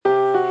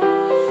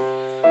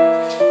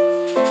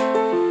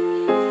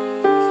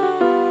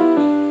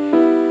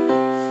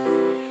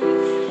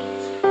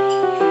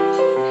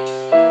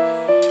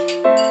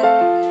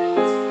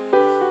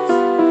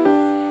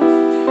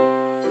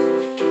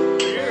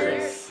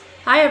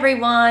Hi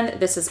everyone,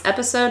 this is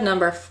episode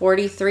number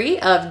 43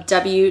 of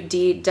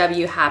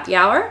WDW Happy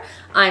Hour.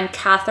 I'm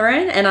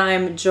Catherine and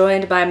I'm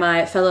joined by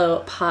my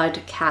fellow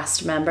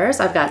podcast members.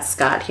 I've got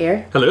Scott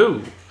here.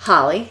 Hello.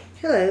 Holly.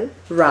 Hello.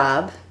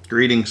 Rob.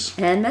 Greetings.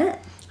 And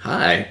Matt.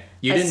 Hi.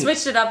 I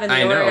switched it up in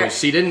the order. order. I know,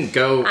 she didn't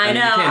go, I know,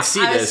 you can't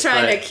see I was this,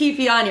 trying but to keep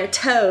you on your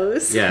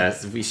toes. yeah,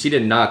 she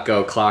did not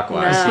go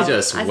clockwise. No, She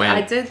just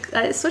went.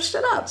 I switched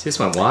it up. She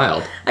just went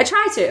wild. I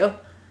try to.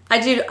 I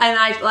do, and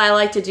I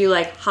like to do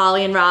like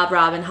Holly and Rob,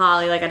 Rob and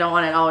Holly. Like I don't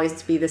want it always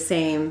to be the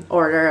same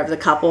order of the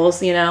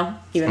couples, you know,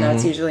 even though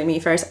it's usually me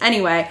first.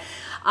 Anyway,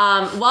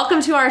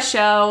 welcome to our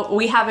show.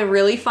 We have a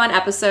really fun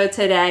episode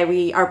today.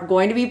 We are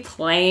going to be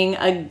playing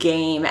a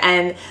game,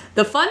 and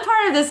the fun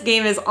part of this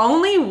game is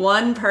only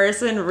one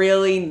person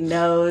really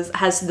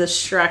has the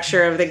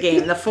structure of the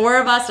game. The four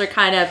of us are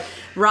kind of.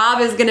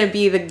 Rob is going to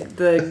be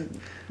the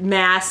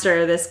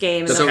master of this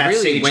game. So Pat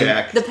really,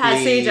 Sajak, the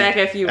Pat Sajak,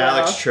 if you will.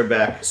 Alex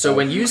Trebek. So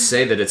when you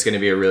say that it's going to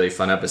be a really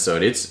fun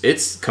episode,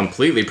 it's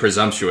completely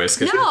presumptuous.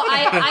 No,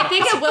 I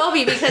think it will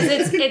be because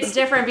it's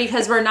different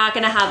because we're not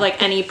going to have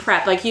like any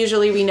prep. Like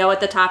usually we know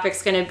what the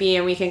topic's going to be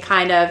and we can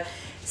kind of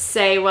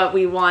say what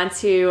we want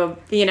to,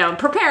 you know,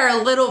 prepare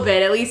a little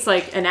bit, at least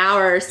like an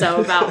hour or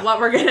so about what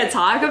we're going to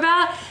talk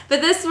about.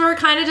 But this, we're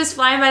kind of just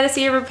flying by the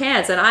seat of our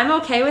pants. And I'm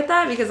okay with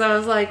that because I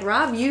was like,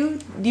 Rob, you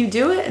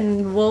do it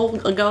and we'll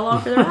go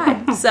along for the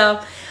ride.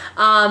 So,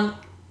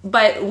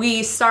 but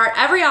we start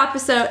every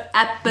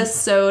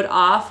episode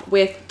off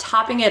with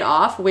Topping It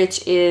Off,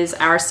 which is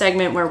our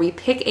segment where we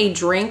pick a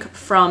drink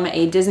from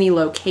a Disney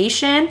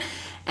location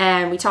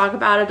and we talk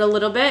about it a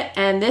little bit.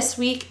 And this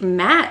week,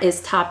 Matt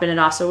is topping it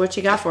off. So what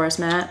you got for us,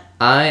 Matt?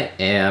 I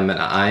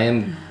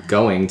am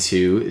going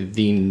to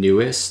the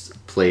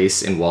newest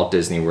place in Walt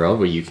Disney World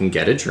where you can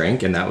get a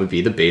drink, and that would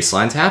be the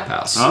Baseline Tap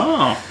House.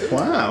 Oh,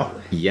 wow.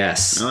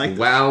 Yes. I like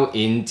wow,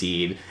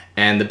 indeed.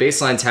 And the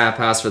Baseline Tap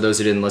House, for those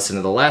who didn't listen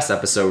to the last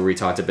episode where we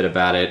talked a bit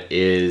about it,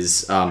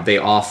 is they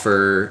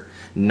offer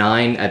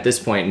nine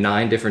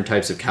different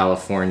types of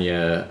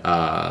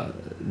California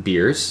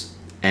beers.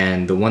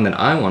 And the one that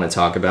I want to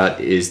talk about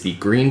is the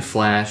Green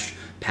Flash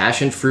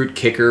Passion Fruit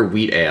Kicker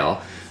Wheat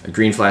Ale.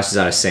 Green Flash is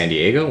out of San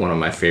Diego, one of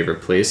my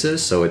favorite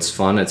places, so it's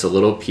fun. It's a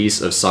little piece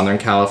of Southern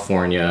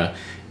California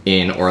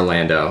in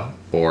Orlando,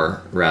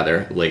 or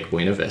rather, Lake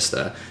Buena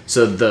Vista.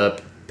 So the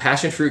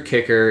Passion Fruit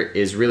Kicker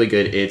is really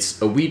good.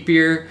 It's a wheat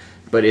beer,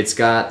 but it's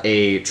got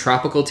a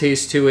tropical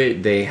taste to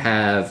it. They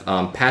have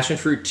passion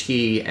fruit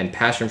tea and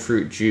passion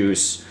fruit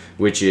juice,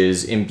 which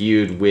is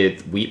imbued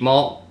with wheat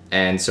malt,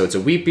 and so it's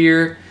a wheat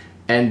beer.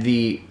 And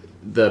the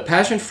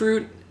passion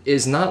fruit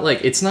is not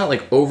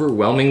like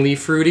overwhelmingly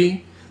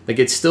fruity. Like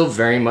it's still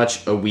very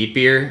much a wheat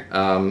beer.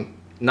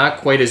 Not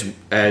quite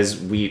as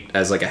wheat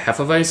as like a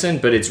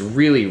Hefeweizen, but it's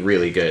really,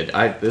 really good.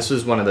 This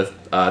was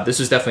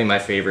definitely my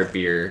favorite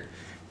beer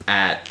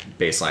at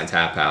Baseline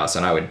Tap House,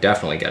 and I would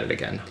definitely get it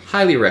again.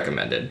 Highly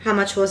recommended. How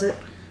much was it?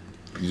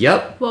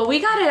 Yep. Well, we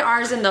got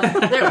ours we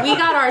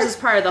got ours as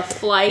part of the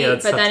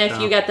flight, but then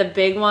if you get the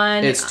big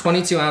one, it's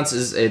 22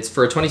 ounces. It's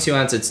for a 22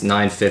 ounce, it's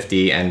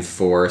 $9.50, and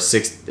for a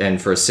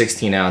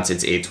 16 ounce,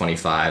 it's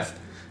 $8.25.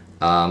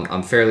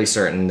 I'm fairly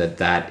certain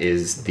that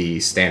is the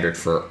standard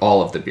for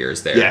all of the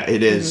beers there. Yeah,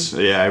 it is.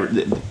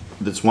 Mm-hmm. Yeah,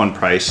 that's one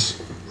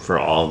price for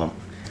all of them.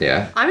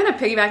 Yeah. I'm going to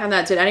piggyback on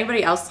that. Did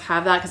anybody else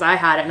have that? Because I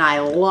had it and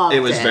I loved it.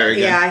 It was very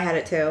good. Yeah, I had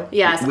it too.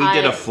 Yes, we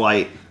did a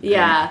flight.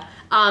 Yeah.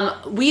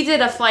 We did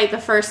a flight the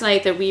first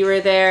night that we were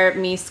there,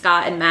 me,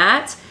 Scott, and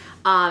Matt.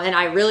 And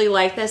I really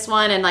liked this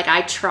one. And like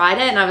I tried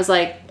it and I was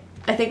like,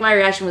 I think my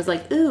reaction was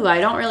like, ooh,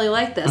 I don't really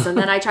like this. And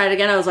then I tried it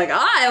again. I was like, oh,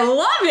 I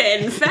love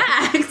it, in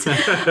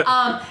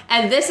fact.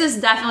 And this is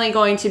definitely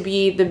going to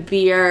be the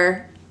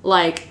beer,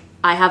 like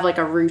I have like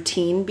a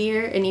routine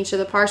beer in each of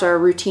the parks or a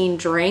routine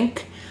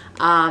drink.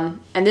 And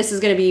this is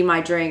going to be my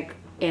drink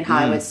in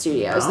Hollywood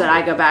Studios that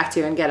I go back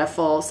to and get a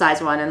full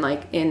size one. And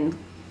like in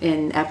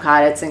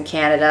Epcot, it's in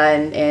Canada,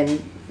 and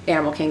in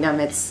Animal Kingdom,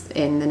 it's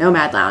in the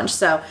Nomad Lounge.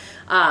 So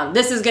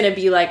this is going to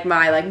be like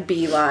my like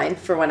beeline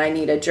for when I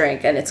need a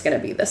drink, and it's going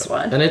to be this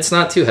one. And it's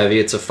not too heavy.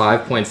 It's a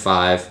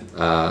 5.5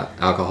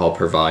 alcohol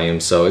per volume,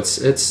 so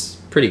it's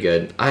pretty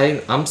good.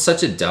 I'm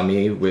such a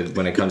dummy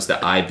when it comes to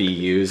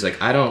IBUs.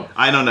 Like I don't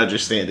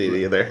understand it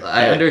either.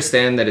 I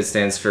understand that it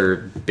stands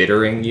for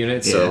bittering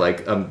units, so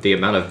like the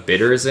amount of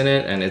bitters in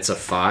it, and it's a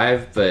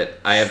 5, but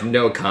I have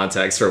no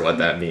context for what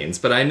that means.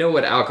 But I know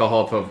what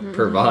alcohol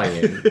per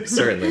volume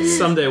certainly means.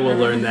 Someday we'll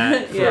learn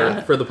that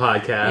for the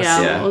podcast.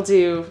 Yeah, we'll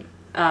do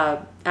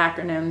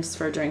acronyms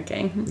for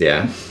drinking.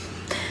 Yeah.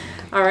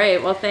 All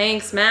right. Well,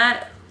 thanks,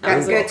 Matt.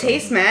 Got good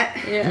taste, Matt.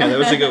 Yeah, that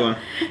was a good one.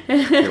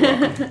 You're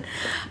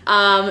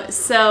welcome.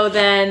 So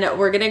then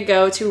we're going to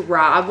go to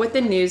Rob with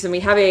the news, and we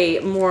have a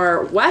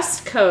more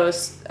West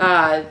Coast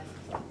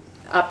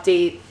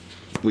update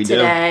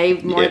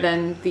today, more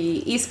than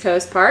the East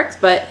Coast parks,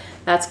 but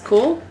that's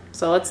cool.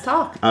 So let's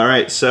talk. All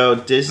right. So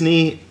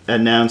Disney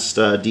announced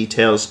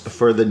details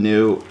for the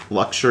new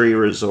luxury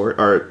resort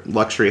or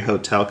luxury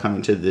hotel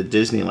coming to the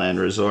Disneyland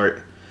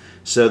Resort.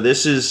 So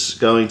this is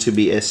going to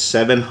be a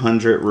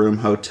 700-room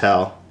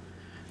hotel,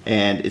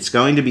 and it's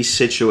going to be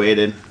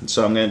situated,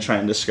 so I'm going to try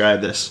and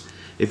describe this.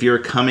 If you're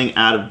coming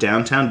out of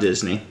downtown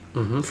Disney...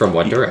 From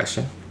what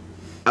direction?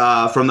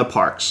 From the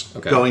parks,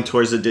 Okay. going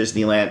towards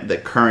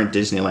the current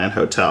Disneyland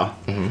Hotel.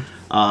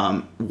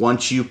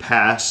 Once you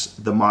pass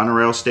the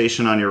monorail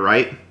station on your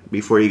right,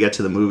 before you get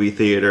to the movie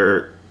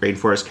theater,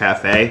 Rainforest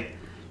Cafe,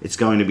 it's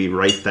going to be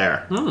right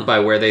there. By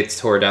where they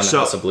tore down the So-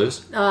 House of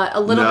Blues?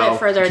 A little No, bit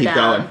further keep down.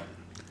 going.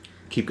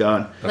 Keep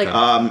going.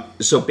 Like,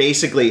 So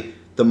basically,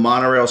 the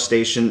monorail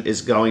station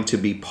is going to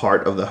be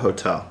part of the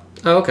hotel.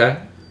 Oh, okay.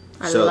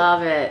 I So-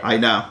 love it. I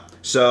know.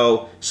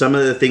 So some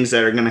of the things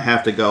that are going to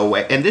have to go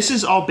away, and this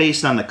is all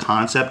based on the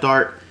concept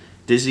art.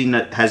 Disney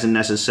hasn't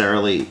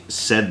necessarily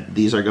said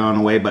these are going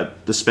away,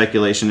 but the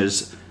speculation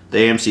is the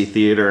AMC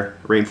Theater,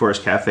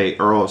 Rainforest Cafe,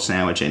 Earl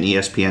Sandwich, and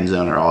ESPN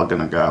Zone are all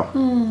going to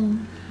go.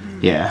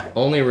 Yeah.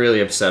 Only really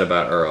upset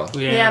about Earl.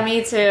 Yeah,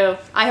 me too.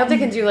 I hope they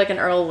can do like an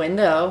Earl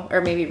window or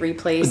maybe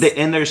replace.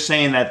 And they're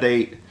saying that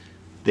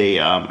they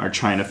are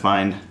trying to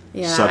find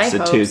Yeah, I hope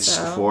substitutes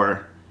so.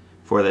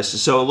 for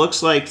this. So it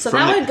looks like So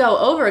that would go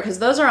over because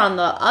those are on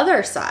the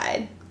other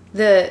side.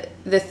 The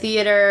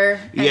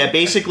theater. and- Yeah,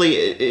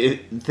 basically,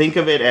 think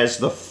of it as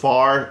the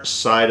far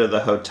side of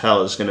the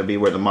hotel is going to be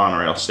where the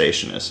monorail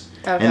station is.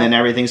 Okay. And then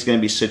everything's going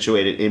to be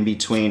situated in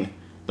between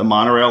the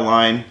monorail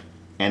line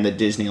and the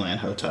Disneyland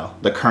Hotel,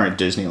 the current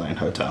Disneyland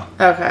Hotel.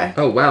 Okay.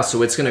 Oh, wow.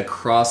 So it's going to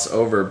cross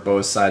over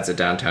both sides of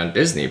downtown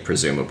Disney,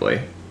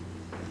 presumably.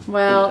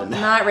 Well,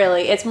 not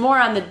really. It's more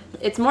on the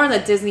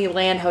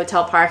Disneyland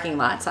hotel parking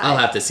lot side. I'll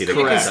have to see the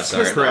Correct. concept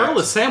Because art. the Correct. Earl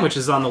of Sandwich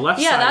is on the left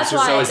Yeah, side. that's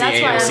why. so is the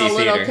That's why I'm AMC a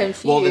little theater.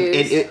 confused. Well,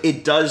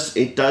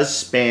 it does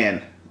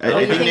span. I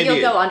you think maybe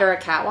you'll go under a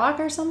catwalk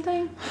or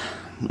something?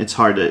 it's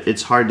hard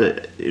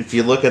to. If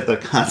you look at the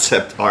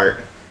concept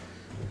art,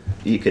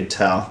 you could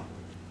tell.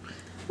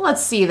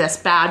 Let's see this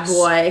bad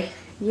boy.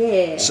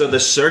 Yeah. So the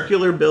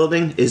circular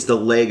building is the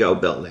Lego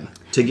building,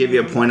 to give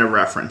you a point of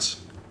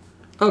reference.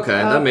 Okay,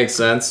 that makes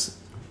sense.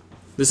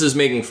 This is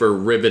making for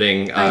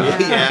riveting.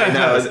 Yeah,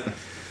 no,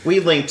 we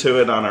linked to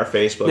it on our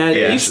Facebook Now,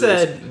 page. you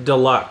said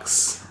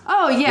deluxe.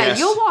 Oh yeah, Yes.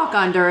 you'll walk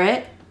under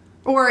it,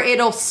 or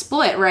it'll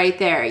split right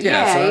there. Yeah,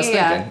 that's what I was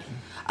thinking.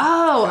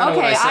 Oh, Kinda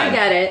what okay, I I said.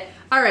 get it.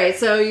 All right,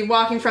 so you're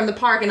walking from the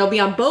park, and it'll be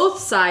on both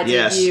sides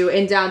Yes. of you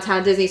in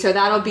downtown Disney. So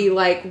that'll be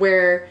like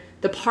where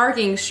the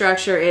parking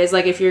structure is.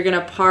 Like if you're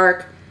gonna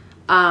park,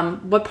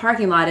 what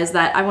parking lot is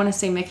that? I want to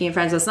say Mickey and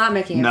Friends. That's not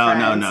Mickey and No.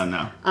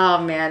 Friends. Oh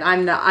man,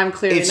 I'm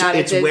clearly It's not.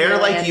 it's a where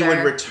like you would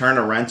Disneylander. return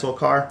a rental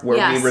car. Where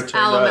Yes, we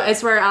return Alamo. the,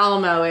 It's where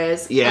Alamo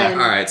is. Yeah.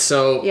 And- All right,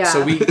 so Yeah.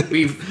 so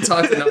we've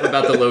talked enough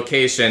about the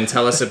location.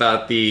 Tell us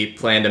about the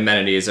planned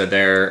amenities. Are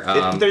there?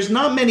 There's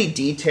not many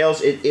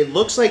details. It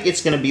looks like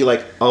it's going to be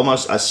like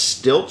almost a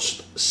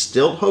stilt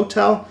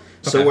hotel.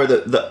 So Okay. where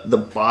the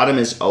bottom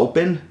is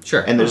open,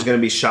 Sure. and there's going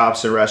to be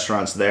shops and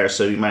restaurants there.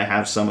 So you might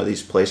have some of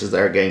these places that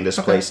are getting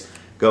displaced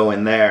go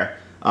in there.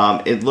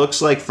 It looks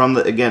like from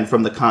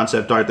the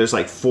concept art, there's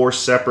like 4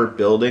 separate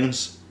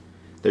buildings.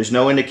 There's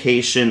no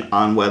indication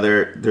on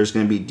whether there's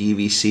going to be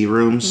DVC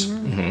rooms,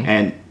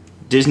 and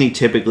Disney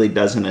typically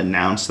doesn't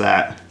announce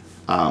that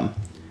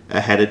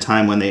ahead of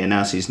time when they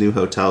announce these new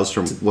hotels.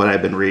 From what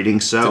I've been reading,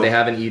 so do they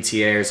have an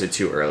ETA, or is it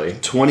too early?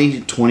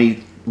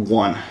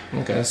 2021.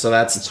 Okay, so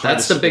that's hard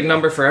to the big say.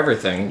 number for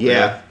everything.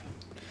 Yeah,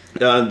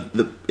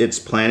 it's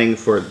planning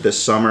for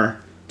this summer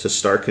to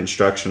start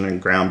construction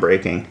and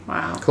groundbreaking.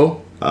 Wow.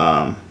 Cool.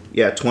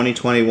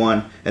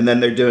 2021, and then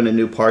they're doing a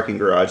new parking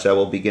garage that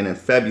will begin in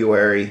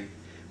February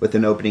with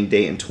an opening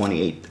date in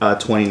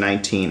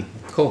 2019.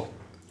 Cool.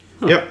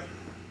 Yep.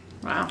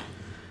 Wow.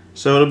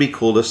 So it'll be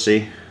cool to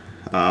see.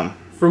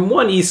 From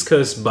one East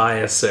Coast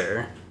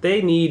biaser,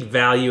 they need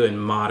value in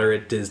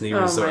moderate Disney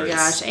Oh resorts. my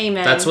gosh.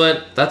 Amen.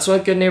 That's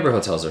what good neighbor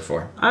hotels are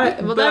for.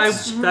 Well,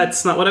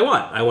 That's not what I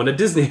want. I want a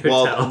Disney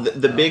hotel. Well,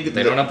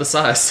 They don't have the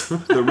size.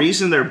 the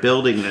reason they're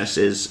building this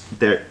is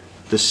the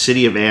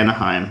city of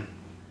Anaheim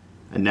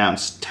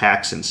announced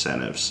tax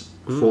incentives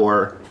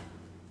for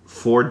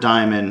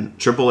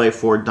AAA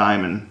 4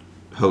 diamond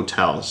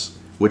hotels,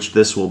 which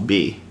this will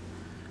be.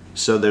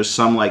 So there's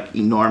some like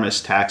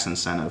enormous tax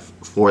incentive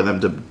for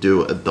them to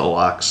do a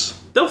deluxe.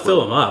 They'll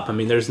fill them up. I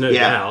mean, there's no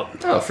Yeah. doubt.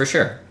 Oh, for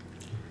sure.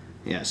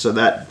 Yeah, so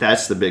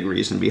that's the big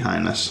reason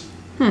behind this.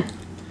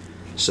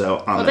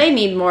 So Well, they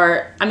need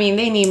more. I mean,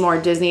 they need more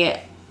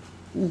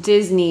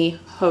Disney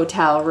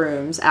hotel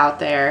rooms out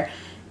there,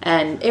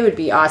 and it would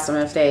be awesome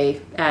if they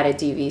added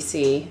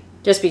DVC.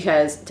 Just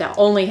because to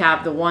only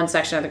have the one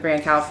section of the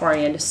Grand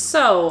Californian is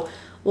so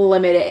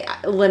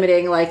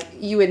limiting. Like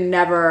you would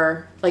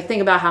never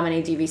think about how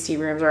many DVC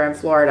rooms are in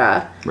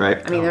Florida.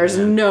 Right. I mean, there's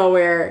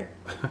nowhere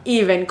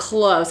even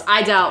close.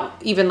 I doubt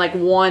even like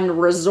one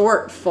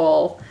resort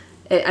full.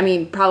 I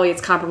mean, probably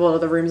it's comparable to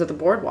the rooms at the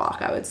boardwalk.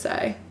 I would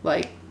say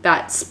like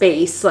that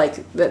space, like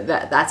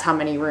that's how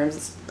many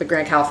rooms the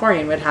Grand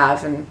Californian would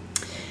have, and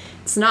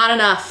It's not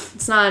enough.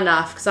 It's not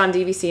enough because on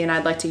DVC, and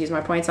I'd like to use my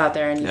points out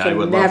there, and you Yeah, I can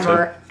would love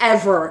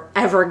never,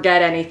 ever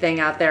get anything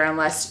out there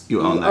unless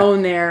You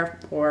own there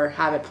or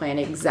have it planned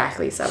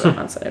exactly 7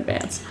 months in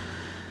advance.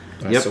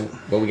 Yep. So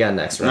what we got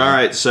next, right? All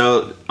right,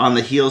 so on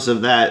the heels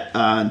of that,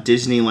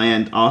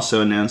 Disneyland also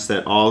announced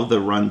that all of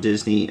the Run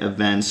Disney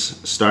events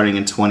starting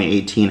in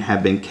 2018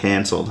 have been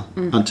canceled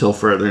until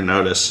further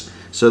notice.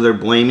 So they're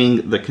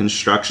blaming the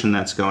construction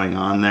that's going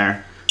on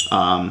there.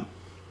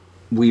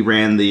 We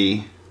ran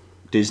the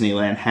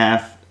Disneyland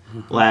half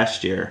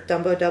last year.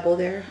 Dumbo Double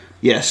there.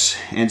 Yes,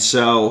 and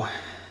so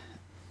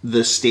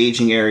the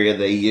staging area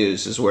they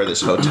use is where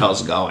this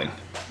hotel's going.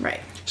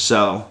 Right.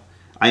 So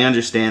I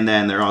understand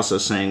that, and they're also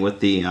saying with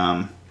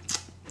the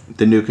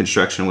new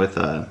construction with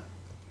Star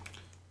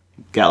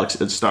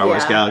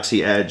Wars Yeah.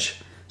 Galaxy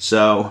Edge.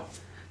 So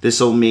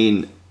this will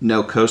mean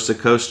no coast to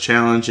coast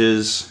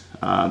challenges.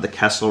 The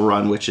Kessel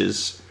Run, which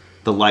is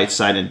the light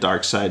side and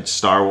dark side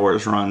Star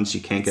Wars runs, you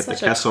can't get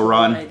Such the a Kessel cool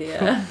Run.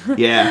 idea.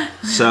 Yeah.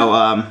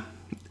 So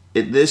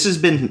this has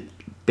been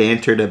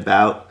bantered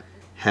about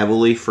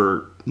heavily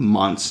for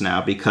months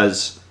now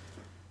because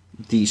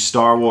the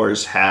Star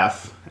Wars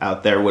half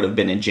out there would have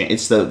been in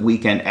it's the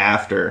weekend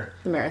after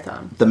The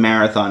marathon. the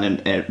marathon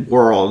at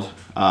World.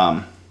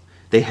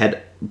 They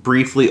had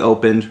briefly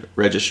opened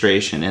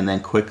registration and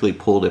then quickly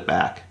pulled it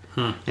back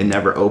and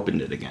never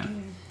opened it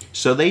again.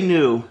 So they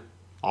knew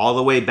all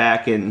the way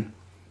back in,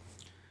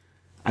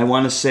 I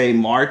want to say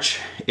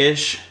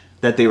March-ish,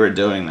 that they were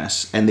doing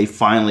this, and they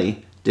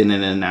finally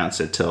didn't announce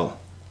it till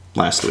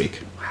last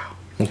week.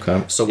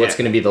 Okay. So what's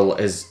Yeah. going to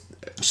be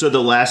So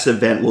the last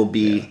event will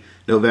be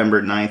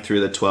November 9th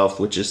through the 12th,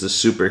 which is the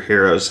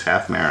Superheroes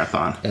Half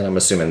Marathon. and I'm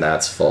assuming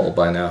that's full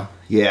by now.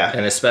 Yeah.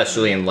 And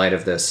especially in light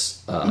of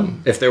this,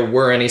 if there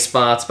were any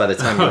spots, by the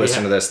time you Oh,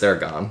 listen yeah. to this, they're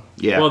gone.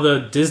 Yeah. Well, the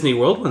Disney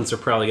World ones are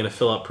probably going to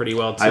fill up pretty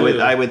well too.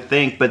 I would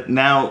think, but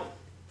now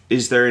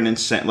is there an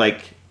incentive?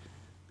 Like,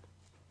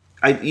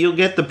 you'll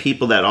get the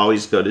people that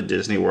always go to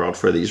Disney World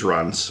for these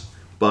runs,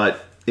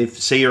 but if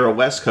say you're a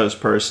West Coast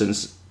person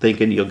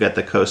thinking you'll get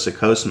the coast to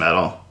coast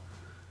medal,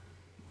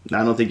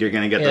 I don't think you're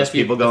going to get those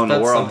people going to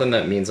that's World. something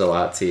that means a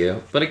lot to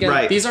you. But again,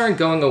 Right. these aren't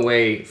going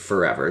away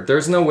forever.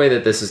 There's no way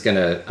that this is going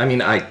to... I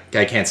mean, I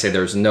can't say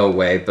there's no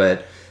way,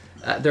 but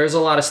there's a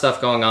lot of stuff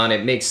going on.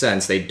 It makes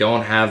sense. They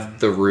don't have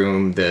the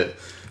room, the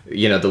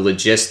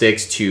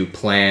logistics to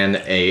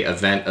plan a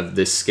event of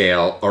this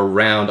scale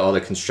around all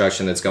the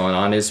construction that's going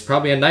on is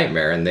probably a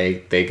nightmare, and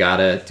they got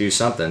to do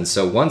something.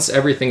 So once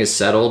everything is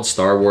settled,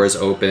 Star Wars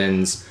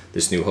opens,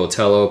 this new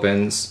hotel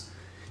opens...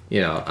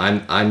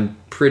 I'm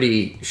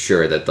pretty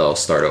sure that they'll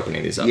start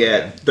opening these up. Yeah,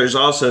 again. there's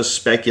also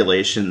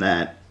speculation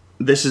that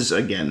this is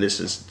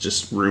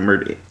just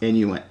rumored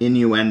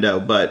innuendo,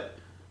 but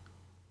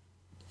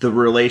the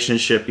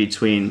relationship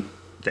between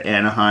the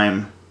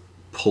Anaheim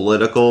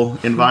political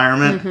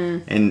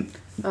environment and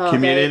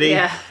community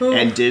yeah.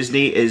 and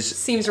Disney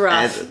Seems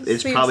rough.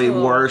 It's Seems probably a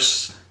little-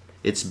 worse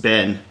it's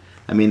been.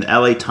 I mean, the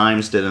LA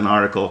Times did an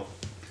article,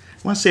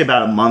 I want to say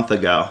about a month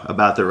ago,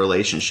 about the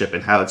relationship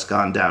and how it's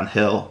gone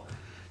downhill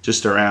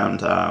just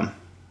around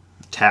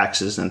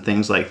taxes and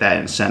things like that,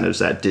 incentives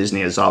that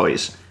Disney has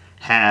always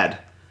had.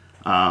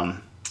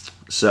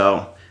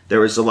 So there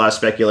was a lot of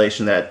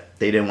speculation that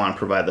they didn't want to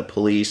provide the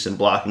police and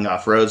blocking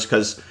off roads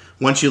because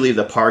once you leave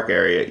the park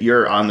area,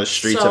 you're on the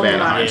streets So of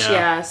Anaheim. much, Yeah.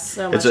 yeah,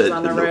 so much It's is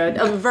on the road.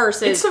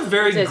 Versus... it's a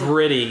very Disney.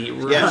 gritty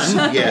run.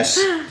 Yes.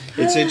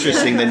 It's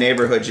interesting the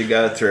neighborhood you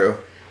go through.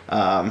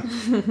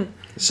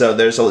 So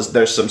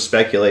there's some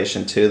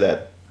speculation too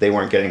that they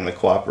weren't getting the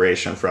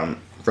cooperation from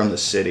the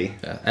city.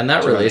 Yeah. And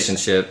that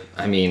relationship,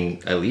 I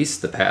mean, at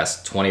least the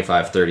past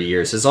 25, 30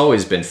 years, has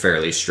always been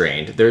fairly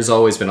strained. There's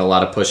always been a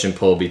lot of push and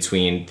pull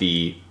between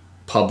the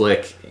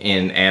public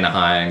in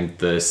Anaheim,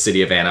 the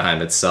city of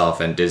Anaheim itself,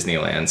 and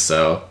Disneyland.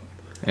 So,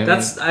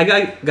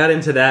 I got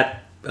into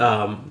that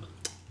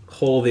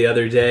hole the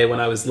other day when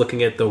I was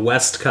looking at the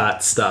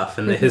Westcott stuff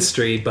and the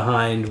history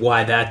behind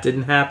why that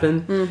didn't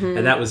happen,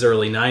 and that was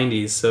early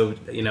 '90s. So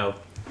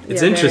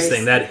it's Yeah,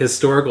 interesting. very- That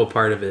historical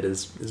part of it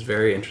is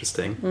very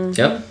interesting.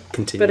 Yep.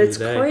 Continue But it's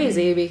today.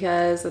 crazy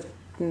because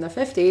in the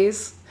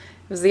 50s,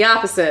 it was the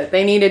opposite.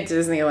 They needed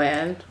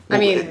Disneyland. I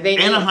mean, they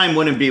Anaheim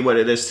wouldn't be what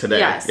it is today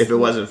Yes. if it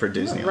wasn't for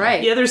Disney.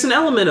 Right. Yeah, there's an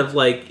element of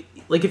like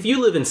if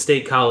you live in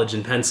State College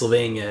in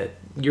Pennsylvania,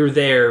 you're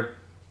there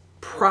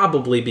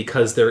probably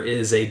because there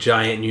is a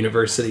giant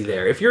university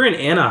there. If you're in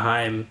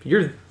Anaheim,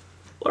 you're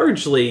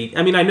largely,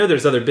 I mean, I know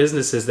there's other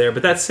businesses there,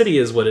 but that city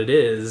is what it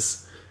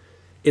is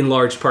in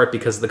large part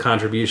because of the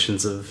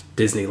contributions of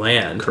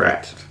Disneyland.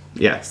 Correct.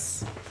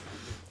 Yes.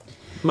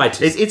 My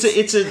two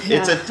It's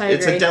I a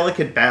agree.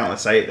 delicate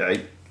balance.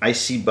 I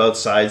see both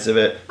sides of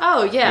it.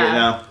 Oh, yeah. You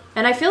know?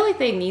 And I feel like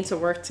they need to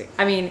work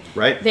I mean,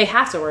 Right. they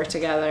have to work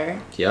together.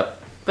 Yep.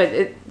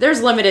 But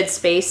there's limited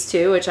space,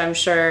 too, which I'm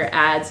sure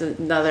adds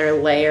another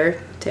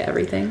layer to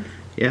everything.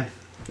 Yeah.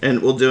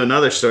 And we'll do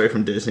another story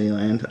from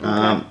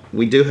Disneyland.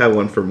 We do have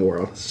one from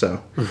World.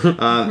 So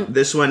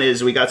this one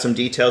is, we got some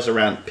details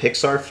around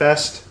Pixar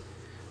Fest,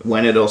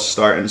 when it'll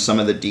start and some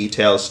of the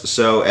details.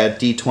 So at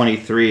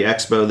D23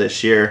 Expo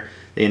this year,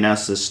 they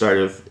announced the start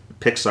of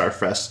Pixar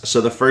Fest.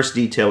 So the first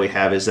detail we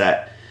have is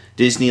that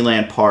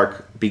Disneyland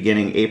Park,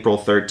 beginning April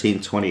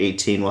 13th,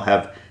 2018, will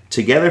have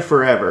Together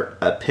Forever,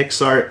 a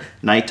Pixar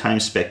nighttime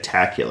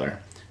spectacular.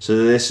 So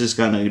this is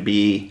going to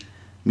be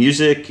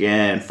music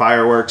and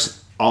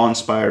fireworks, all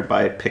inspired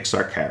by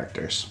Pixar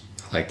characters.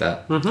 Like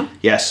that.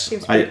 Yes,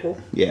 Seems pretty cool.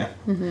 Yeah,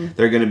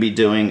 they're going to be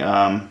doing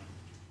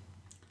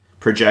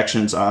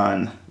projections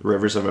on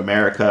Rivers of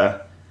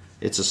America,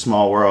 It's a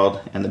Small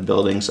World, and the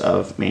buildings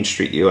of Main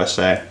Street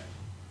USA.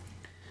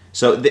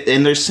 So,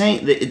 and they're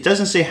saying it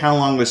doesn't say how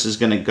long this is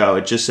going to go.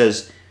 It just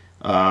says,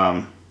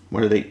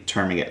 what are they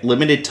terming it?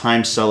 Limited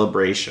time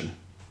celebration.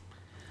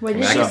 When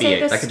did That you could be say a,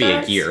 this that could be a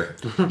starts? year.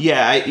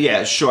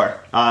 Yeah, sure.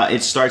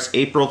 It starts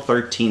April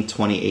 13th,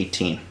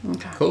 2018.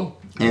 Cool.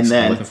 And I'm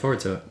then- looking forward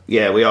to it.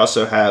 Yeah, we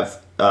also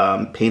have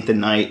Paint the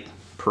Night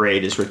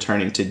Parade is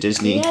returning to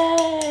Disney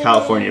Yay.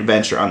 California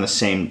Adventure on the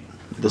same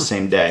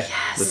day,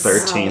 the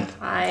 13th.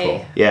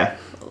 I Yeah.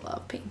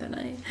 love Paint the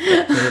Night.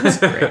 It's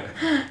great.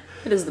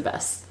 It is the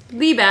best.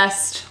 The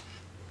best.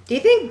 Do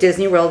you think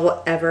Disney World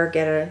will ever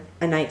get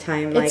a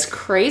nighttime It's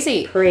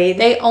crazy. parade?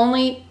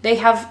 They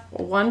have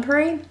one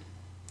parade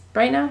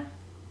right now,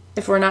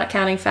 if we're not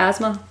counting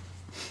Phasma.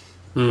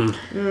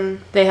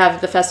 They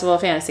have the Festival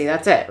of Fantasy.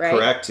 That's it, right?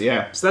 Correct,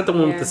 yeah. Is that the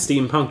one Yeah. with the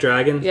steampunk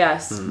dragon?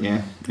 Yes.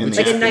 Yeah. In the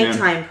like a afternoon.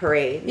 nighttime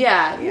parade?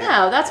 Yeah.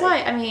 No, that's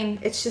why. I mean,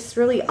 It's just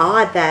really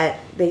odd that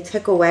they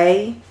took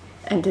away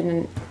and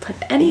didn't put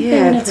anything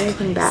in its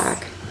anything place.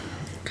 back.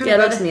 Kind Yeah,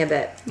 of bugs that- me a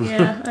bit.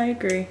 Yeah, I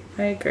agree.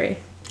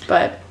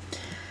 But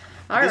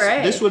all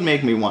right, This would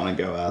make me want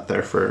to go out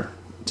there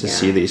to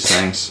see these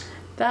things.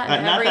 that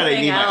and not that I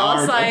everything need my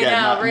else. arm- I again, know,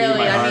 not need really.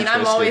 my I arm mean, I'm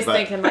twisted, always but-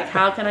 thinking like,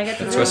 how can I get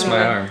to Twist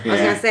my arm. I was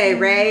gonna say,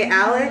 Ray,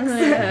 Alex,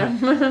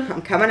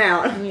 I'm coming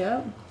out.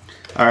 Yep.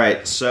 All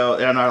right, so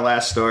in our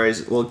last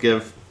stories, we'll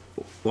give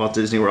Walt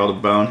Disney World a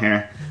bone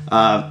here.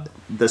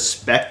 The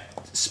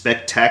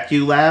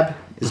Spectaculab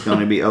is going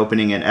to be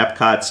opening in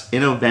Epcot's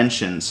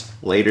Innoventions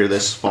later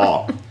this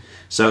fall.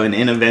 So in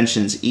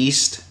Innoventions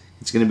East,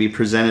 it's going to be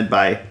presented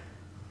by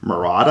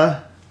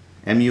Murata,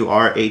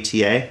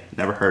 Murata.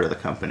 Never heard of the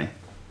company.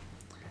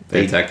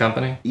 Big tech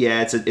company?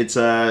 Yeah, it's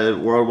a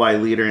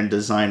worldwide leader in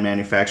design,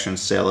 manufacture, and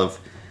sale of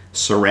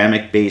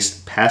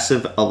ceramic-based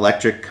passive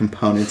electric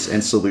components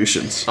and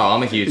solutions. Oh,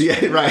 I'm a huge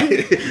Yeah,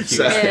 right.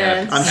 So,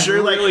 Yeah. I'm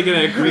sure, like really gonna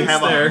we increase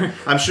have there.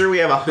 I'm sure we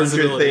have 100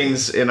 Visibility.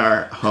 things in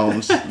our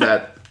homes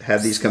that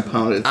have these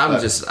components.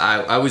 but-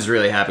 I was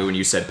really happy when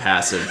you said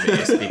passive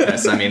based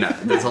because I mean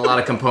there's a lot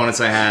of components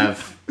I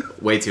have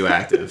way too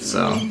active,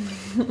 so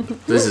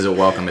this is a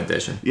welcome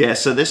addition. Yeah,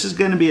 so this is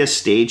going to be a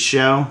stage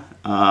show.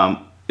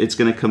 It's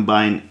going to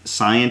combine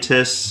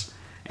scientists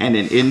and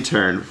an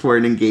intern for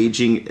an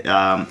engaging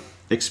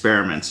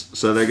experiments.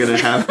 So they're going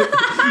to have,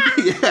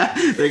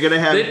 they're going to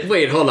have.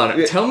 Wait, hold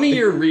on. Tell me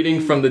you're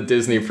reading from the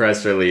Disney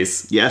press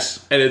release.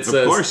 Yes, And it of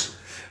says- course.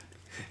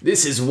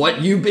 This is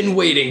what you've been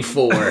waiting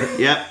for.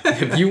 Yep.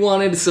 If you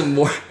wanted some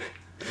more,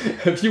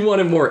 if you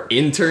wanted more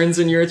interns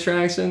in your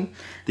attraction,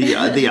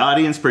 The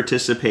audience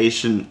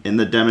participation in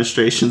the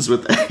demonstrations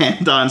with the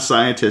hand-on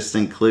scientists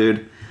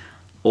include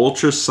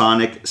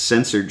ultrasonic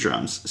sensor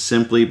drums,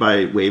 simply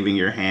by waving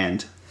your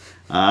hand,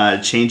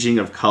 changing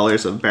of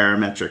colors of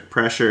barometric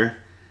pressure.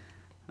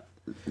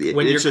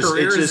 When your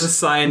career as a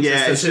scientist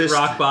has hit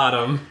rock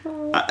bottom.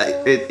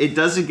 It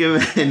doesn't give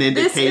an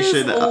This is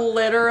indication.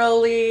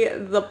 literally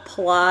the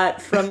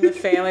plot from the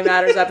Family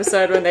Matters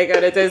episode when they go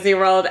to Disney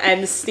World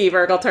and Steve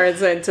Urkel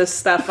turns into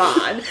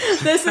Stefan.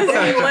 This is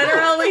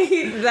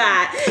literally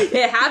that.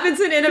 It happens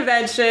in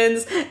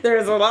Innoventions.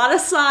 There's a lot of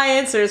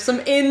science. There's some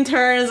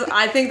interns.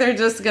 I think they're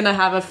just gonna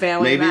have a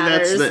Family Maybe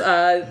that's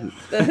Matters.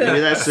 Maybe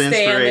that's the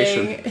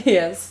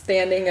inspiration.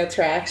 Standing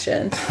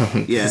attraction.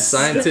 the Yes.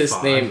 scientist's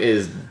Stefan. name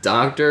is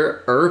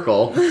Dr.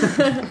 Urkel.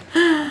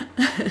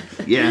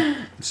 Yeah.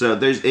 So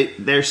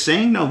they're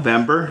saying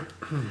November.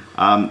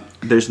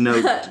 There's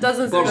no.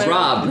 Doesn't But say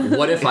Rob,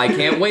 what if I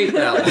can't wait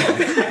that long?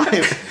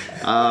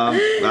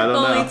 I don't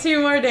only know.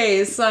 2 more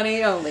days,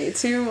 Sonny. Only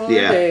 2 more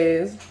Yeah.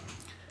 days.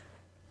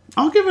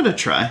 I'll give it a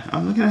try.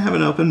 I'm gonna have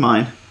an open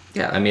mind.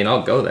 Yeah, I mean,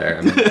 I'll go there.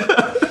 I mean,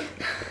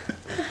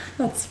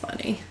 That's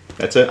funny.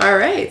 That's it. All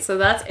right, so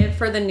that's it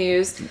for the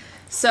news.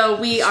 So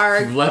we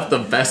are. left the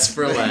best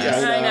for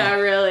last. I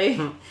know, really.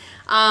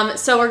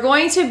 So we're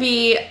going to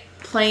be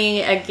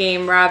playing a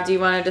game. Rob, do you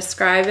want to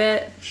describe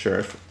it?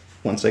 Sure.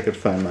 Once I could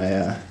find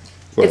my.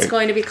 It's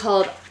going to be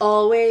called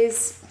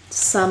Always,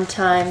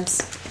 Sometimes,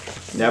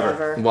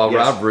 Never. While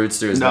Yes. Rob roots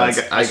through his No, I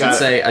notes, got- I I should got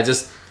it.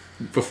 say,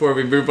 before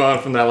we move on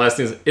from that last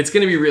news, it's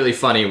going to be really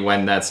funny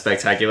when that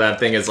Spectaculab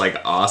thing is like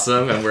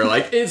awesome and we're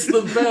like, it's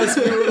the best,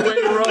 we were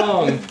way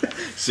wrong.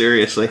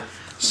 Seriously.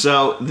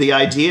 So the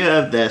idea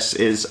of this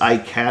is I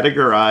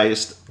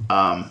categorized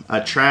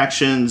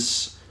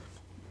attractions,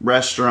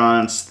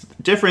 restaurants,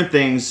 different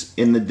things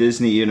in the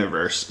Disney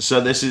universe.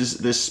 So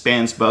this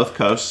spans both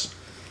coasts.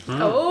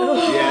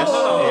 Oh,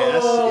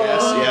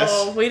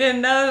 Yes. we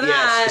didn't know that.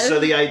 Yes. So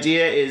the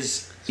idea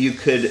is you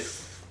could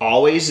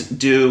always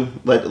do,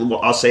 like,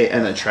 I'll say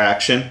an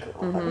attraction,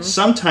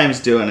 sometimes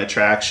do an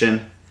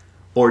attraction,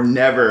 or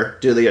never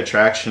do the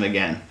attraction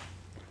again.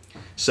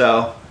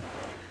 So,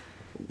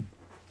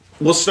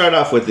 we'll start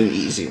off with an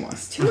easy one.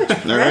 Too much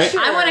pressure. All right?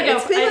 I want to go.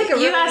 It's been like a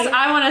you really- guys,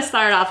 I want to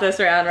start off this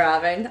round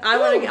robin. I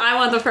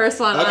want the first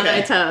one on Okay.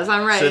 my toes.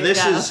 I'm ready. So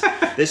this to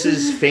go. this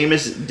is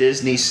famous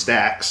Disney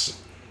snacks.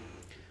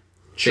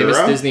 Famous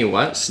Churro? Disney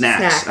what?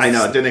 Snacks. Snacks. I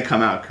know it didn't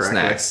come out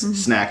correctly. Snacks.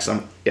 Snacks.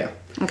 Yeah.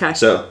 Okay.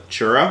 So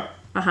churro,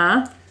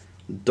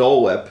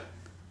 Dole Whip,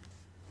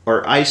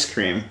 or ice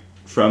cream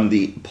from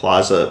the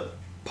Plaza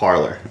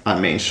Parlor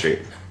on Main Street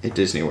at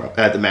Disney World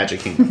at the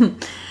Magic Kingdom.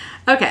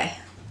 Okay.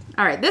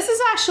 All right. This is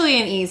actually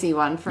an easy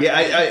one for Yeah,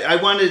 me. I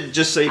wanted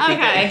just so you can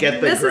Okay.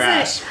 get the This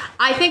grasp. is it.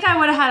 I think I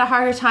would have had a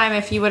harder time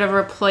if you would have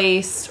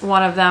replaced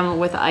one of them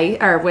with ice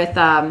or with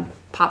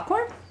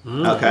popcorn.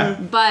 Okay.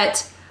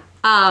 But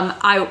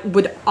I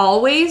would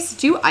always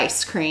do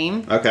ice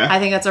cream. Okay. I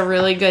think that's a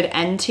really good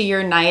end to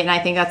your night, and I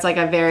think that's like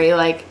a very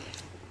like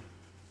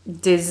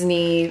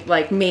Disney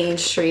like Main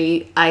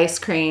Street ice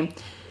cream.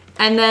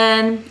 And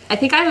then I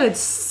think I would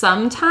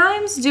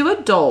sometimes do a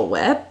Dole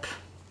Whip.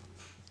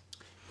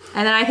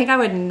 And then I think I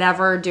would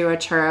never do a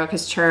churro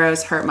because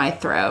churros hurt my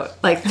throat.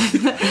 Like,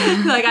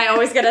 like I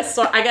always get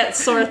I get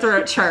sore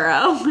throat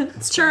churro.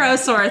 It's churro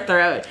sore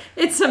throat.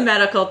 It's a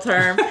medical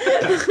term.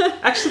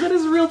 Actually, that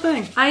is a real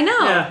thing. I know.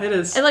 Yeah, it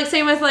is. And like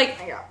same with like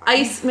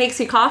ice makes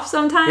you cough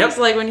sometimes. Yep.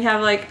 Like when you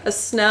have like a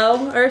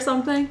snow or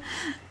something.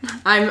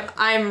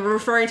 I'm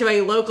referring to a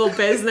local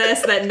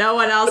business that no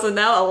one else would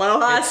know.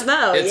 Aloha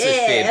Snow. It's yeah.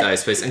 a shaved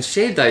ice place, and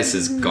shaved ice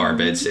is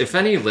garbage. If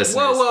any listeners,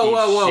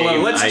 Whoa! eat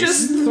shaved Let's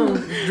ice,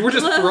 we're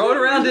just throwing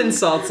around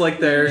insults like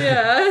there.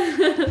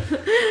 Yeah.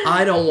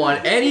 I don't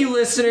want any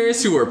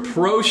listeners who are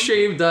pro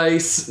shaved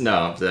ice.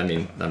 No, I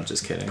mean I'm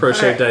just kidding. Pro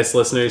Shaved Dice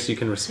listeners, you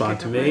can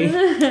respond to me.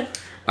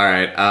 All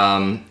right,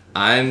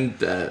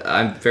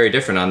 I'm very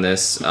different on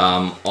this.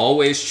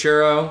 Always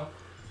churro.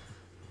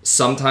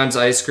 Sometimes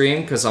ice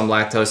cream because I'm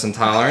lactose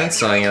intolerant,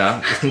 so you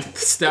know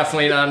it's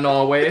definitely not an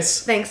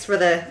always. Thanks for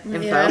the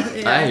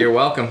info. Ah, you're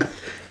welcome.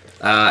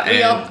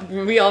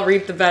 We all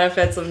reap the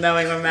benefits of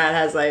knowing when Matt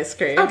has ice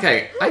cream.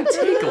 Okay, I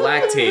take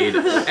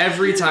Lactaid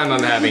every time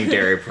I'm having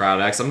dairy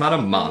products. I'm not a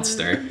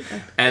monster.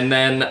 And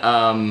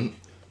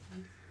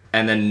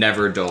then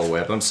never Dole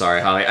Whip. I'm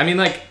sorry, Holly. I mean,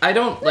 like, I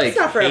don't like.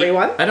 not for hate-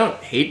 everyone. I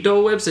don't hate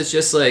Dole Whips. It's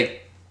just like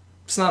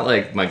it's not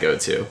like my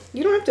go-to.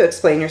 You don't have to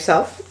explain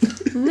yourself.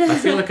 I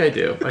feel like I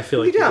do. I feel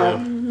like You you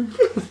don't.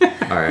 do.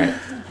 All right,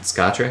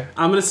 Scottre.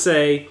 I'm gonna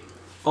say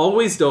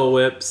always Dole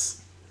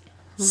Whips,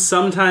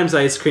 sometimes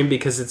ice cream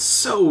because it's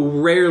so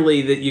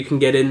rarely that you can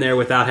get in there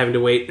without having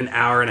to wait an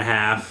hour and a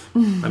half. I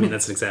mean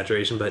that's an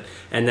exaggeration, but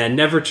and then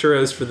never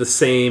churros for the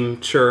same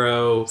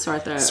churro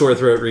Sore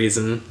throat.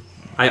 reason.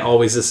 I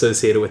always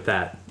associate it with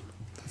that.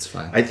 That's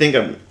fine. I think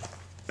I'm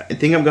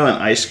going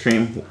ice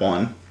cream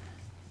one.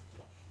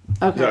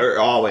 Okay. Or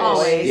always.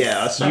 Always.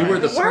 Yeah. You were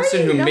the Why are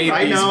person you who not- made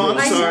I these know. I'm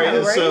rules. I sorry.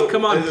 know, right? So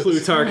Come on,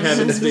 Plutarch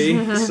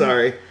Heavensby.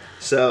 Sorry.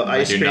 So I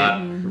ice do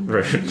cream. not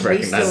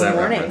recognize still that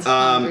morning.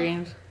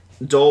 reference.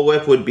 Dole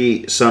Whip would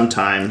be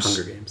sometimes,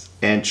 Hunger Games.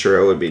 and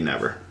churro would be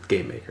never.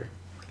 Game Maker.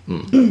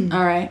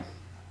 All right.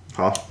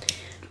 Huh?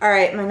 All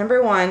right, my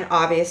number one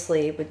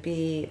obviously would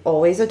be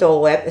always a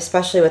Dole Whip,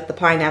 especially with the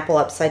pineapple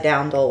upside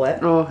down Dole Whip.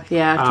 Oh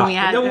yeah. Can we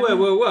add? No,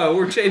 whoa.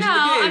 We're changing No, the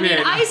I game mean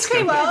here. ice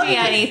cream could be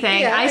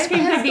anything. Yeah, Ice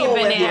cream it could has be Dole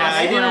Whip. banana. Yeah,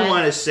 I didn't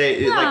want to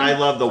say like I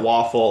love the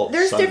waffle.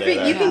 There's sundae different.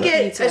 that You I can have.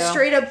 get Me a too.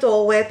 straight up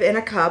Dole Whip in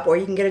a cup, or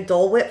you can get a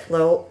Dole Whip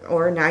float,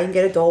 or now you can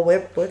get a Dole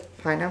Whip with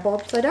pineapple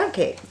upside down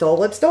cake. Dole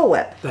Whip's Dole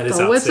Whip. That is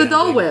What's the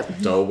Dole outstanding.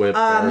 Whip? Dole Whip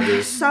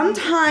burgers.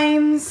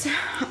 Sometimes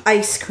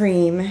ice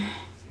cream,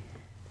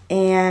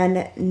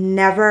 and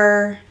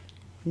never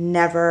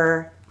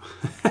ever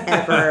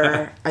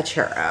a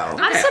churro.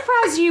 I'm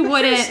surprised you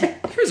wouldn't.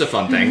 Here's a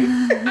fun thing.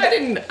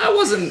 I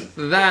wasn't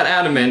that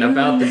adamant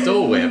about the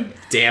Dole Whip.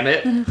 Damn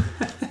it.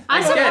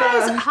 I'm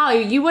surprised,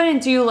 Holly, you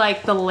wouldn't do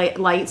like the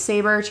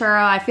lightsaber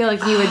churro. I feel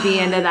like you would be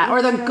into that,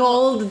 or the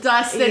gold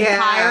dusted Yeah.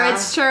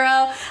 pirates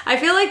churro. I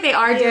feel like they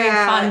are doing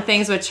Yeah. fun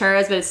things with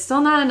churros, but it's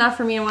still not enough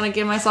for me to want to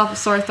give myself a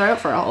sore throat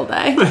for a whole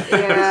day.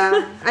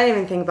 Yeah, I didn't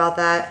even think about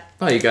that.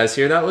 Oh, you guys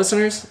hear that,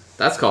 listeners?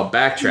 That's called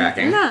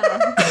backtracking. No.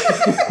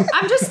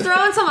 I'm just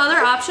throwing some other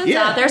options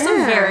Yeah. out there, some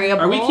Yeah.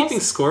 variables. Are we keeping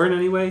score in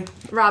any way?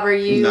 Rob, are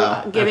you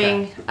No.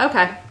 giving?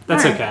 Okay.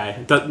 That's All right.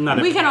 okay. Not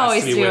We everyone can has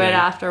always to be do it winning.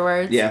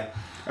 afterwards. Yeah.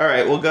 All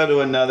right, we'll go to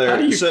another. How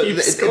do you so keep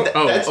th- score?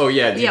 that's, Oh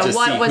yeah. You Yeah, just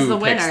what see was who the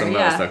picks winner, the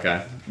most. yeah.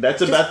 Okay.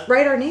 that's about.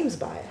 Write our names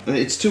by it.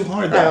 It's too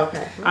hard Oh, though.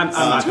 okay. I'm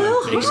not going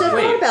to we make should have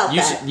it. thought about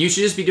You that. you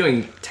should just be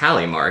doing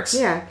tally marks.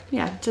 Yeah.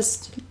 Yeah,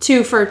 just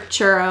 2 for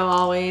churro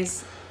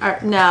always. Or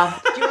no,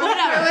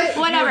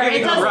 whatever. It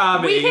giving does,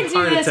 Rob we a can do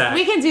heart this. attack.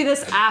 We can do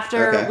this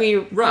after Okay. we.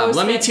 Rob, roast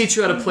let me it. teach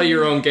you how to play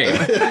your own game.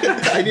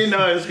 I didn't know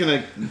I was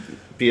gonna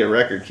be a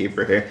record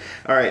keeper here.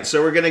 All right,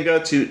 so we're gonna go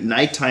to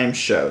nighttime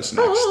shows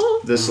next.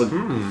 This look.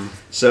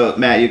 So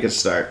Matt, you can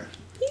start.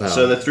 Oh,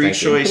 So the three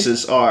thank you.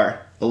 choices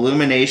are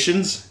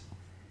Illuminations,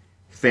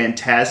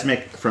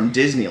 Fantasmic from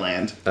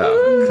Disneyland.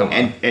 Oh, come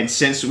on. And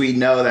since we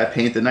know that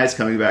Paint the Night's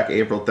coming back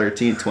April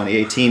 13th,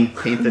 2018,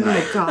 Paint the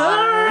Night.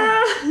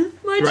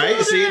 My Right?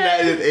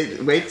 children.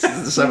 See, wait,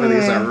 some of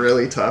these are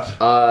really tough.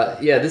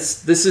 Yeah,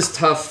 this is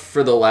tough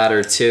for the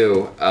latter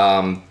too,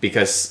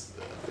 because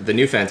the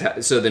new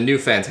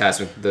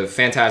Fantasmic, the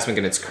Fantasmic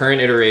in its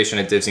current iteration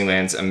at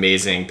Disneyland's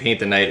amazing. Paint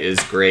the Night is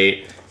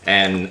great,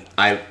 and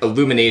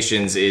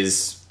Illuminations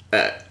is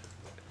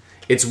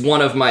it's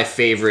one of my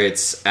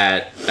favorites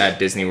at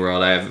Disney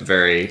World. I have a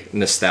very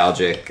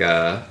nostalgic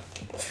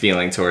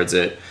feeling towards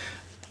it.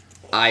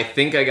 I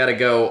think I gotta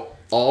go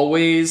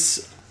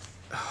Always.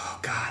 Oh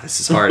God, this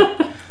is hard.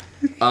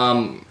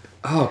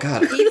 Oh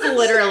God. He's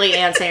literally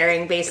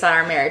answering based on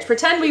our marriage.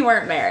 Pretend we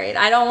weren't married.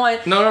 I don't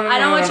want. No, I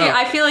don't want you. no.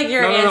 I feel like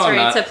you're No, answering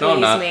I'm not. to No, please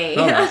I'm not. me.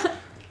 No,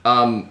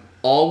 I'm not.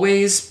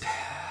 Always.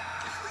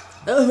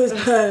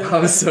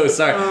 I'm so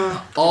sorry.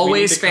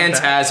 Always to come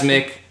back.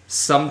 Fantasmic.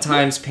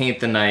 Sometimes Paint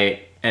the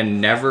Night, and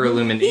never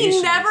Illuminations.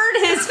 He nevered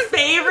his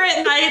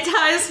favorite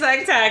nighttime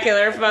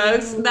spectacular,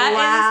 folks. That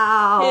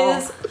Wow.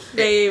 is his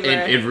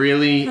favorite. It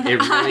really.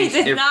 I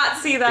did it, not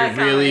see that It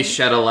really coming.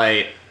 shed a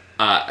light.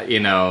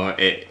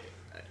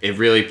 It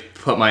really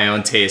put my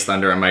own taste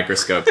under a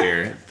microscope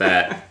here.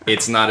 That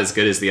it's not as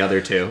good as the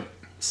other two.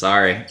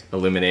 Sorry,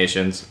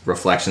 Illuminations,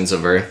 Reflections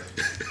of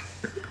Earth.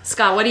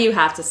 Scott, what do you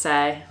have to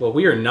say? Well,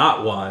 we are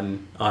not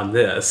one on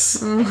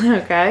this.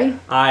 Okay.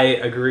 I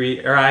agree,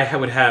 or I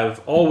would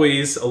have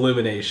always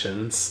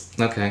Illuminations,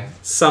 Okay.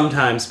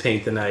 sometimes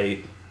Paint the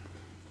Night,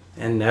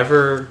 and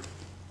never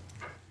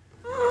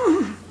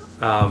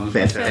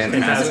Fantastic.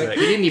 Fantasmic. He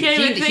didn't Can't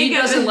even even. He think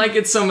of doesn't it. like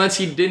it so much.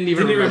 He didn't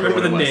even Didn't even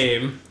remember the what it was.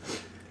 name.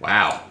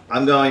 Wow.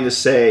 I'm going to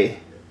say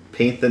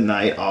Paint the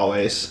Night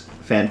Always.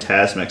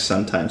 Fantasmic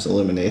sometimes.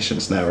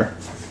 Illuminations never.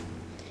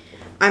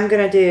 I'm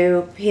gonna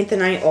do Paint the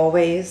Night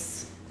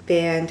Always,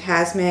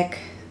 Fantasmic,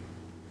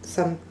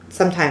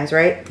 sometimes,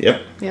 right?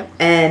 Yep. Yep.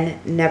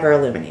 And Never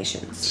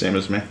Illuminations. Same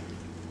as me.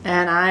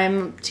 And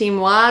I'm Team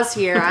Waz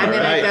here. I'm All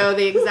going right. to go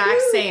the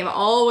exact same.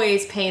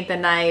 Always Paint the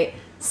Night,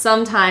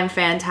 sometime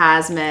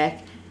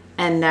Fantasmic,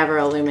 and never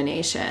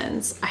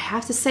Illuminations. I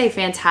have to say,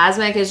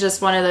 Fantasmic is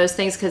just one of those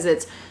things because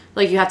it's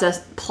like you have to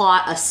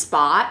plot a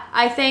spot,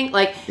 I think.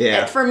 Like,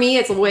 Yeah. for me,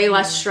 it's way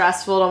less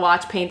stressful to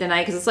watch Paint the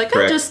Night because it's like,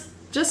 oh, Correct.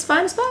 just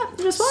find a spot.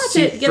 Just watch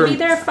See, it. Get me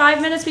there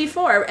 5 minutes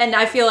before. And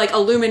I feel like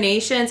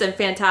Illuminations and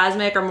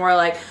Fantasmic are more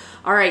like,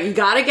 all right, you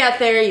got to get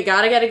there. You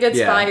got to get a good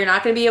Yeah. spot. You're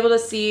not going to be able to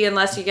see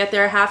unless you get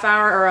there a half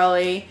hour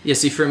early. Yeah,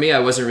 see, for me, I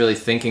wasn't really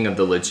thinking of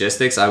the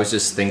logistics. I was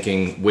just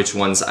thinking which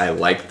ones I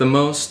liked the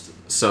most.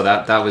 So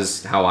that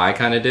was how I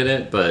kind of did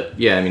it. But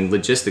yeah, I mean,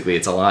 logistically,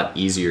 it's a lot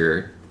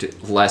easier,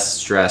 less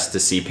stress to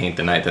see Paint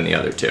the Night than the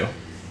other two.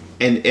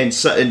 And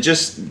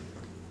just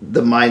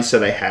the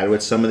mindset I had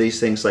with some of these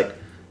things, like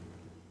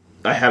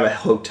I have a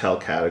hotel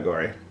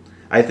category.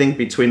 I think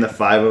between the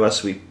five of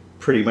us, we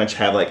pretty much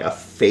have like a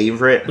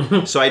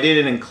favorite. So I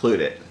didn't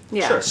include it.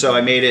 Yeah. Sure. So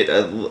I made it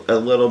a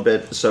little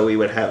bit so we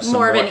would have some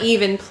More of an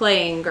even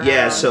playing ground.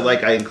 Yeah, so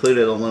like I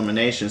included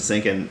Illuminations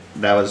thinking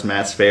that was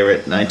Matt's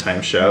favorite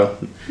nighttime show.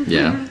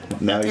 Yeah.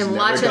 Now he's And never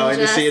watching going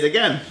to Jess. see it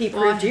again. He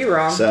proved you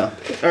wrong. So,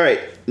 all right,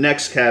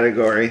 next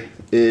category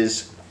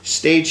is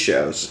stage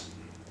shows.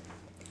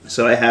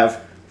 So I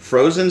have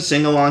Frozen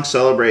Sing-Along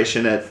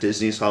Celebration at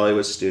Disney's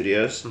Hollywood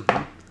Studios,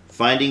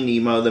 Finding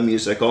Nemo the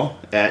Musical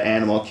at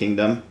Animal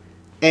Kingdom,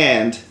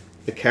 and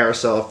the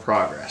Carousel of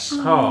Progress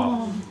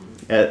Oh.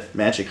 at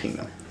Magic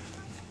Kingdom.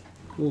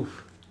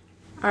 Oof.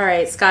 All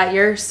right, Scott,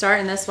 you're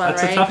starting this one,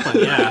 That's right? a tough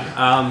one,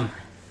 yeah.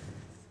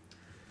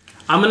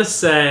 I'm going to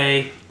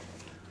say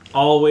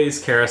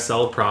always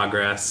Carousel of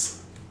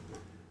Progress.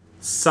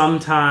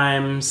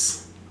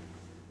 Sometimes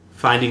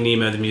Finding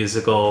Nemo the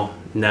Musical,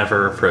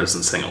 never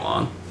Frozen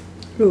Sing-Along.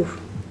 Oof.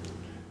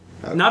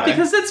 Not Okay.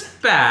 because it's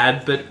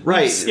bad, but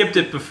Right. we skipped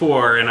it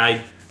before, and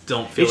I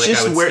don't feel It's like I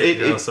just would where skip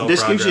Carousel of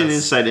this gives you an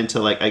Progress. insight into,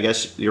 like, I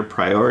guess your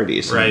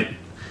priorities. Right.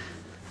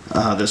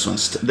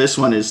 This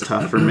one is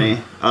tough for me.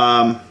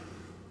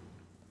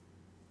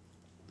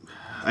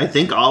 I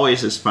think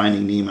always is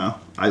Finding Nemo.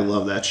 I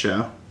love that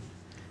show.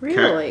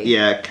 Really?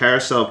 Yeah,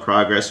 Carousel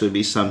Progress would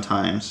be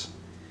sometimes,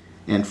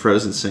 and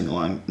Frozen Sing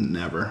Along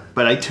never.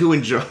 But I do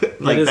enjoy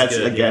it. Like is that's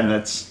good, again, yeah.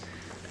 that's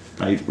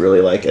I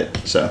really like it.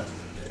 So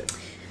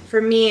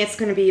For me, it's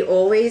going to be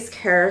always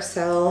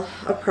Carousel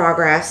of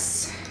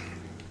Progress.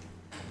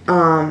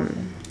 My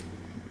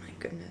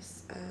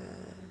goodness.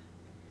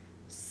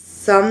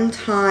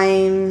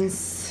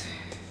 Sometimes,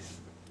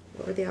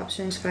 what were the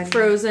options?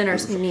 Frozen or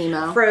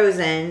Nemo.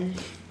 Frozen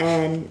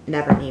and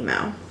Never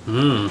Nemo.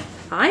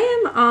 I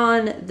am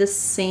on the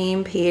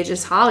same page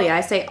as Holly.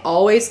 I say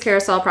always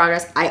Carousel of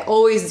Progress. I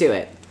always do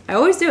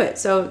it.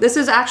 So this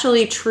is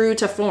actually true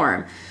to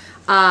form.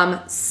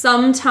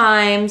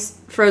 Sometimes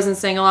Frozen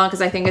Sing Along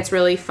because I think it's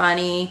really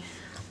funny.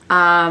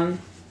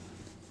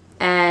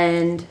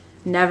 And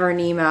Never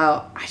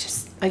Nemo.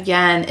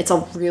 Again, it's a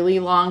really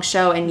long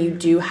show and you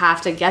do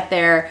have to get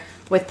there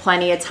with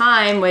plenty of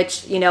time,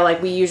 which, you know,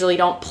 like we usually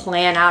don't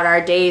plan out our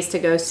days to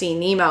go see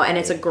Nemo, and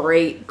it's a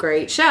great,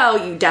 great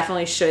show. You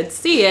definitely should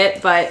see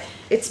it, but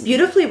It's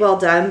beautifully well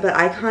done, but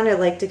I kind of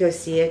like to go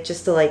see it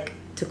just to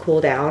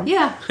cool down.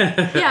 yeah.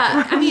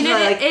 Yeah. I mean,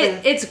 I like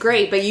it's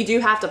great, but you do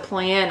have to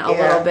plan a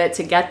Yeah. little bit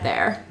to get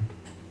there.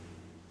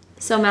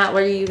 So, Matt,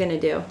 what are you going to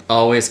do?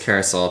 Always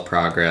Carousel of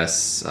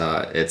Progress.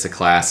 It's a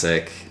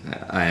classic,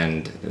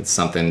 and it's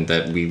something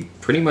that we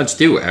pretty much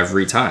do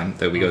every time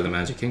that we go to the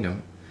Magic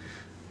Kingdom.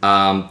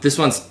 This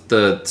one's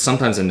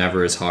sometimes it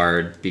never is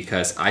hard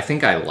because I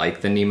think I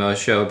like the Nemo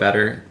show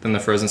better than the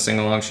Frozen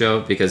sing-along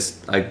show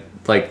because I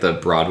like the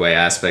Broadway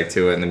aspect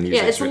to it and the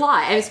music. Yeah, it's a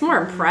lot. It's more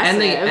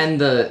impressive.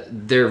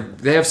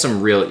 They have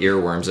some real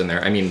earworms in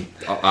there. I mean,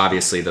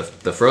 obviously the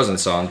Frozen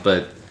songs,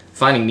 but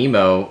Finding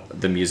Nemo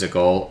the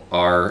musical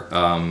are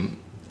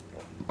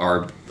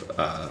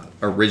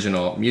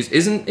original music.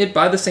 Isn't it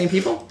by the same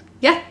people?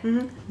 Yeah.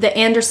 The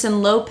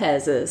Anderson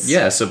Lopez's.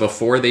 Yeah, so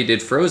before they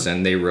did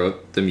Frozen, they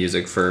wrote the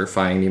music for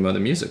Finding Nemo the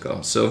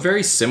musical. So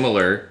very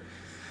similar.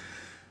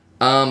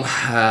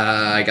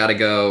 I gotta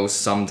go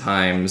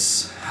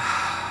sometimes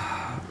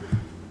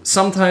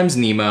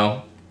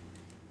Nemo,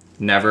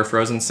 never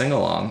Frozen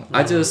sing-along.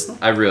 I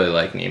really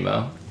like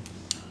Nemo.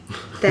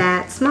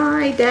 That's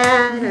my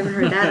dad. I haven't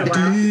heard that in a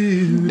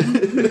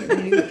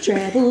while.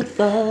 Traveled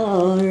far.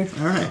 All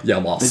right.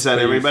 Yeah, Is that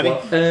everybody?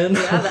 Yeah,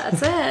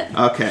 that's it.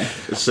 Okay,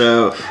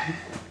 so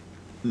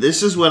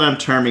this is what I'm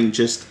terming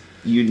just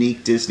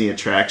unique Disney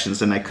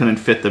attractions, and I couldn't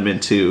fit them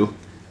into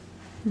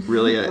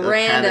really a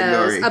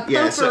category. A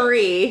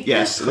potpourri.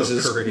 Yes, this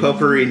is Potpourri.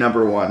 potpourri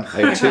number one. I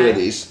have two of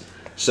these.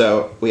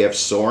 So we have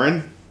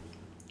Soarin',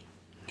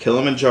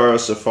 Kilimanjaro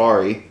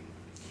Safari,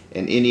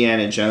 and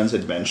Indiana Jones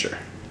Adventure.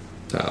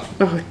 Oh.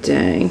 Oh,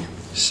 dang.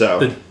 So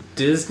The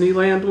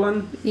Disneyland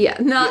one? Yeah,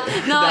 not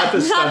not the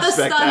stunt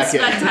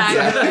spectacular.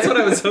 spectacular. That's what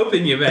I was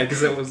hoping you meant,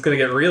 because it was going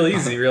to get real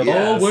easy real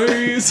fast.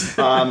 Always.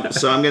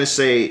 so I'm going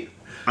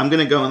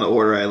to go in the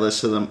order I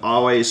listed them.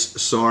 Always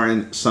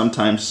Soarin',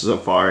 sometimes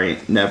Safari,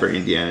 never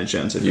Indiana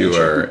Jones Adventure. You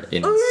are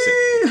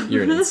insane.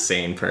 You're an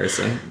insane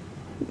person.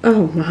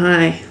 Oh,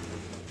 my.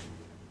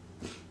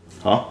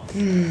 Huh?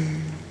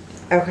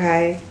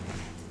 Okay.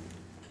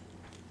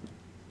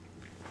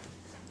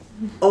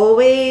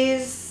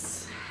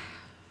 Always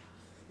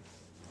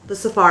the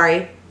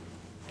Safari.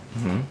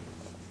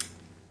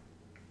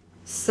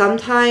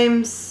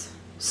 Sometimes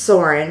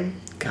Soarin'.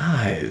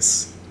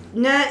 Guys.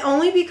 Not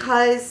only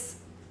because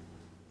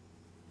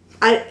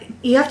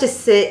you have to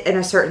sit in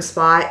a certain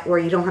spot where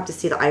you don't have to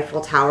see the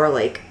Eiffel Tower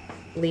like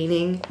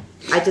leaning.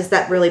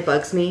 That really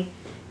bugs me.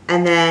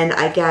 And then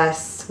I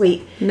guess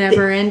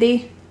Never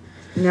Indy.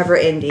 Never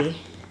Indy.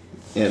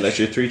 Yeah, that's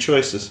your three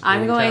choices.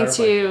 I'm going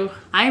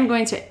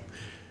to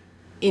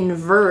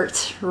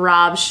invert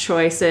Rob's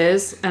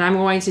choices, and I'm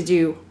going to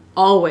do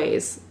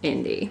always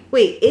Indy.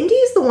 Wait, Indy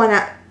is the one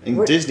at In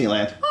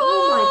Disneyland.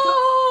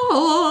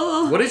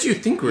 Oh What did you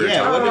think we were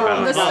Yeah, talking what-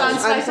 about? The stunt I'm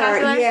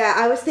spectacular. sorry. Yeah,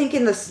 I was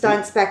thinking the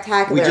stunt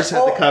spectacular. We just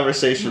had the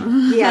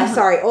conversation. Yeah,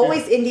 sorry.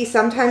 Always Indy,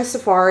 sometimes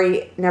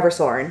Safari, never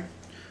Soarin'.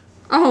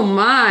 Oh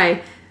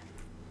my.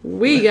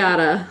 We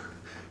gotta.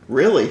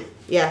 Really?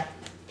 Yeah,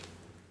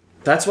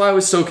 That's why I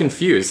was so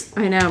confused.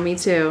 I know, me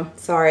too.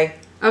 sorry.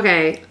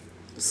 Okay,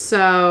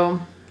 so.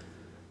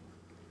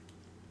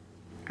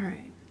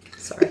 Alright.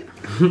 Sorry.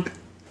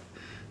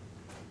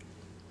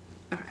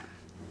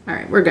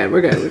 Alright, we're good.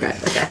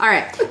 Okay.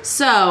 Alright,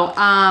 so,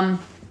 I'm,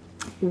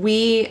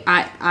 like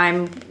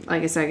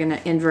I said, gonna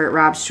invert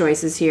Rob's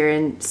choices here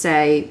and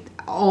say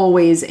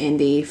always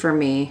Indy for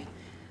me.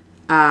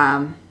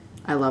 I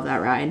love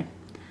that ride.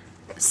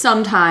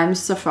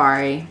 Sometimes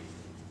Safari.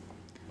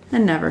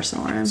 And never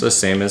Soarin'. So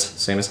same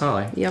as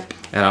Holly. Yep.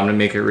 And I'm gonna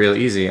make it real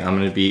easy. I'm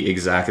gonna be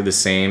exactly the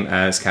same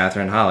as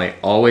Catherine and Holly.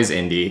 Always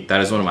Indy.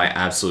 That is one of my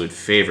absolute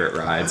favorite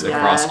rides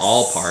across Yes.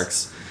 all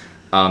parks.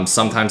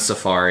 Sometimes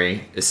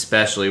Safari,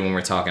 especially when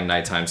we're talking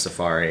nighttime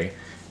Safari.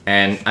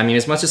 And I mean,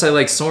 as much as I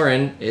like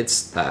Soarin',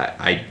 it's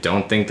I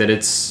don't think that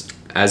it's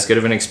as good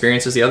of an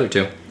experience as the other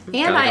two. And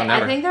Gotta go I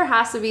never. think there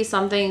has to be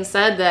something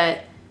said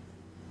that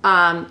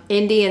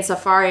Indy and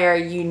Safari are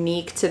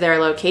unique to their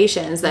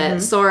locations.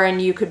 That Soarin',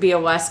 you could be a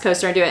West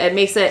Coaster and do it. It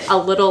makes it a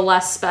little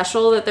less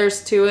special that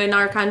there's two in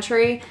our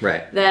country.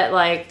 Right. That,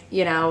 like,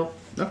 you know,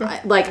 Okay.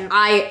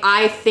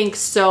 I think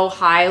so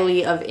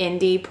highly of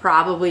Indy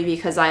probably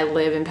because I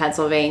live in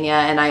Pennsylvania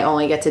and I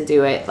only get to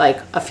do it like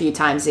a few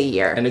times a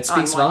year. And it on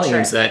speaks one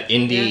volumes trip. that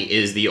Indy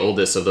is the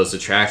oldest of those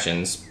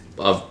attractions,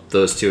 of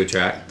those three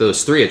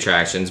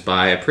attractions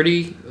by a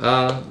pretty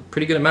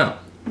good amount.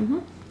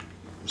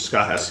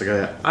 Scott has to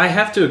go. I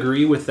have to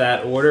agree with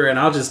that order, and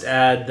I'll just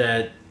add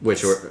that.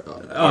 Which are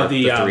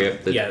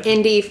Yeah.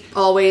 Indy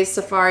always,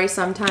 Safari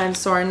sometimes,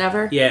 Soarin'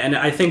 never. Yeah, and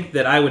I think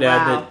that I would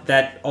Wow. add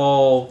that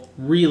all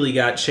really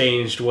got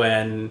changed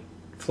when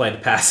Flight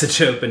of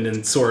Passage opened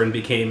and Soarin'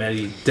 became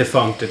a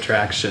defunct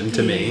attraction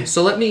to me.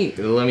 So let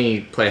me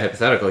play a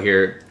hypothetical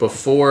here.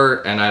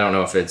 Before, and I don't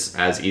know if it's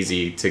as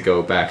easy to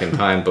go back in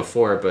time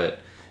before, but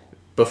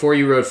before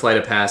you rode Flight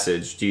of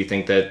Passage, do you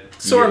think that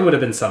Soarin' would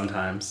have been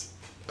sometimes.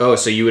 Oh,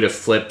 so you would have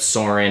flipped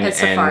Soarin'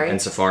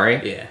 And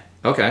Safari. Yeah.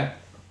 Okay.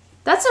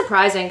 That's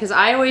surprising because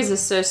I always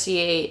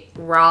associate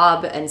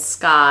Rob and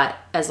Scott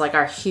as like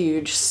our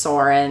huge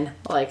Soarin'.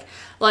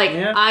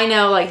 Yeah. I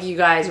know like you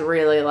guys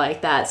really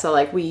like that, so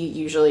like we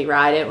usually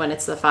ride it when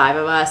it's the 5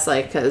 of us,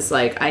 like because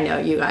like I know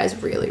you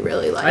guys really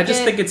like it. I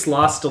just think it's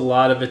lost a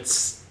lot of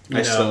its.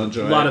 I still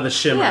enjoy a lot it. of the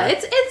shimmer. yeah,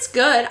 it's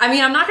good. I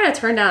mean, I'm not gonna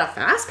turn down a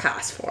fast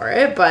pass for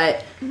it,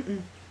 but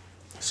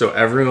So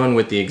everyone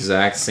with the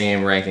exact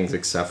same rankings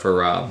except for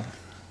Rob.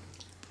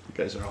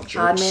 You guys are all jerks.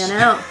 odd man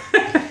out.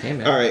 Hey,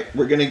 man. All right,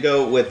 we're gonna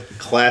go with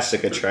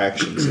classic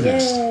attractions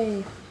next.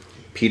 Yay!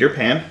 Peter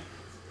Pan.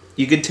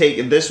 You could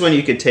take this one.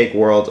 You could take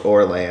World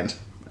or Land.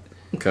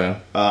 Okay.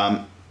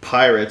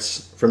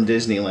 Pirates from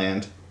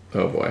Disneyland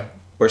Oh, boy.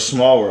 or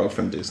Small World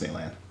from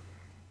Disneyland.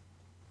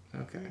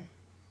 Okay.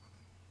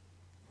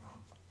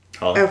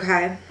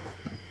 Okay.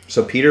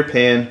 So Peter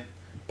Pan,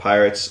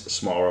 Pirates,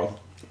 Small World.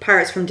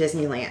 Pirates from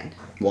Disneyland.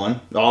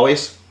 One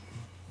always.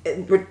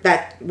 We're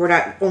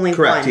not only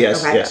Correct. one.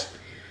 Yes. Okay. Yes.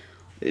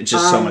 It's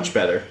just so much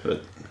better.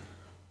 But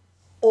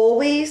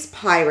Always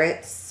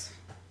Pirates.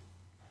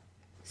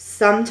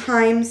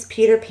 Sometimes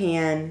Peter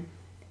Pan.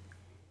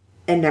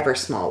 And never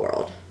Small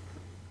World.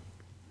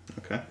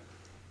 okay.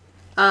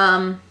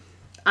 I'm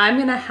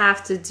gonna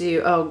have to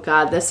do. Oh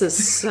God, this is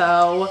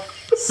so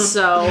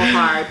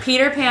hard.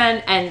 Peter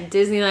Pan and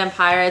Disneyland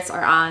Pirates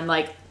are on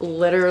like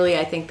literally,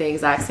 I think the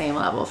exact same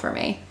level for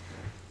me.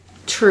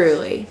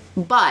 Truly,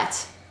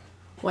 but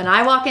when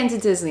I walk into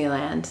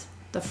Disneyland,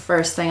 the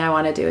first thing I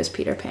want to do is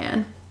Peter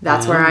Pan.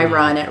 That's where I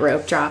run at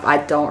Rope Drop. I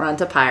don't run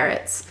to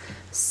Pirates.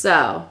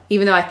 So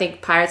even though I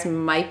think Pirates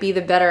might be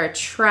the better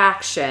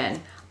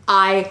attraction,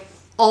 I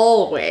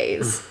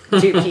always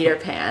do Peter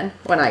Pan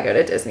when I go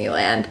to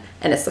Disneyland,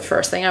 and it's the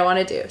first thing I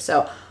want to do.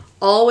 So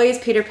always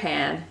Peter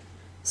Pan,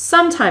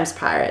 sometimes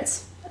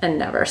Pirates, and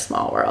never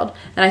Small World.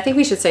 And I think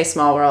we should say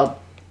Small World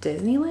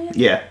Disneyland?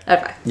 Yeah.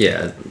 Okay.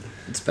 Yeah,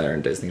 it's better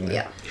in Disneyland.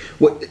 Yeah.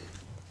 What?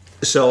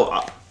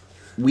 So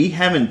we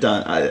haven't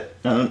done. I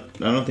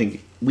don't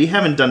think we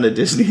haven't done the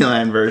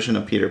Disneyland version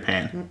of Peter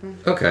Pan.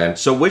 Okay.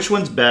 So which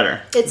one's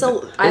better? I It's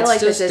like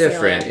just the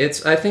Disneyland.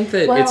 different. I think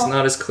that Well- it's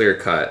not as clear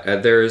cut.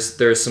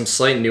 There's some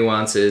slight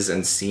nuances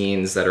and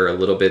scenes that are a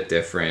little bit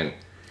different.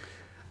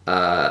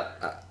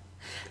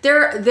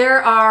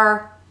 There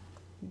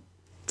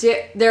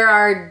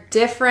are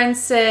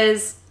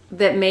differences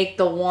that make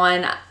the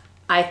one,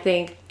 I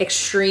think,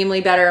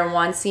 extremely better in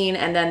one scene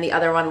and then the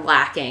other one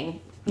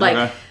lacking.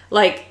 Okay.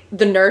 Like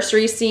the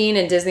nursery scene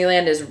in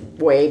Disneyland is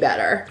way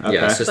better. Okay.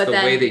 Yeah, it's just But the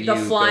then way that you the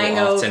flying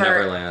go off over to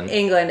Neverland.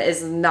 England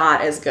is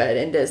not as good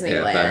in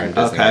Yeah, better in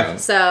Disneyland. Disneyland.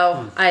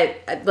 So I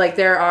like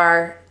there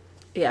are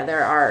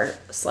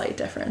slight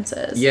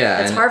differences. Yeah,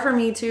 it's and- hard for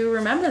me to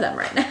remember them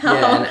right now.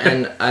 Yeah,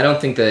 and I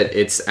don't think that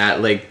it's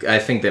at like I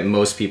think that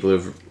most people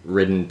who've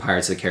ridden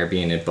Pirates of the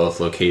Caribbean at both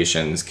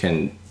locations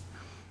can.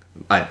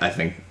 I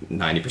think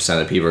 90% of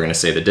the people are going to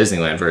say the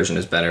Disneyland version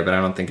is better, but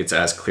I don't think it's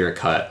as clear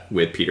cut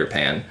with Peter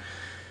Pan.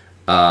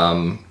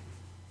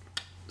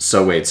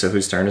 So wait, so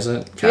whose turn is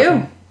it? You.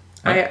 Catherine?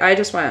 I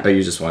just went. Oh,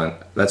 you just went.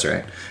 That's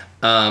right.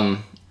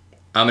 I'm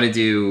gonna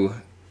do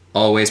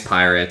always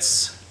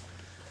Pirates,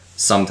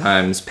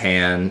 sometimes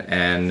Pan,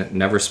 and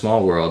never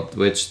Small World,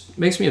 which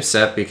makes me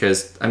upset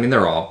because I mean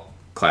they're all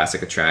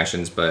classic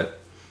attractions, but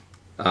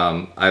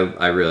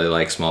I really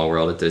like Small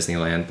World at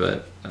Disneyland,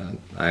 but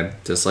I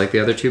just like the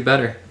other two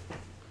better.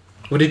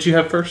 What did you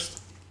have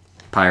first?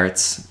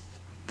 Pirates,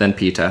 then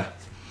PETA,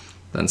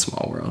 then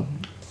Small World.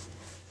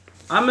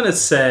 I'm gonna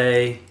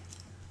say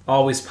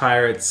always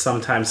Pirates,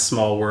 sometimes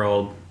Small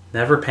World,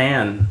 never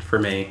Pan for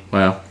me.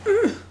 Well,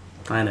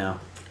 I know.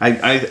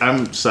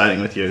 I'm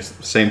siding with you.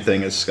 Same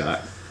thing as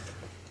Scott.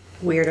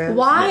 Weirdo.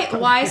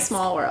 Why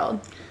Small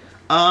World?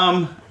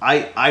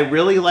 I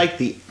really like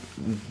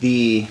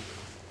the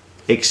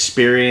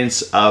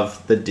experience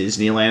of the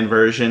Disneyland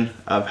version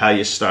of how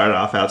you start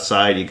off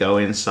outside, you go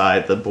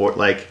inside the board.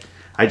 Like,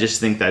 I just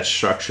think that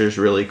structure is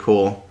really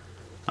cool.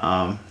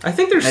 I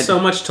think there's so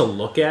much to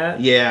look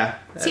at. Yeah.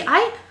 See,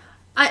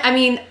 I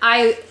mean,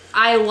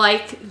 I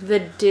like the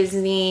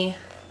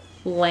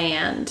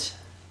Disneyland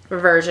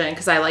version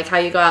because I like how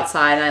you go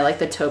outside and I like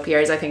the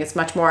topiaries. I think it's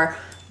much more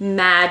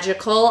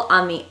magical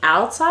on the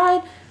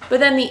outside. But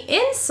then the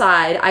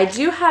inside, I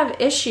do have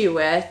issue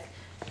with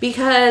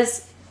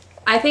because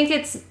I think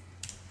it's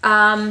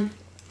in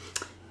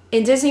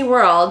Disney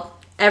World,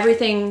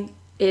 everything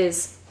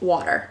is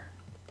water.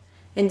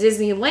 In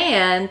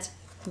Disneyland,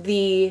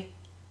 the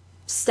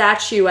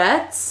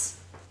statuettes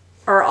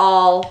are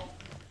all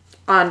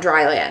on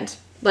dry land.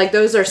 Like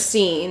those are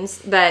scenes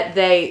that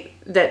I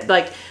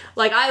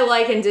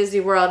like in Disney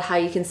World how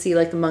you can see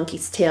like the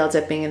monkey's tail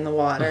dipping in the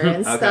water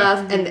and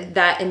stuff, and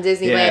that in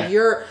Disneyland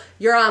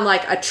you're on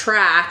like a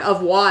track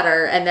of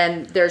water and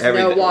then there's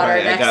no water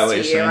right, I got next what to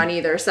you're you saying. on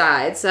either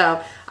side.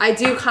 So I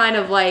do kind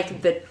of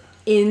like the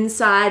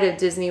inside of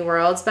Disney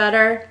World's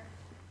better,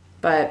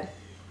 but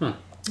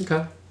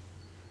okay.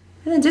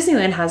 and then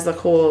Disneyland has the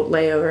cool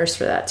layovers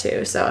for that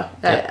too. So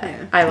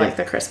I like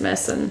the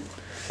Christmas and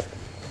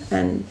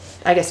And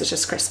I guess it's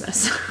just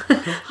Christmas.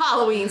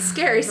 Halloween,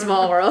 Scary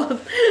Small World.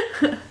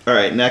 All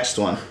right, next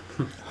one.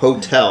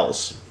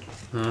 Hotels.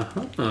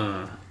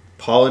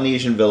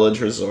 Polynesian Village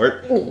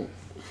Resort.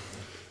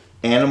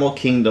 Animal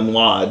Kingdom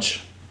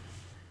Lodge.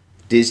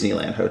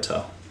 Disneyland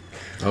Hotel.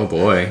 Oh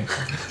boy.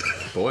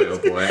 Boy, oh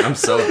boy. I'm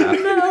so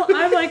happy. No,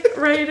 I'm like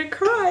ready to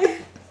cry.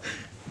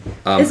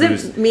 Is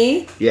Who's- it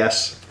me?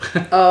 Yes.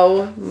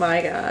 Oh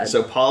my god.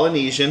 So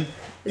Polynesian.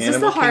 Is this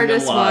Animal the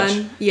hardest Kingdom Lodge,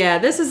 one? Yeah,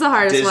 this is the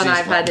hardest one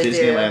I've had to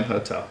Disneyland do.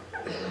 Hotel. Oh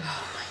my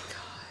god.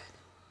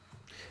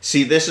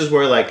 See, this is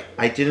where like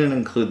I didn't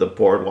include the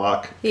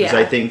boardwalk because Yeah.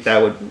 I think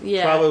that would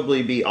Yeah.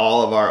 probably be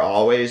all of our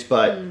always,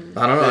 but I don't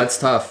know. That's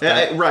tough.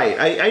 right.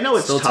 I know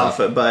it's Still tough,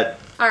 tough. but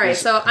All right,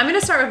 so I'm gonna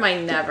start with my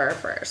never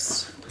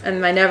first, and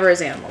my never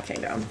is Animal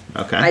Kingdom.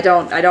 okay. I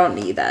don't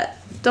need that.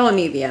 Don't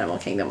need the Animal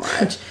Kingdom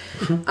Lodge.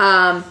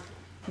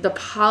 The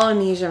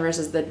Polynesian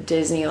versus the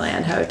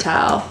Disneyland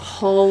Hotel.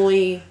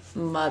 Holy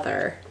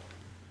mother.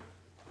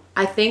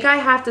 I think I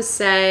have to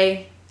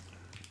say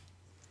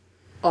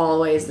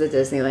always the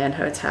Disneyland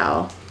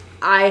Hotel.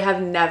 I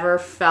have never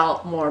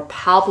felt more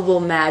palpable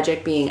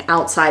magic being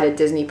outside a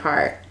Disney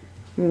park.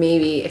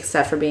 Maybe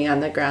except for being on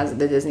the grounds of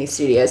the Disney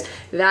Studios.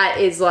 That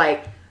is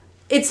like,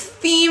 it's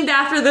themed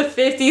after the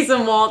 50s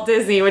and Walt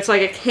Disney, which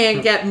like it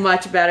can't get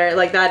much better.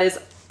 Like that is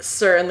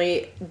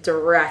certainly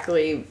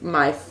directly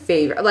my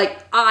favorite. Like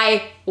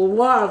I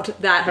loved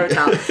that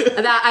hotel.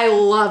 That I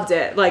loved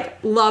it. Like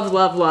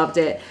loved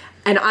it.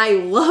 And I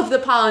love the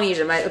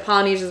Polynesian. The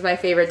Polynesian is my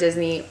favorite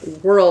Disney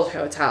World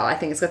hotel. I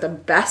think it's got the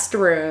best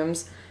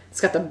rooms. It's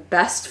got the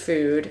best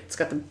food. It's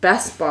got the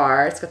best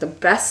bar. It's got the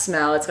best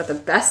smell. It's got the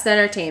best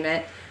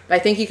entertainment. But I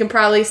think you can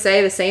probably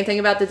say the same thing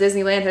about the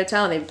Disneyland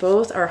Hotel, and they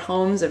both are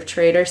homes of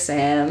Trader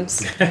Sam's.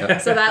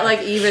 So that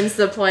like evens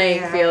the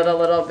playing field a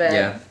little bit.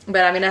 Yeah.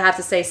 But I'm gonna have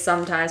to say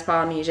sometimes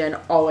Polynesian,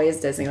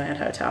 always Disneyland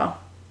Hotel.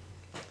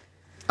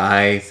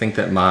 I think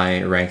that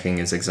my ranking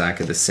is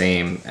exactly the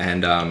same,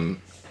 and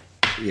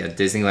yeah,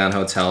 Disneyland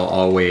Hotel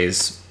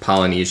always,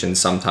 Polynesian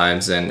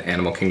sometimes, and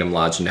Animal Kingdom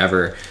Lodge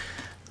never.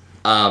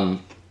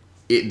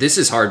 This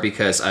is hard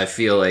because I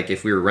feel like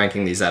if we were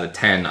ranking these out of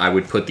 10, I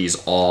would put these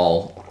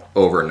all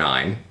over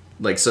 9.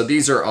 Like, so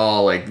these are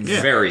all like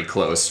very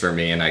close for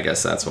me, and I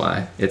guess that's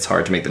why it's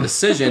hard to make the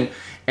decision.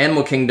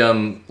 Animal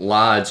Kingdom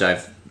Lodge,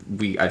 I've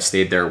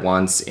stayed there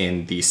once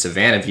in the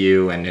Savannah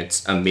View, and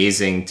it's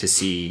amazing to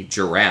see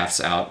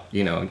giraffes out,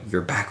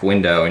 your back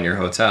window in your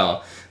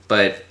hotel.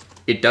 But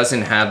it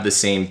doesn't have the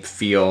same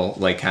feel,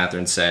 like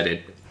Catherine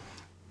said.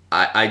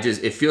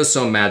 It feels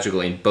so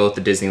magical in both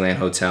the Disneyland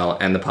Hotel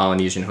and the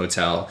Polynesian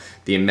Hotel.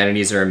 The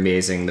amenities are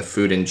amazing. The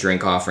food and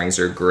drink offerings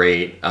are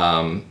great.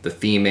 The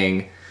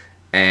theming,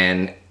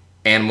 and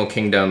Animal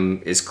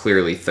Kingdom is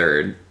clearly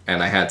third,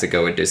 and I had to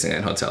go with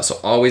Disneyland Hotel. So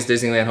always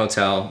Disneyland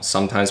Hotel,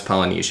 sometimes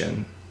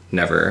Polynesian,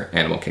 never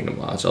Animal Kingdom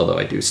Lodge, although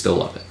I do still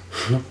love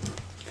it.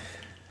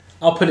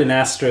 I'll put an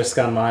asterisk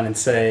on mine and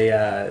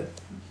say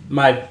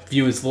my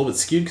view is a little bit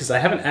skewed because I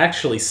haven't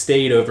actually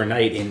stayed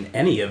overnight in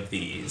any of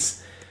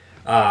these.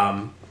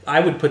 I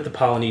would put the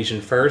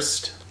Polynesian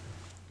first.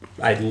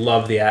 I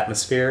love the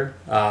atmosphere.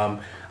 I'm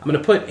going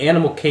to put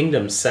Animal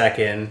Kingdom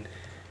second,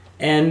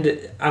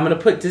 and I'm going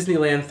to put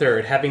Disneyland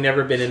third. Having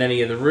never been in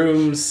any of the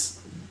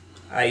rooms,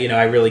 I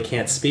really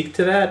can't speak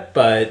to that,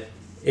 but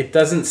it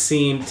doesn't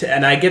seem to,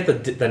 and I get the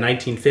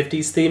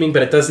 1950s theming,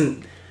 but it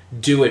doesn't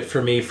do it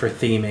for me for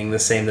theming the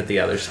same that the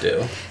others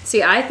do.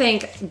 See, I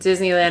think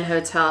Disneyland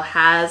Hotel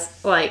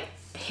has like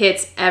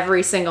hits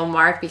every single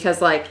mark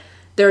because like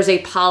there's a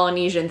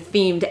Polynesian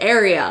themed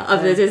area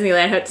of the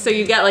Disneyland Hotel. So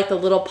you get like the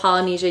little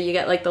Polynesia, you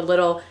get like the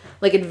little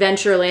like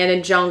Adventureland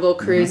and Jungle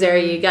Cruise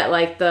area, you get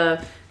like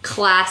the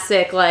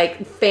classic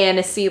like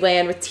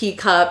Fantasyland with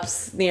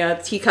teacups,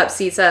 teacup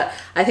seats.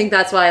 I think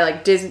that's why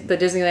like the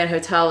Disneyland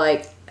Hotel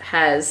like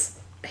has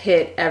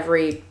hit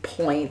every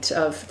point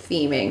of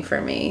theming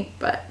for me.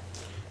 But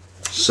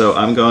So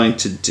I'm going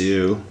to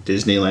do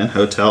Disneyland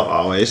Hotel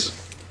always,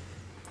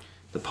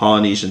 the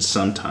Polynesian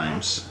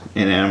sometimes,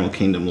 and Animal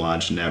Kingdom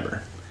Lodge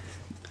never.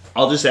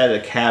 I'll just add a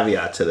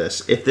caveat to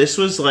this. If this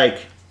was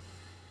like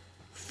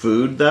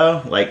food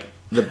though, like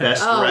the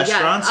best Oh, yeah.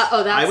 restaurants,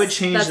 I would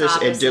change that's this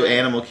and do opposite.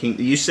 Animal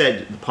Kingdom. You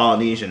said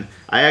Polynesian.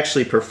 I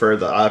actually prefer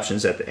the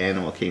options at the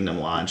Animal Kingdom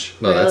Lodge.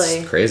 Well, Really?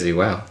 that's crazy.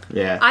 Wow.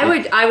 Yeah.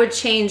 I would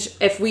change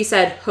if we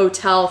said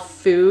hotel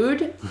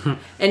food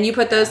and you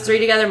put those three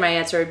together, my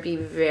answer would be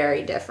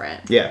very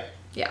different. Yeah.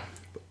 Yeah.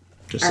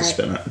 Just All to right.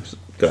 spin it.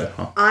 Go ahead.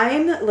 Huh?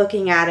 I'm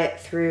looking at it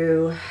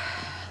through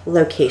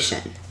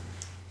location.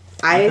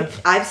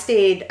 I've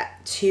stayed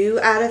 2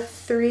 out of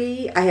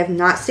 3. I have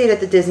not stayed at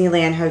the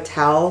Disneyland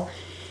Hotel.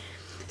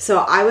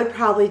 So I would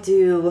probably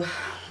do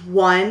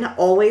 1,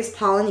 always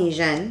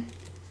Polynesian.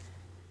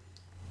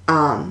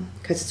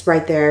 Because it's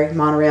right there,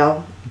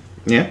 monorail,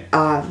 Yeah.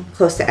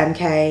 close to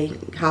MK,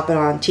 hopping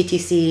on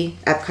TTC,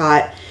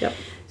 Epcot. Yep.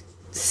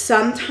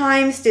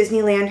 Sometimes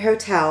Disneyland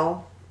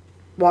Hotel,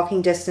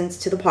 walking distance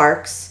to the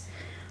parks.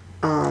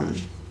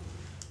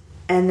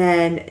 and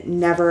then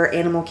never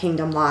Animal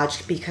Kingdom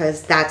Lodge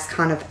because that's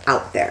kind of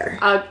out there.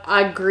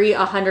 I agree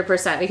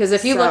 100% because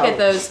if you look So- at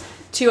those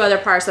two other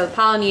parks, so the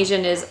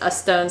Polynesian is a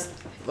stone's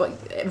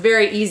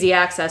very easy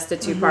access to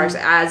 2 parks,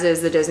 as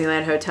is the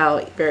Disneyland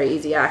Hotel, very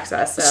easy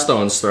access. So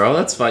Stone's throw.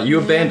 That's fine. You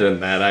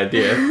abandoned that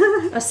idea.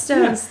 a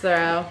stone's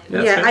throw.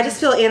 Yeah, I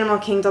just feel Animal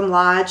Kingdom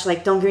Lodge,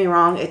 like, don't get me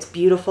wrong, it's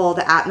beautiful.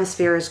 The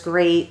atmosphere is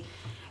great.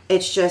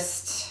 It's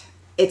just,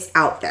 it's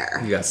out there.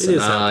 You got It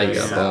is out Sanaa, you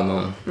there, got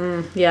yeah.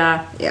 Balmain.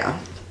 Yeah. Yeah.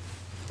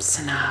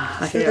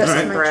 I could That's go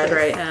some my bread choice.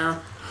 right now.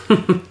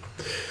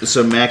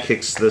 So Matt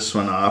kicks this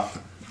one off.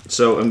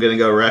 So I'm gonna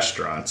go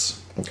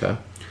restaurants. Okay.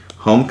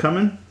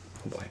 Homecoming,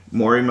 Oh boy.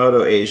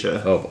 Morimoto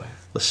Asia, Oh boy.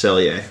 Le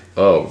Cellier.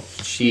 Oh,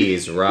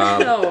 jeez,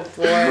 Rob. Oh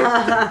boy.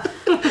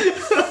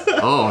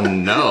 Oh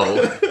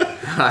no.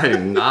 I do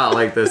not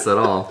like this at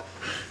all.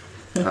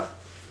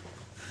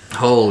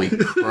 Holy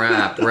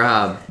crap,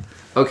 Rob.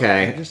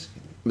 Okay.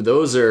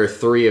 Those are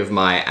 3 of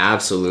my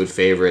absolute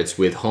favorites,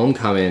 with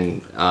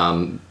Homecoming,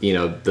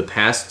 the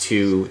past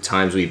 2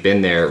 times we've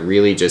been there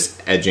really just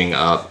edging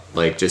up,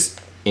 like just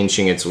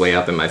inching its way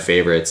up in my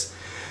favorites.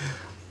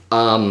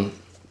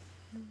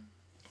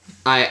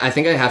 I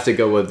think I have to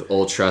go with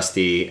Old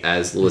Trusty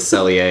as Le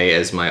Cellier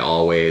as my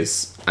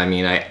always. I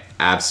mean, I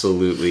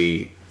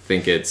absolutely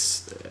think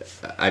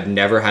I've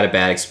never had a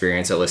bad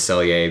experience at Le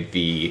Cellier.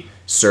 The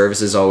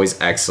service is always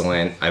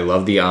excellent. I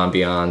love the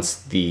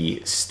ambiance.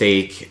 The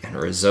steak and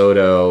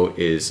risotto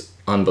is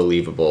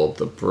unbelievable.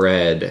 The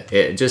bread,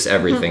 just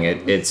everything.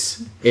 It's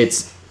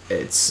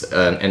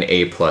an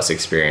A+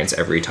 experience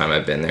every time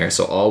I've been there.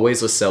 So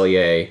always Le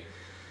Cellier.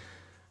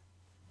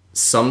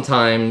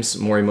 Sometimes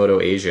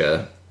Morimoto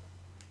Asia,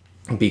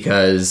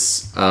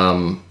 because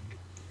the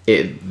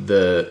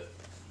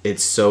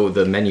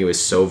menu is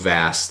so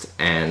vast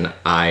and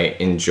I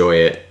enjoy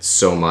it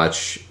so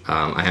much.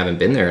 I haven't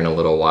been there in a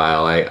little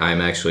while. I'm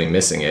actually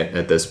missing it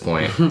at this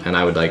point, and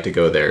I would like to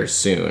go there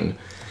soon.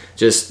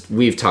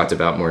 We've talked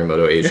about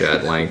Morimoto Asia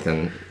at length,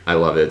 and I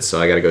love it,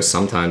 so I gotta go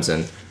sometimes.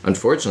 And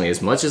unfortunately,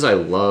 as much as I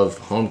love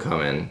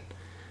Homecoming,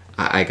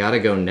 I gotta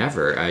go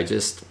Never.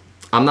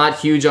 I'm not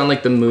huge on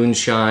like the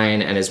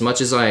moonshine, and as much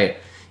as I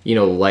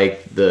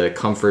like the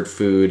comfort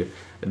food,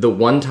 the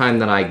one time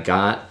that I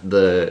got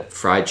the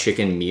fried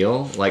chicken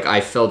meal, like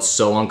I felt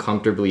so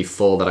uncomfortably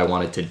full that I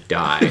wanted to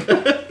die.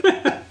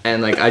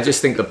 And like I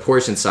just think the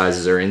portion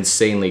sizes are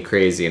insanely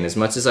crazy, and as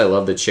much as I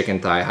love the chicken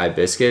thigh high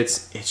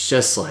biscuits, it's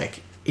just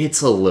like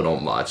it's a little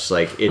much.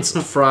 Like it's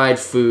fried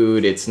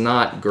food, it's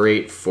not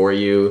great for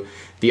you.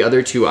 The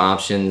other 2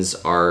 options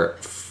are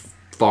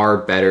far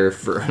better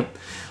for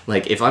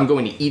like if I'm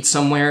going to eat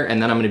somewhere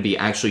and then I'm going to be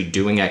actually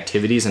doing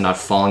activities and not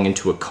falling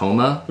into a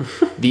coma,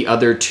 the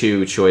other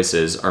 2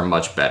 choices are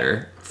much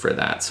better for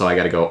that. So I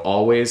got to go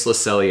always Le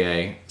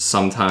Cellier,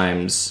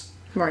 sometimes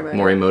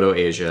Morimoto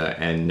Asia,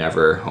 and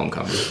never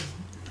Homecoming.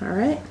 All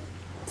right.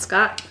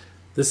 Scott.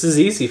 This is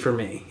easy for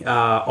me.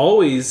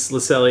 Always Le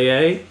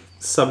Cellier,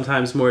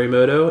 sometimes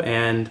Morimoto,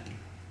 and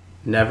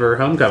never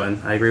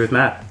Homecoming. I agree with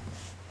Matt.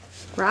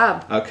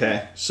 Rob.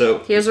 Okay, so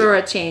Here's where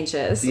it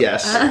changes.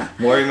 yes,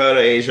 Morimoto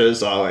Asia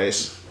is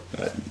always.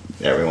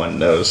 Everyone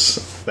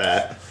knows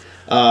that.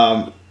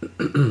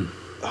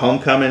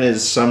 Homecoming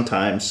is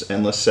sometimes,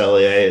 and Le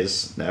Cellier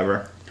is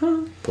never.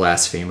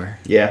 Blasphemer.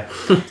 Yeah,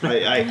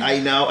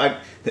 I know.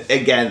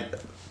 Again,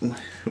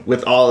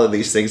 with all of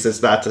these things,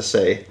 it's not to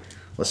say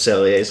Le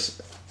Cellier's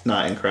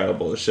not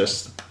incredible. It's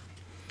just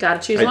Gotta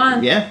choose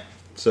one. yeah.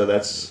 So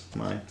that's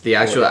mine. The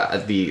actual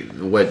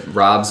what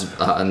Rob's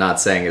not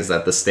saying is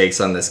that the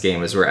stakes on this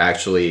game is we're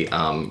actually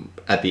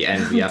at the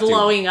end we have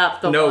Blowing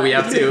up the no one. we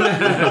have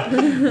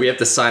to we have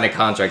to sign a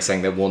contract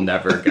saying that we'll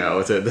never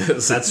go to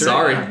this. That's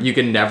Sorry, right. you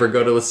can never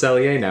go to Le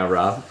Cellier now,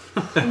 Rob.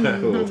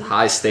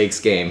 High stakes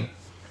game.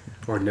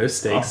 Or no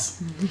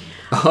stakes.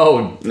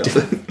 Oh,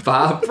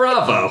 Bob,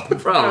 bravo,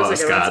 That bravo,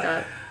 was a good one,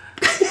 Scott.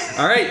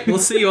 All right, we'll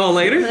see you all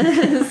later.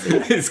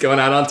 He's going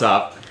out on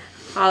top.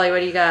 Holly, what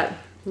do you got?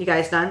 You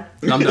guys done?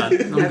 I'm done.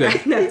 I'm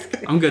good.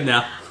 I'm good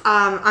now.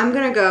 I'm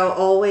gonna go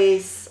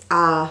always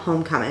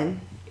Homecoming.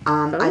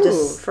 I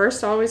just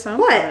first always home.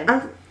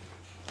 what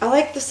I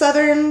like the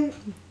southern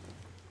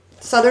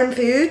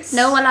foods.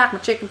 No one like my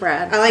chicken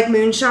bread. I like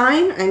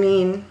moonshine. I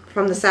mean,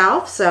 from the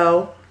south,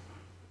 so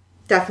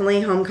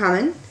definitely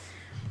Homecoming.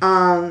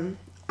 I'm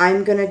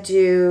gonna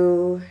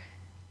do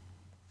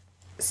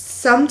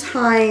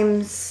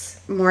sometimes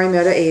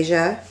Morimoto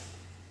Asia.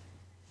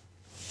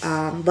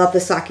 Love the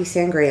sake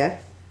sangria.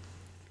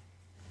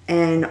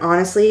 And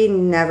honestly,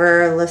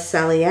 never Le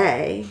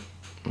Cellier.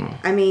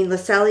 I mean, Le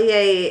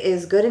Cellier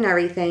is good and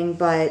everything,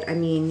 but I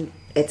mean,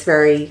 it's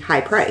very high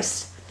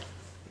priced.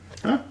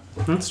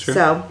 That's true.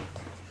 So,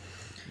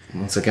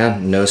 Once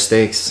again, no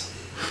stakes.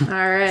 All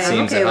right.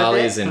 Seems okay that with Holly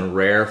it. is in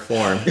rare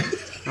form.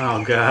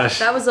 Oh gosh.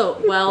 That was a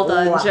well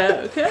done Wow.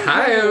 joke.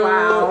 Hi.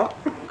 wow.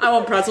 I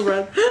want pretzel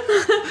bread.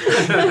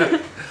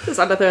 Just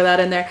had to throw that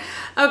in there.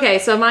 Okay,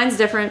 so mine's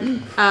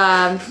different.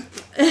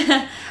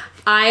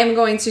 I am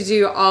going to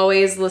do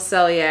always Le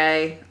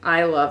Cellier.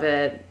 I love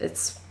it.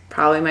 It's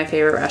probably my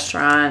favorite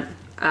restaurant.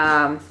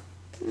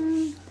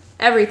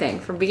 everything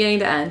from beginning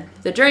to end.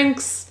 The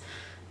drinks,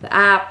 the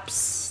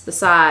apps, the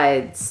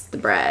sides, the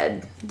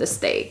bread, the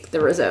steak, the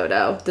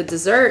risotto, the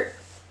dessert.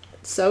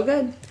 So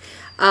good.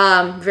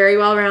 Very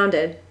well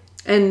rounded.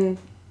 And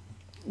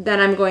then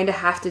I'm going to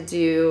have to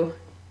do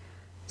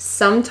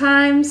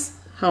sometimes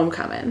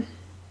Homecoming.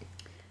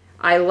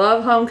 I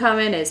love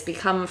Homecoming. It's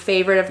become a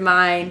favorite of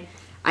mine.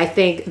 I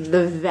think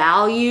the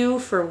value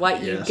for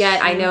what you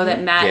get, I know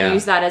that Matt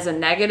used that as a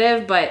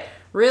negative, but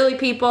really,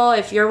 people,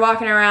 if you're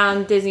walking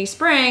around Disney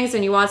Springs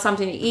and you want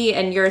something to eat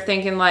and you're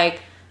thinking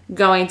like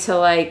going to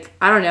like,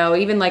 I don't know,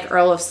 even like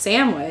Earl of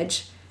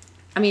Sandwich,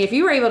 I mean, if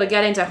you were able to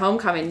get into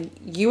Homecoming,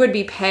 you would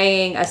be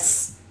paying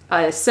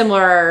a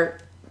similar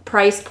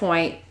price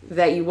point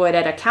that you would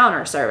at a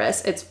counter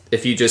service. It's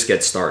if you just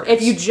get starters.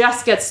 If you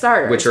just get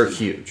starters. Which are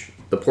huge.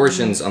 The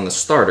portions on the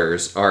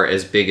starters are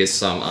as big as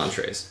some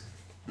entrees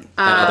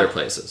at other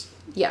places.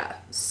 Yeah.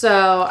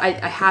 So I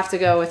have to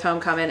go with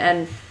Homecoming.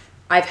 And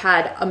I've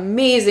had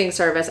amazing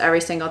service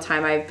every single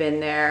time I've been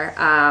there.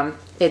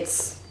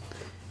 It's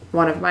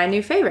one of my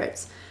new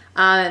favorites.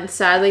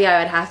 Sadly, I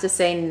would have to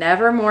say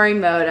Never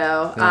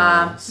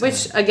Morimoto,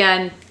 which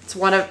again, it's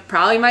one of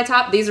probably my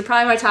top. These are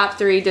probably my top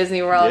 3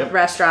 Disney World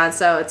restaurants.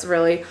 So it's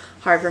really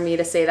hard for me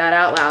to say that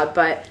out loud.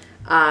 But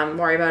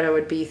Morimoto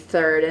would be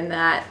third in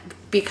that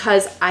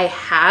because I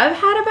have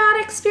had a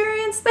bad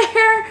experience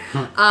there,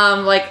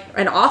 like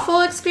an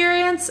awful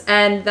experience,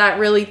 and that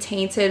really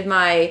tainted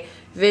my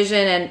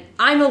vision. And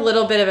I'm a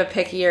little bit of a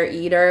pickier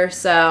eater,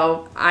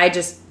 so I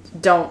just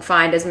don't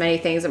find as many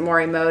things at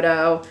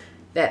Morimoto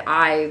that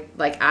I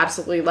like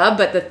absolutely love,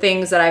 but the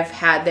things that I've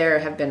had there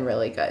have been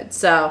really good.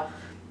 So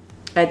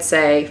I'd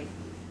say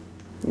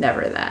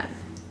never that.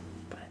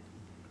 But.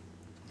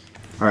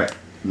 All right,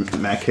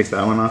 Matt kicked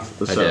that one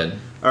off. I did.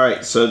 All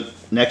right, so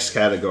next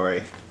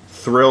category,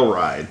 thrill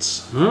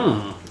rides.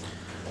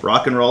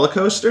 Rock and Roller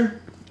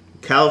Coaster,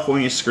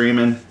 California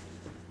Screamin',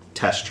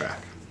 Test Track.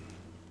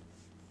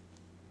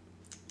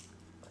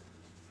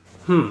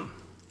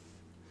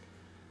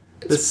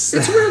 It's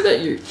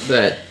weird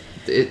that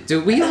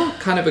do we all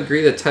kind of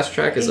agree that Test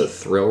Track is a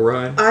thrill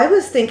ride? I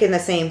was thinking the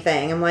same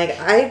thing. I'm like,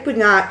 I would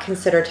not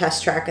consider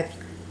Test Track a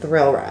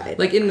thrill ride.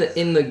 Like in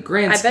the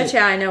grand I bet you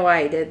I know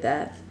why he did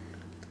that.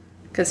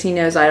 Because he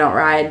knows I don't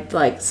ride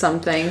like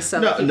some things, so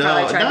he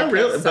probably tried to pick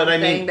really. But I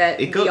mean,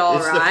 that it's we all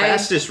the ride.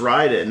 fastest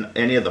ride in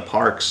any of the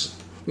parks.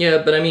 Yeah,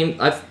 but I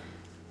mean, I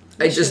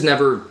just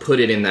never put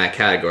it in that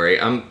category.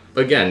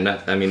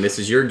 This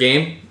is your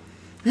game.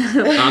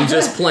 I'm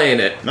just playing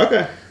it.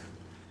 Okay.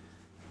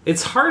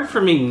 It's hard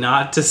for me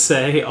not to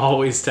say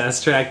always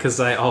Test Track because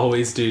I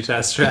always do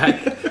Test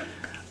Track.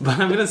 But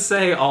I'm going to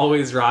say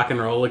always Rock and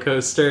Roller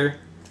Coaster,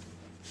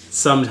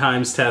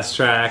 sometimes Test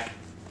Track,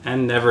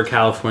 and never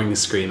California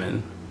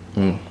Screamin'.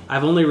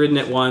 I've only ridden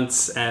it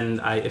once,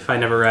 and if I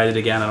never ride it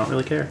again, I don't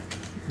really care.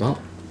 Well,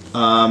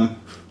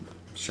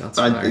 shots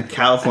fired.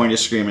 California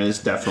Screamin' is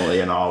definitely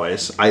an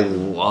always. I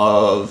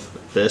love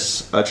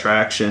this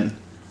attraction.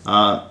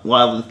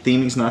 While the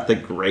theming's not the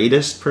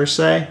greatest per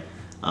se,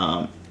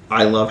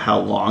 I love how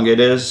long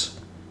it is.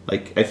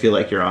 Like, I feel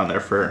like you're on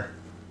there for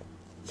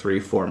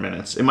 3-4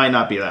 minutes. It might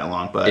not be that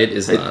long, but it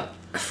is not.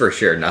 For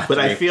sure not. But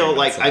I feel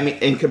like,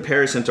 in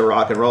comparison to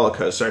Rock and Roller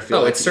Coaster, I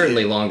feel it's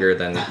certainly longer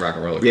than Rock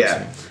and Roller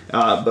Coaster.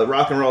 Yeah. But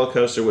Rock and Roller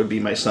Coaster would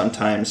be my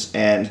sometimes,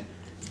 and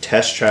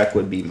Test Track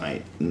would be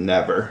my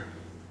never.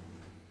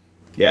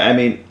 Yeah, I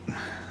mean,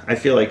 I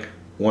feel like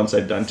once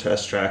I've done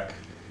Test Track,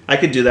 I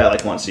could do that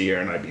like once a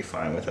year and I'd be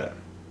fine with it.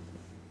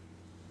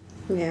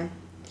 Yeah.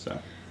 So.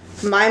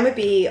 Mine would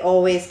be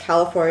always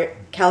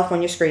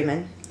California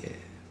Screamin'.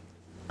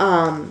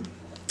 Yeah.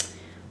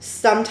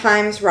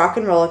 Sometimes Rock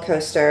and Roller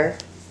Coaster,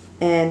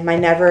 and my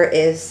never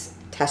is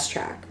Test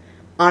Track.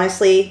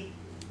 Honestly,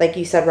 like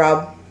you said,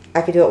 Rob,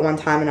 I could do it one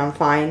time and I'm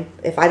fine.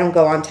 If I don't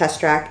go on Test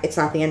Track, it's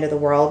not the end of the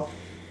world.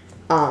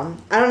 I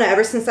don't know,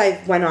 ever since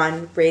I went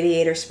on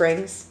Radiator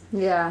Springs,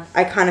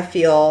 I kind of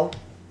feel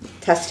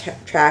Test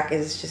Track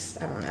is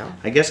just, I don't know.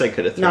 I guess I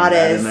could have thrown not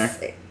that as in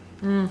there.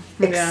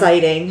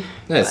 exciting.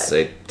 I'd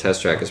say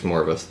Test Track is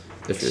more of a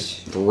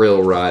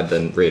thrill ride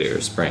than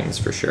Radiator Springs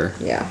for sure.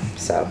 Yeah,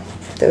 so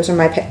those are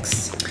my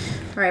picks.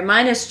 All right,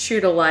 mine is True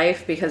to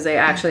Life because they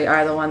actually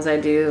are the ones I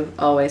do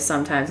always,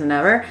 sometimes, and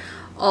never.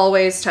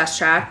 Always Test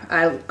Track.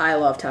 I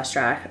love Test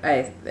Track.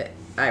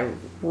 I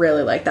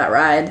really like that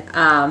ride.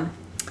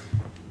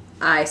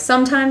 I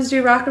sometimes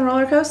do Rock and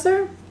Roller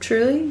Coaster.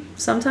 Truly,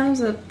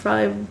 sometimes,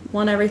 probably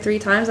 1 every 3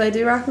 times I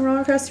do Rock and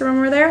Roller Coaster when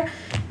we're there,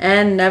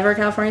 and never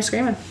California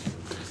Screamin'.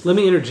 Let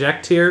me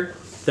interject here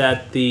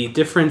that the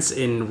difference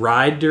in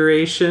ride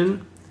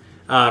duration,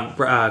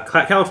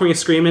 California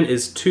Screamin'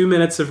 is 2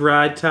 minutes of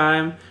ride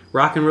time.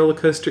 Rock and Roller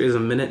Coaster is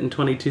 1 minute and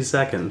 22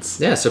 seconds.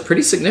 Yeah, so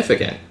pretty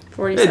significant.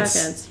 40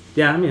 seconds.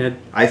 Yeah, I mean,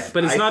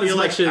 but it's not as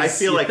much as I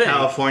feel like think.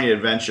 California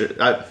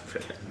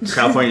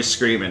California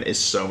Screamin' is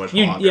so much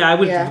longer. Yeah, I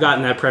would have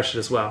gotten that impression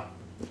as well.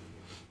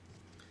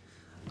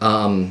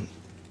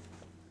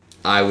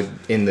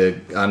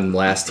 I'm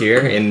last here.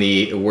 In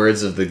the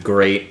words of the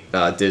great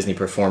Disney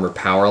performer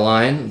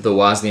Powerline, the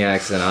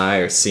Wozniaks and I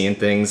are seeing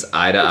things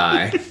eye to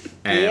eye.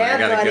 And Yeah, I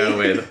gotta buddy. go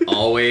with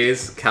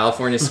always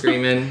California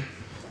Screamin',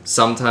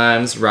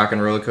 sometimes Rock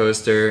and Roller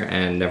Coaster,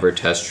 and Never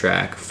Test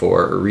Track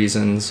for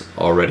reasons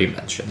already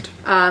mentioned.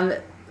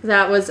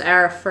 That was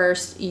our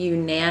first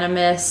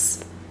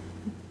unanimous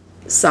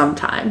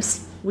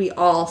sometimes. We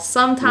all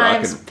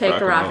sometimes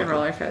picked Rock and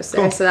Roller Coaster.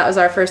 Cool. So that was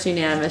our first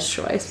unanimous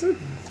choice.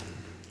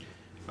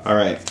 All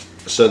right.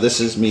 So this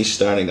is me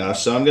starting off.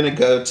 So I'm going to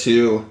go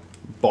to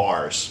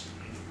bars.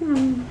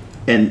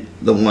 And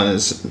the one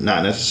is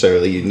not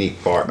necessarily a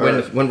unique bar.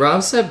 When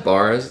Rob said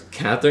bars,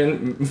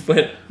 Catherine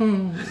went,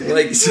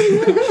 like...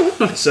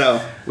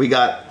 So we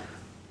got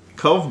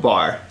Cove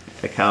Bar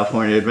at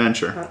California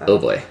Adventure. Oh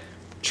boy.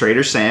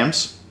 Trader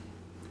Sam's.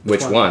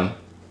 Which one?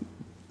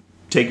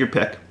 Take your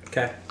pick.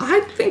 Okay.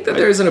 I think that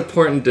there's an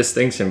important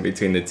distinction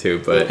between the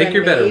two, but... Pick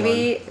your better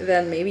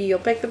Then maybe you'll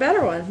pick the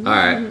better one. All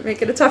right.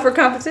 Make it a tougher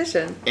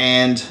competition.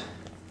 And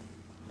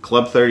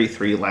Club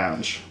 33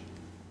 Lounge.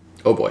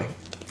 Oh boy.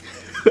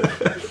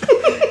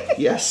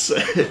 Yes.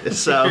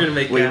 So You're gonna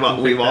make we've Catherine all,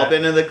 pick we've all that.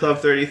 been in the Club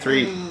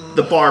 33,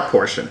 the bar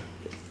portion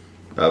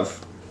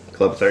of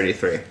Club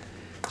 33.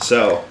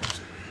 So,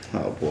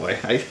 oh boy.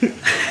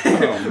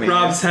 Oh man.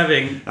 Rob's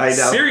having I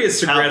know.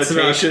 serious regrets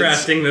about Palpitations.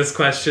 crafting this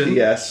question.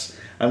 Yes.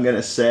 I'm going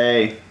to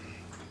say,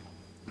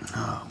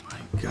 oh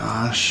my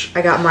gosh.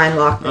 I got mine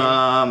locked in.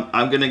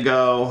 I'm going to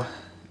go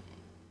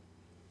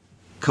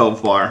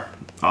Cove Bar,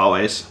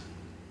 always.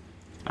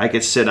 I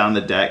could sit on the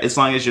deck, as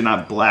long as you're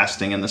not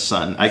blasting in the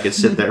sun. I could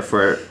sit there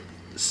for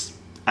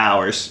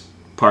hours,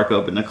 park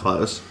open to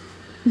close.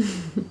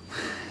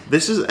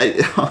 This is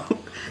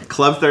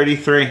Club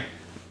 33,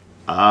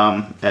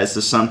 as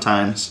the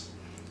sometimes,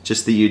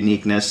 just the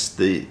uniqueness,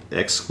 the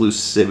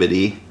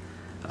exclusivity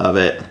of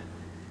it.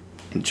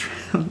 And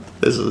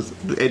this is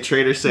at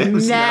Trader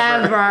Sam's.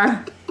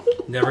 Never.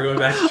 Never going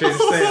back to Trader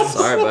Sam's.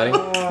 Sorry,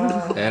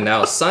 buddy. And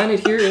now sign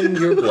it here in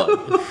your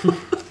blood.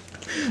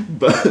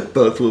 But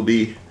both will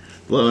be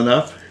blown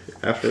up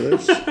after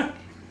this.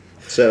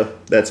 So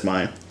that's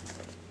mine.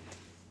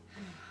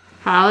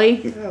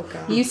 Holly, Oh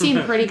god. you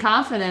seem pretty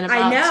confident about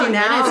I know 2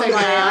 now. minutes ago.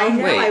 I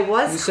know. Wait, I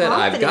was you said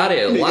I've got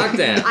it locked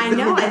down. I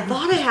know. I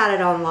thought I had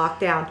it on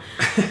lockdown.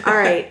 All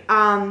right.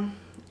 I'm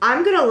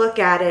gonna look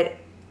at it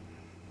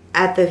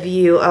at the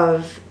view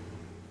of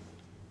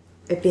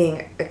it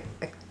being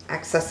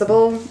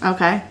accessible.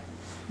 Okay.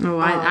 Oh,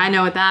 I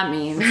know what that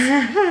means.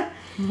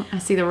 I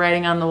see the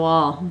writing on the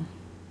wall.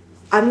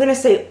 I'm gonna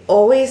say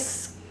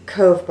always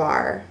Cove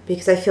Bar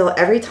because I feel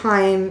every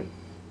time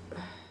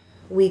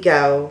we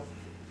go,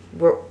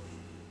 we're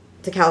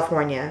to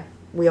California,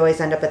 we always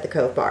end up at the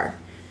Cove Bar.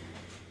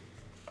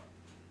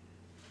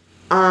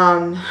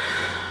 Oh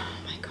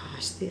my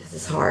gosh, this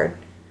is hard.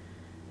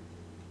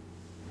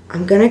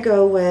 I'm gonna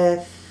go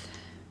with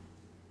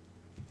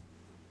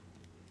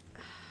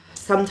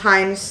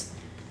sometimes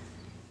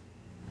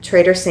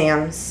Trader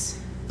Sam's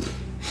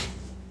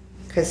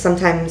because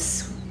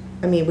sometimes,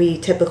 I mean, we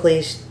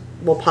typically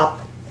will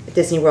pop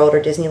Disney World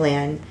or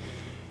Disneyland,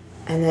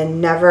 and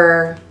then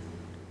never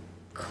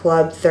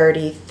Club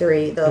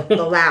 33, the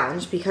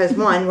lounge, because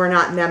one, we're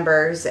not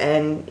members,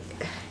 and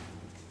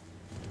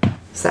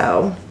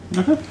so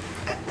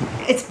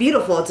it's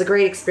beautiful. It's a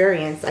great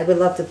experience. I would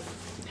love to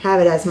have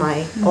it as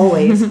my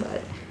always,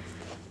 but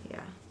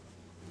yeah,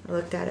 I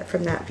looked at it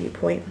from that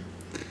viewpoint.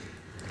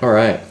 All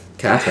right,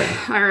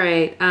 Catherine. All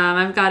right.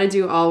 I've got to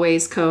do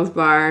Always Cove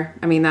Bar.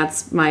 I mean,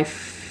 that's my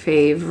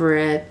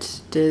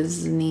favorite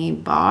Disney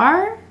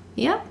bar.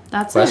 Yep,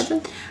 that's Question?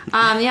 it.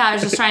 Yeah, I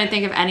was just trying to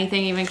think if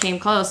anything even came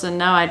close, and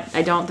no,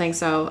 I don't think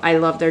so. I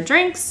love their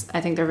drinks.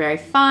 I think they're very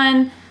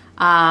fun.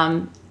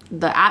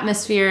 The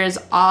atmosphere is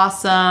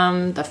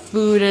awesome. The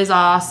food is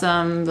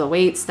awesome. The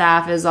wait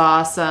staff is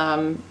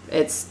awesome.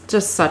 It's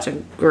just such a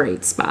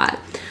great spot.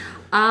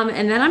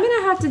 And then I'm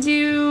gonna have to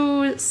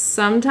do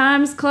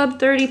sometimes Club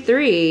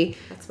 33,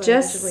 That's what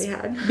just I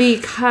usually had.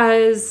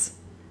 because,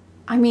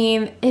 I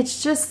mean,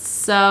 it's just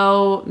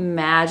so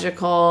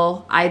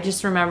magical. I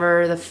just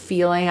remember the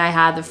feeling I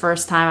had the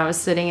first time I was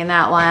sitting in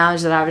that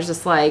lounge that I was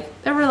just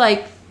like, there were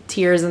like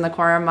tears in the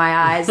corner of my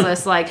eyes.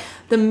 Just like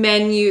the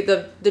menu,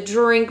 the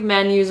drink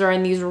menus are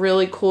in these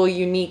really cool,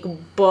 unique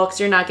books.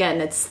 You're not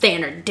getting a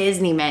standard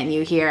Disney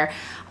menu here.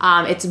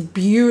 It's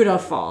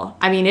beautiful.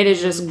 I mean, it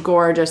is just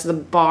gorgeous. The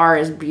bar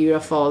is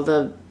beautiful.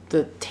 The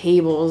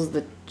tables,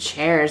 the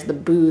chairs, the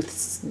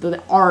booths,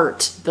 the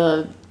art,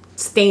 the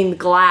stained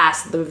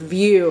glass, the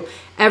view,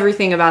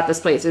 everything about this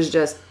place is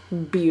just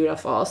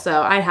beautiful.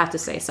 So I'd have to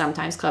say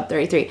sometimes Club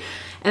 33.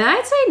 And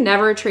I'd say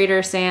never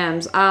Trader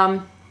Sam's.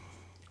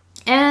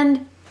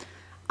 And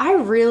I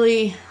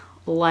really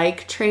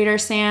like Trader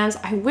Sam's.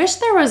 I wish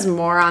there was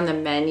more on the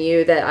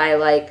menu that I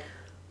like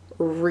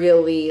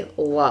really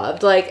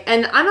loved. Like,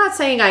 and I'm not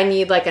saying I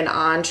need like an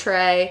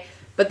entree,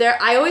 but there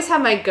I always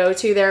have my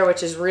go-to there,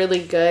 which is really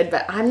good,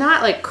 but I'm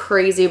not like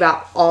crazy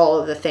about all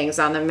of the things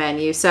on the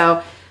menu.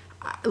 So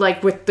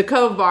like with the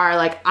Cove Bar,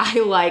 like I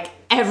like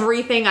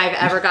everything I've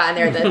ever gotten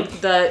there.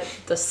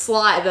 The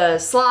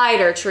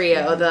slider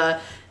trio, the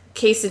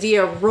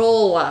quesadilla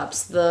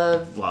roll-ups,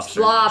 the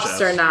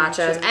lobster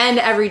nachos, and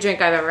every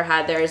drink I've ever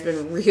had there has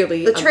been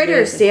really The Trader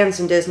amazing. Sam's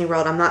in Disney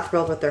World, I'm not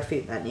thrilled with their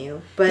food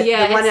menu. But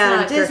Yeah, the one it's out in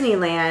not great.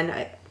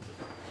 Disneyland,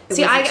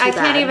 See, I wasn't too can't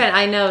bad. even.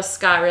 I know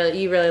Scott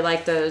you really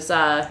like those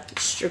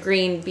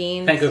green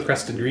beans. Panko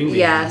crusted green beans.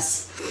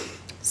 Yes.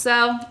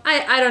 So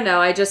I don't know.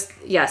 I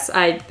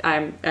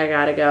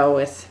gotta go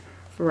with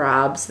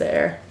Rob's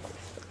there.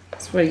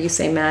 So what do you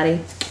say, Maddie?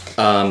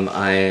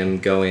 I am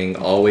going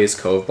always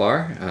Cove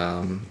Bar.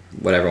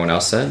 What everyone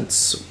else said.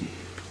 It's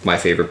my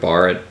favorite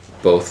bar at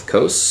both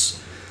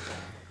coasts.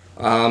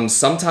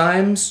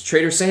 Sometimes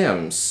Trader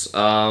Sam's,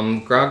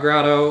 Grog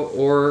Grotto,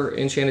 or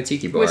Enchanted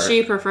Tiki Bar. Which do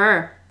you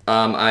prefer?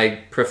 I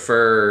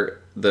prefer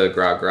the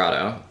Grog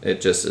Grotto.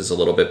 It just is a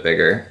little bit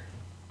bigger.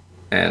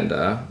 And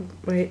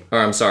Wait. or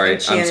I'm sorry.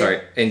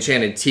 Enchanted-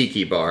 Enchanted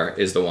Tiki Bar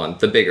is the one,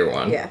 the bigger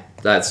one. Yeah.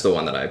 That's the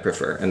one that I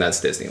prefer, and that's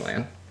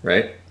Disneyland,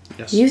 right?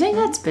 Yes. You think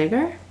that's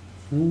bigger?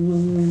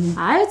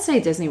 I would say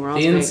Disney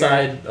World's The bigger.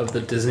 inside of the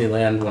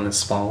Disneyland one is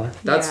smaller.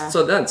 That's Yeah.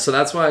 so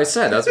that's why I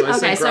said. That's why I Okay,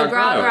 said so Grog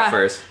Grotto Grog at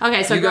first.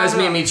 Okay, so you guys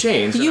Grog made me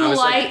change. and I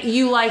was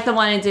you like the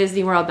one in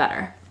Disney World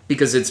better.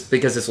 because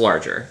it's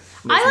larger.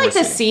 There's I more like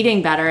the seating.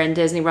 seating better in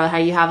Disney World. How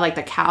you have like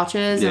the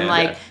couches and Yeah.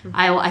 like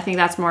I think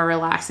that's more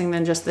relaxing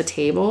than just the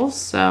tables.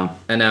 So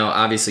And now,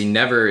 obviously,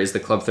 Never is the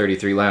Club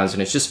 33 Lounge,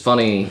 and it's just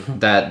funny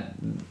that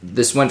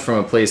this went from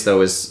a place that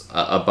was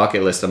a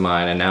bucket list of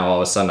mine, and now all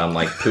of a sudden I'm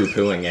like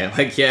poo-pooing it.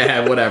 Like,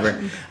 yeah, whatever.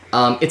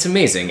 It's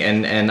amazing,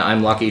 and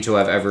I'm lucky to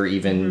have ever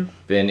even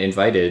been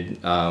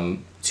invited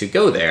to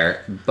go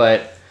there,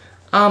 but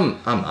I'm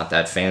not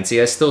that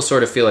fancy. I still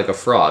sort of feel like a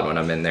fraud when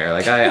I'm in there.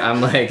 Like,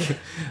 I'm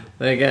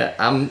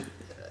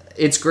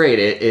it's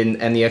great,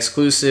 and the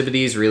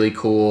exclusivity is really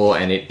cool,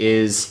 and it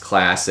is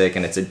classic,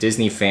 and it's a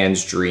Disney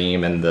fan's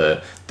dream, and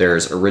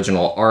there's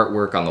original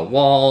artwork on the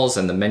walls,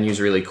 and the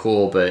menu's really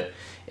cool, but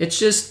it's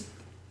just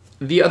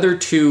the other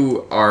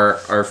two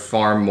are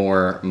far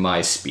more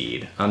my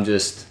speed.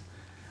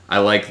 I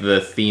like the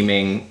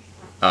theming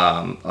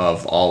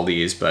of all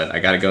these, but I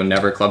gotta go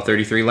Never Club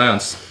 33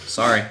 Lounge.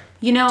 Sorry.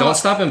 you know, Don't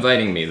stop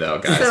inviting me though,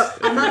 guys. So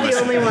I'm not the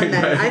only one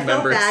then. I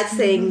felt Members. bad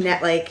saying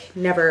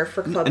never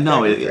for Club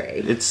No,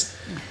 33.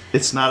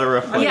 it's not a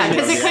reflection. yeah,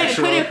 because of the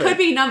actual it could thing.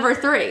 be number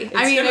 3.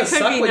 I mean, gonna it could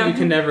suck be when you number.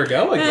 can never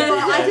go again.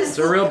 Well, I just It's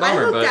a real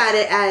bummer, I looked but- at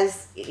it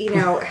as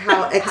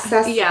how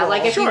accessible. Yeah,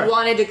 like if Sure. you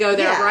wanted to go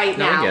there Yeah. right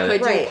No, I now, get it. could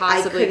you Right, I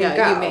possibly go? couldn't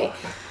go. You may.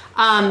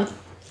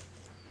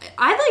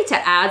 I'd like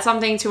to add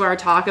something to our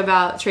talk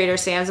about Trader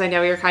Sam's. I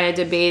know we were kind of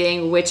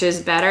debating which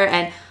is better,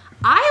 and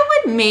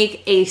I would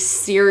make a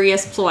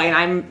serious ploy, and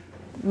I'm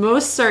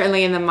most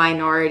certainly in the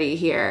minority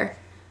here.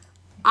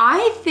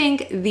 I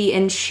think the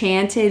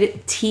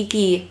Enchanted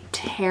Tiki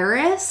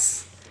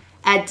Terrace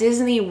at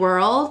Disney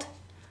World,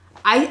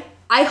 I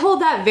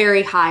hold that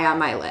very high on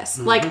my list.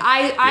 Like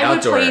I would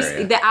outdoor place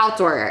area. the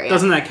outdoor area.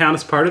 Doesn't that count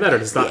as part of that, or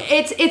does not?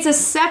 It's a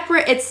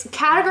separate. It's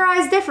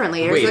categorized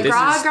differently. There's Wait, the this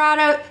Grog is-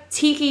 Grotto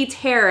Tiki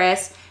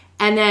Terrace,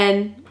 and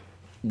then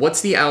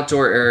What's the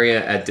outdoor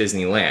area at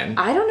Disneyland?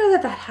 I don't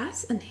know that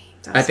has a name.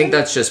 does I think it?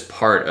 that's just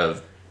part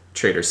of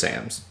Trader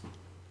Sam's.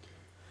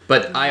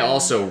 But I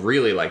also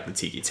really like the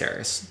Tiki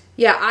Terrace.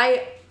 Yeah,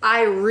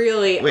 I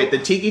really Wait, the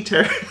Tiki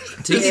Terrace.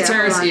 Tiki Yeah,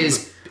 Terrace hold on.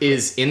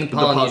 is in the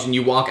Polynesian.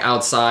 You walk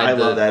outside I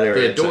love that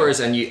area, the doors,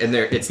 and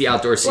there it's the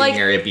outdoor seating Like-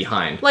 area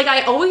behind. like.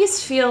 I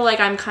always feel like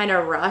I'm kind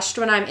of rushed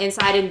when I'm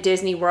inside in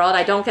Disney World.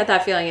 I don't get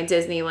that feeling in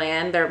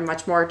Disneyland. They're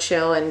much more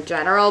chill in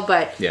general,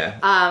 but Yeah.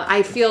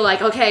 I feel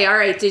like okay, all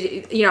right.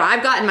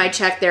 I've gotten my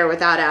check there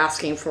without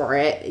asking for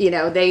it.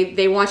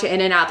 They want you in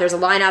and out. There's a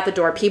line out the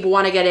door. People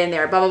want to get in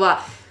there. Blah blah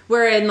blah.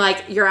 Where in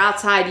like you're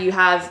outside, you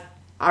have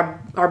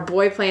our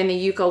boy playing the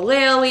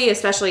ukulele,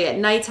 especially at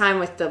nighttime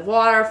with the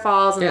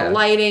waterfalls and the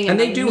lighting. and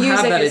the they do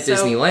have music that at is so-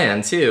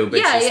 Disneyland too. But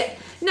Yeah, it's just- yeah.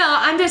 No,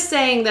 I'm just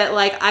saying that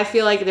like I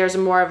feel like there's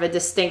more of a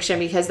distinction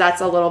because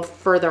that's a little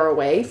further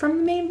away from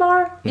the main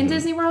bar in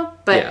Disney World.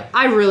 But Yeah.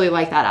 I really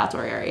like that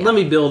outdoor area. Let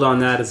me build on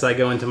that as I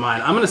go into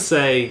mine. I'm going to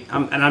say,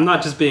 and I'm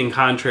not just being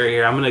contrary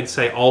here, I'm going to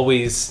say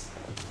always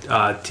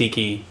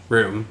Tiki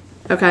Room.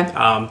 Okay.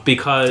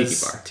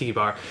 Because Tiki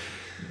Bar.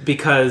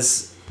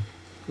 Because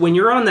when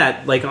you're on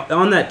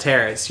that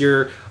terrace,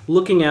 you're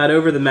looking out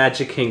over the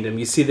Magic Kingdom.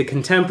 You see the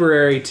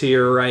Contemporary to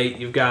your right.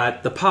 You've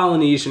got the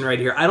Polynesian right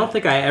here. I don't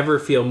think I ever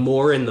feel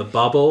more in the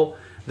bubble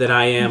than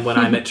I am when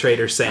I'm at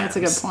Trader Sam's.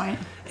 That's a good point.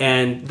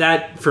 And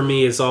that, for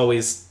me, is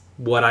always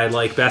what I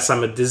like best.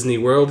 I'm a Disney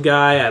World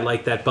guy. I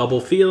like that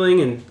bubble feeling,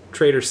 and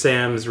Trader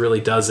Sam's really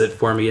does it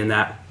for me in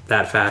that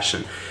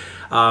fashion.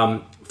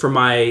 For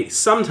my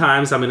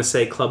sometimes, I'm going to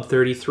say Club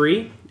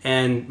 33.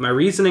 And my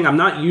reasoning, I'm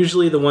not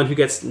usually the one who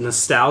gets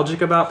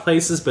nostalgic about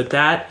places, but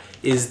that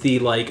is the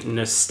like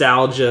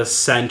nostalgia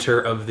center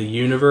of the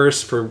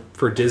universe for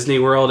Disney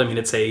World. I mean,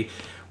 it's a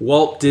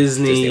Walt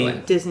Disney...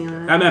 Disneyland.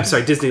 Disneyland. I'm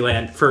sorry,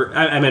 Disneyland.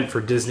 I meant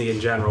for Disney in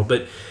general,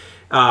 but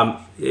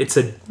it's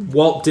a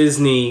Walt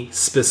Disney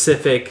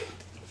specific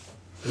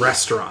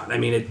restaurant. I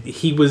mean,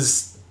 he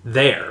was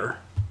there.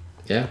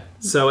 Yeah.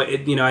 So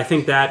I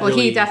think that Well,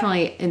 really, he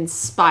definitely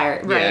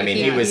inspired. Right? Yeah, I mean,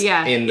 he was in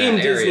that In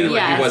area. Disney, Like,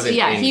 Yeah, he wasn't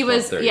yeah, in he Club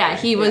was. 33. Yeah,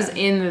 he was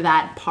in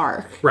that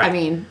park. Right. I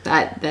mean,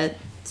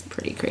 that's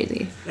pretty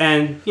crazy.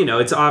 and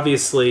it's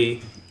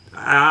obviously,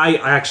 I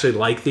actually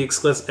like the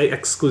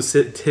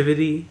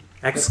exclusivity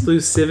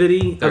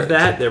There of it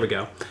that. There we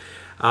go.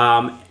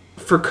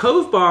 For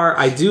Cove Bar,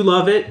 I do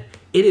love it.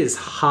 It is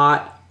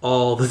hot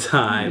all the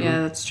time.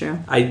 Yeah, that's true.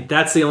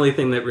 That's the only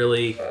thing that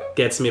really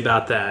gets me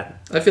about that.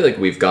 I feel like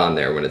we've gone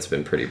there when it's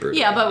been pretty brutal.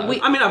 Yeah, but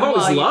I've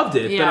always loved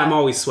it, but yeah. I'm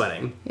always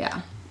sweating.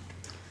 Yeah.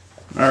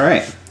 All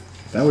right,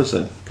 that was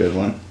a good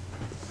one.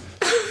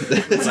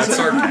 Is that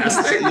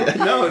sarcastic?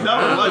 No, it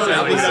wasn't.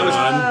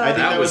 I think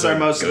that was our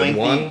most good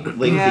one.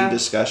 lengthy Yeah.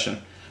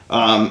 discussion.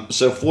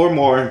 So 4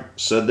 more.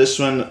 So this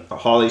one,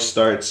 Holly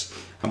starts.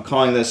 I'm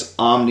calling this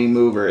Omni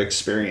Mover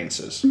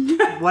Experiences.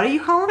 What are you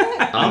calling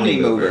it?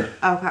 Omni Mover.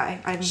 Okay. I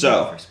didn't hear the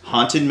So, first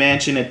Haunted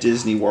Mansion at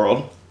Disney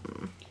World,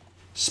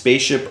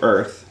 Spaceship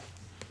Earth,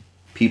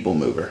 People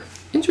Mover.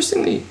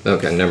 Interestingly.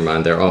 Okay, never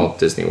mind. They're all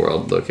Disney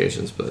World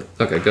locations, but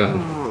okay, go ahead.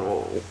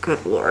 Oh,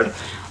 good lord.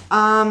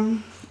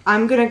 I'm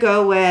gonna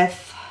go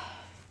with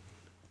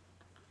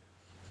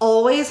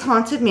always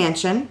Haunted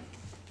Mansion,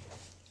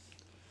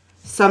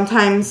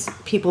 sometimes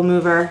People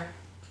Mover,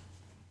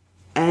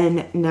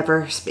 and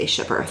never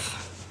Spaceship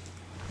Earth.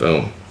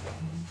 Boom.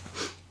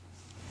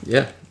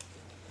 Yeah.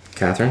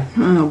 Catherine?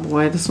 Oh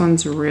boy, this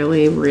one's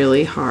really,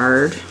 really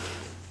hard.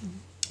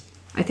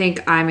 I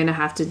think I'm gonna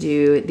have to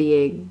do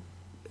the.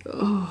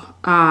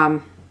 Oh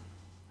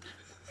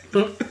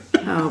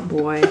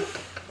boy.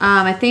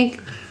 I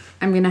think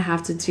I'm gonna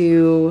have to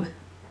do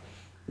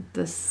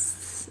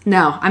this.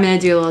 No, I'm gonna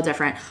do a little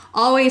different.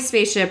 Always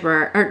Spaceship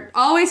or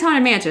always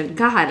Haunted Mansion.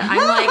 God, I'm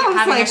like I was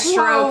having like, a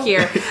stroke whoa.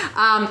 here.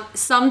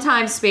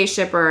 Sometimes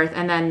Spaceship Earth,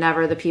 and then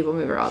never the People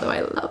Mover. Although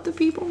I love the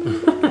People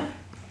Mover.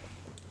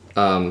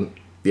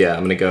 Yeah,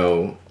 I'm gonna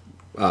go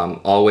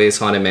always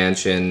Haunted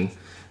Mansion,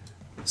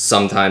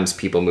 sometimes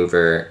People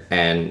Mover,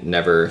 and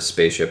never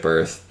Spaceship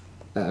Earth.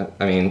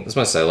 I mean, as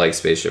much as I like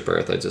Spaceship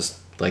Earth, I just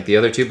like the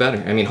other two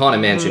better. I mean,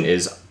 Haunted Mansion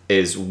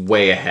is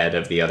way ahead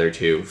of the other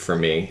two for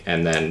me,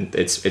 and then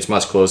it's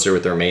much closer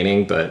with the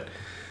remaining, but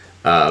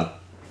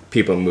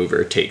People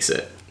Mover takes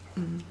it.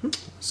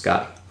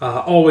 Scott?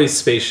 Always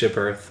Spaceship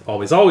Earth.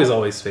 Always, always,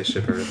 always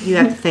Spaceship Earth. You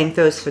have to thank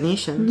those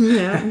Phoenicians.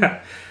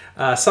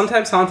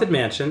 Sometimes Haunted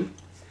Mansion,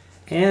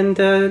 and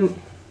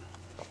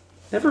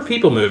never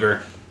People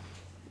Mover.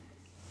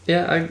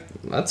 Yeah,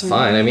 that's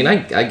fine. I mean, I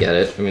get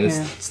it. I mean,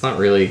 it's not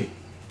really...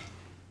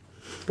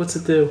 What's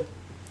it do?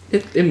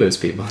 It moves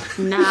people.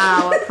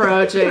 Now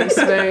approaching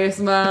Space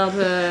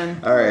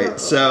Mountain. All right,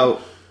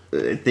 so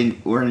I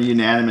think we're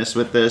unanimous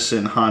with this,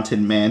 and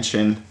Haunted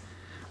Mansion,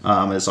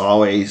 as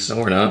always. No,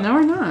 we're not. No,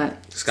 we're not.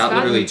 Scott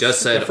literally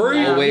just said For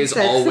you. always,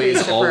 Said always,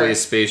 Spaceship always Earth.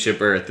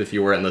 Spaceship Earth if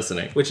you weren't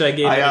listening. Which I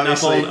gave I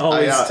enough honestly- on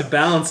always I, to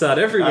balance out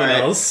everyone All right.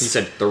 He else.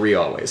 said 3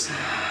 always.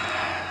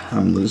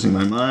 I'm losing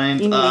my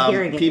mind. You need a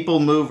hearing aid. People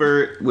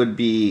Mover would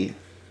be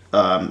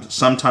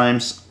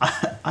sometimes.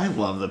 I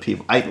love the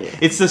people.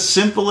 It's the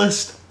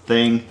simplest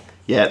thing,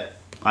 yet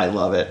I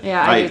love it.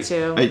 Yeah, I do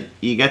too.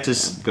 You get to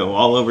go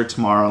all over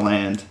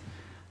Tomorrowland.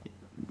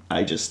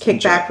 I just Kick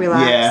enjoy back, it.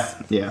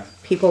 relax. Yeah.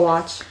 People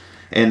watch.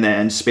 And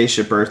then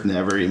Spaceship Earth,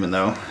 never. Even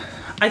though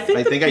I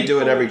think I do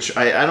it people- every.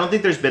 I don't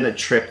think there's been a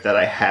trip that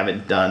I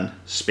haven't done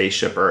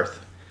Spaceship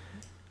Earth.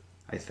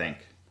 I think.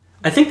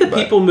 I think the But-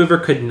 People Mover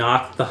could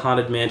knock the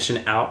Haunted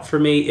Mansion out for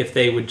me if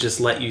they would just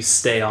let you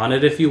stay on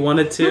it if you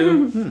wanted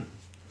to.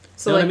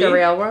 So Know what like I the mean?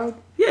 railroad,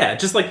 Yeah,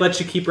 just like let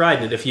you keep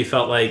riding it if you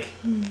felt like,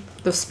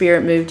 the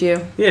spirit moved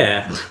you.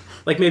 yeah.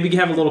 Like maybe you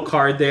have a little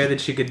card there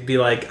that you could be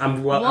like, I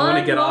want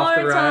to get off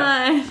the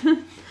ride.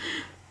 time.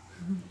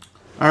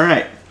 All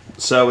right.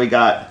 So we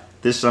got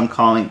this. I'm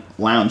calling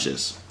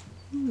lounges.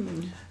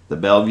 The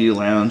Bellevue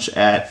Lounge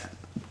at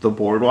the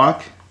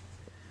Boardwalk,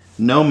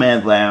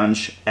 Nomad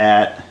Lounge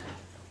at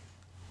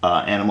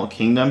Animal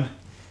Kingdom,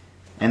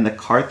 and the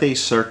Carthay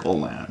Circle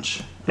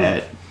Lounge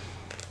at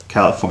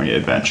California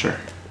Adventure.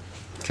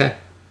 Okay.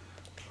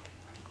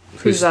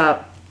 Who's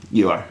up?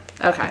 You are.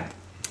 Okay.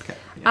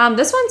 Okay.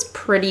 This one's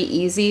pretty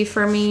easy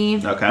for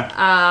me. Okay.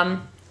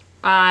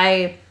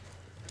 I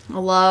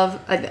love,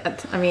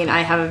 I mean,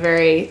 I have a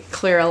very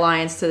clear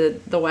alliance to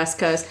the West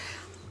Coast.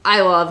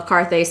 I love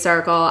Carthay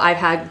Circle. I've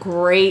had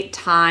great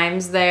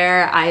times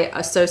there. I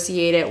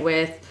associate it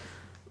with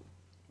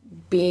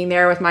being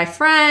there with my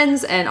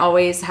friends and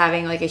always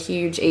having like a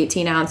huge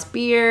 18-ounce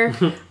beer.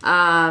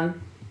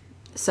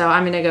 So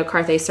I'm going to go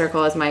Carthay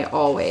Circle as my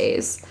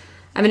always.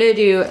 I'm going to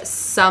do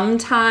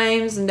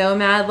sometimes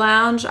Nomad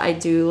Lounge. I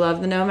do love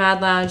the Nomad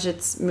Lounge.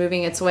 It's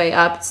moving its way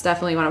up. It's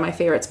definitely one of my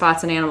favorite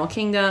spots in Animal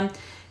Kingdom.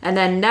 And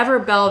then Never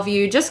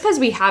Bellevue, just because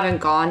we haven't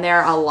gone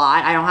there a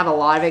lot. I don't have a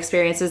lot of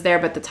experiences there,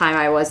 but the time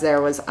I was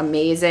there was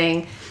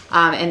amazing.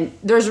 And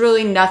there's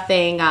really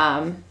nothing,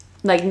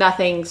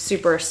 nothing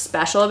super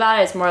special about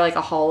it. It's more like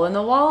a hole in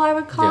the wall, I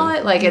would call Yeah.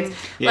 it. Like it's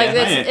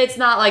it's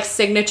not like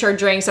signature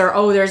drinks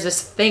or there's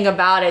this thing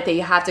about it that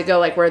you have to go,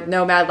 like where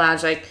Nomad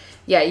Lounge, like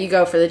yeah, you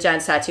go for the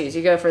Jen's tattoos.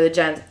 You go for the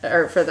Jen's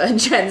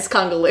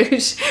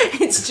Kungaloosh.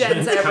 It's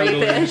Jen's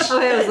everything. Oh,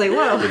 I was like,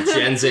 whoa.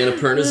 Jen's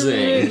Annapurna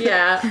Zing.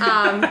 Yeah,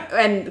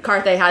 and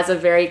Carthay has a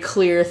very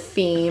clear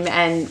theme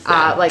and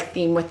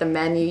theme with the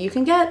menu. You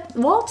can get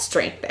Walt's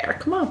drink there.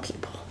 Come on,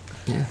 people.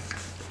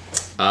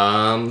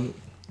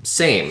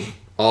 Same.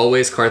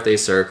 Always Carthay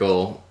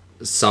Circle.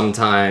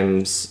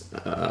 Sometimes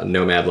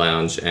Nomad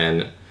Lounge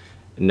and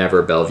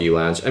never Bellevue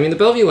Lounge. I mean, the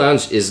Bellevue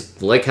Lounge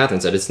is, like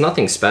Catherine said, it's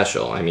nothing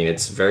special. I mean,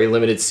 it's very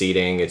limited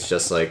seating. It's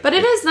just like... But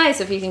it is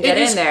nice if you can get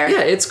in there.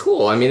 Yeah, it's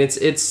cool. I mean, it's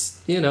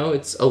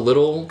it's a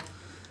little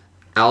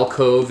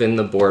alcove in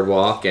the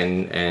boardwalk,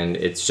 and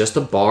it's just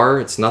a bar.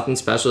 It's nothing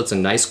special. It's a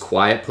nice,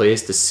 quiet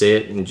place to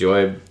sit,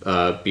 enjoy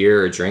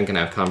beer or drink, and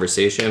have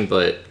conversation,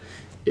 but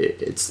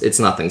it's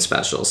nothing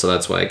special, so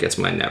that's why it gets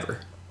my never.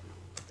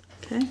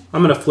 Okay.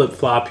 I'm going to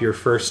flip-flop your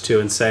first two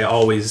and say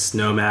always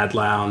Nomad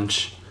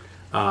Lounge.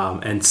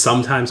 And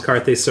sometimes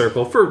Carthay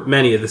Circle for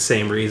many of the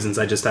same reasons.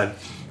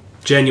 I've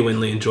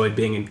genuinely enjoyed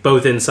being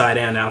both inside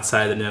and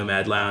outside the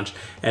Nomad Lounge,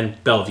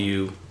 and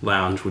Bellevue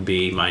Lounge would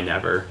be my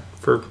never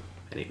for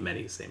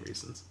many same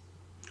reasons.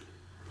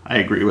 I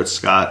agree with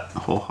Scott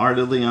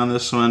wholeheartedly on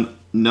this one.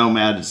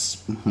 Nomad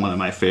is one of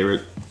my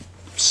favorite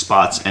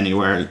spots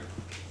anywhere,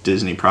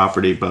 Disney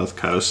property, both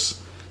coasts.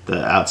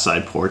 The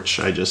outside porch,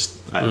 I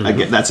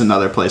get that's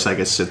another place I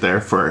could sit there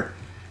for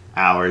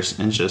hours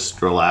and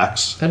just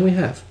relax. And we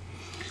have.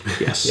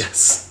 Yes.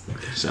 Yes.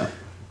 So,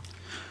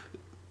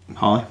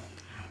 Holly?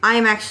 I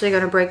am actually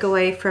going to break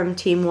away from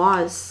Team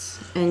Waz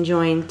and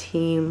join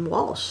Team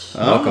Walsh.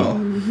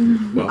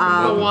 Welcome. The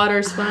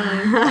water's fine.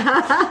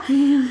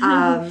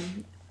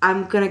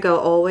 I'm going to go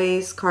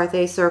always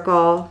Carthay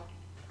Circle,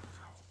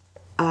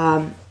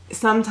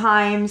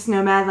 sometimes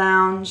Nomad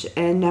Lounge,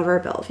 and never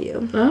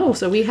Bellevue. Oh,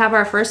 so we have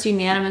our first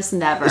unanimous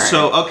never.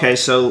 So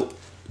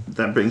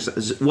that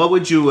brings... What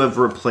would you have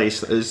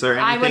replaced? Is there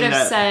anything I would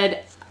have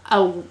said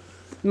a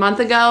month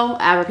ago,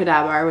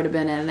 Abracadabra would have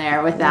been in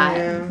there with that.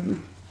 Yeah.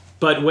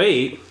 But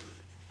wait,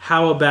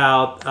 how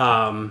about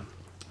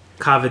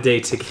Cava de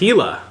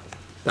Tequila?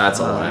 That's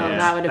a Oh, lounge.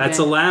 that would have That's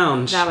been, a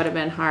lounge. That would have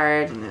been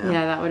hard.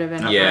 Yeah, that would have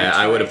been a Yeah,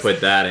 hard I would have choice.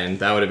 put that in.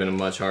 That would have been a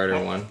much harder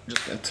one.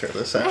 Just gonna tear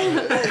this out.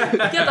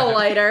 Get the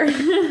lighter.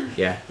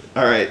 Yeah.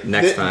 All right.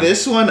 Next time.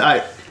 This one, I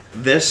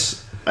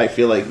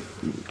feel like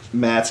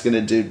Matt's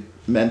gonna do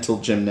mental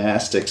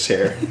gymnastics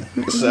here.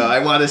 So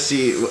I want to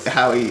see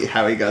how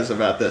he goes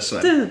about this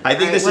one. I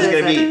think this is what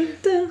gonna is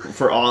be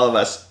for all of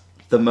us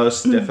the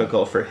most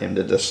difficult for him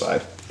to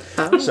decide.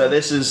 So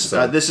this is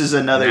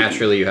another.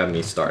 Naturally, you have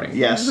me starting.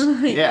 Yes.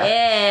 Yeah.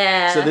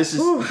 Yeah. So this is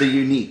the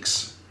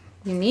uniques.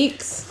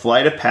 Uniques.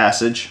 Flight of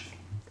Passage,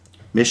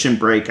 Mission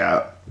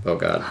Breakout, Oh,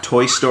 God.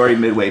 Toy Story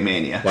Midway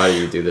Mania. Why do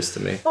you do this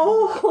to me?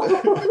 Oh,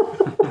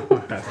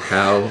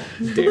 How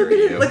dare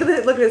you? look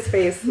at his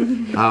face.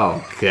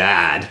 Oh,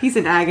 God. He's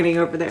in agony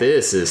over there.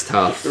 This is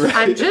tough.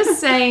 I'm just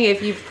saying,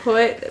 if you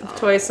put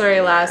Toy Story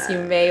last, you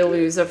may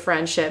lose a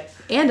friendship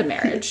and a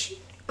marriage.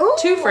 Ooh.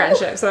 2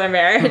 friendships and a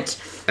marriage.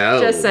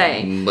 Oh, Just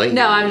saying. my-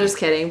 No, I'm just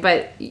kidding.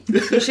 But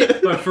you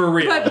should. But for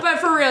real. But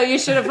for real, you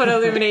should have put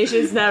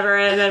Illuminations never,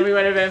 and then we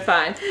would have been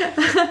fine.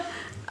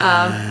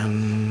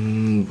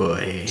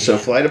 Boy. So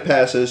Flight of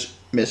Passage,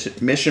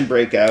 Mission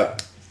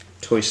Breakout,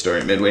 Toy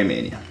Story Midway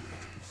Mania.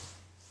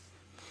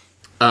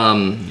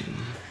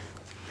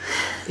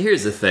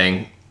 Here's the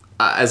thing.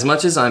 As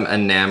much as I'm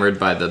enamored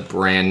by the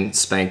brand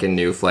spanking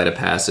new Flight of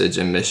Passage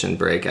and Mission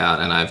Breakout,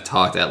 and I've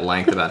talked at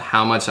length about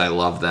how much I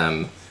love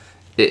them,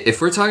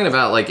 if we're talking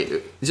about,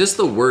 like, just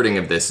the wording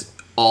of this,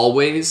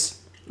 always,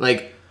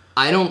 like,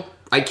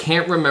 I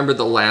can't remember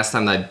the last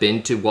time that I've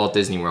been to Walt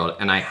Disney World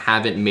and I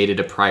haven't made it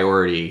a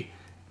priority,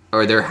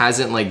 or there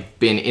hasn't, like,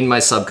 been in my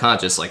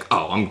subconscious, like,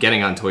 oh, I'm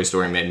getting on Toy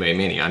Story Midway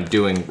Mania, I'm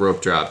doing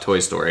Rope Drop Toy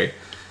Story.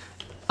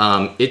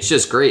 It's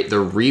just great. The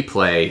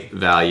replay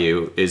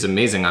value is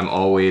amazing. I'm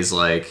always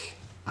like,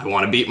 I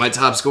want to beat my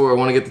top score. I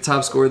want to get the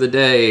top score of the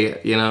day.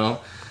 You know,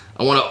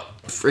 I want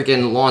to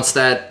freaking launch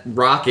that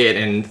rocket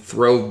and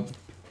throw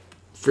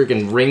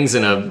freaking rings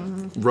in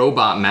a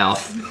robot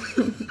mouth.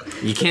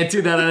 You can't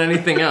do that on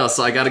anything else.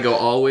 So I got to go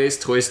always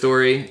Toy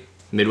Story,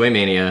 Midway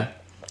Mania.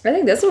 I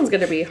think this one's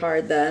gonna be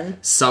hard then.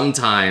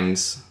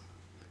 Sometimes.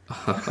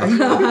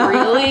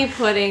 Really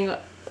putting.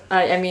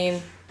 I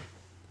mean.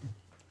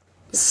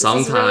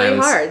 Sometimes. This is really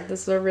hard.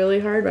 This is a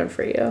really hard one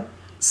for you.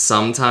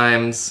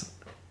 Sometimes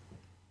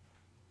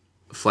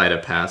Flight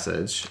of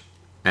Passage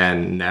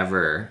and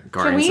never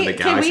Guardians of the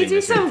Galaxy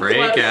Mission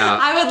Breakout.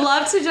 I would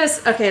love to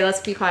just... Okay,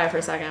 let's be quiet for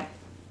a second.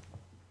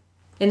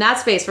 In that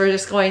space, we're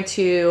just going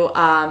to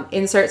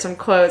insert some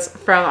quotes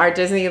from our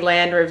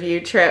Disneyland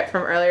review trip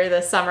from earlier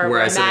this summer.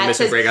 Where I said Matt Mission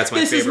says, Breakout's my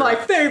This is favorite my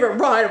ride." favorite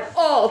ride of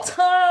all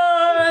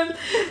time.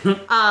 And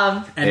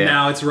Yeah.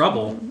 now it's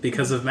rubble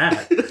because of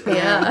Matt.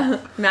 Yeah.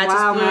 Matt Wow,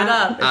 just blew it Matt.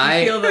 up.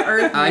 If you feel the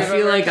earth I move feel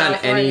over like on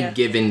California. any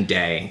given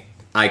day,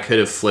 I could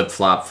have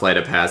flip-flopped Flight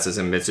of Passes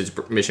and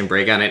Mission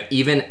Breakout, and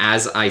even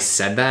as I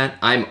said that,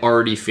 I'm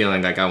already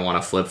feeling like I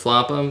want to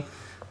flip-flop them.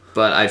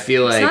 but I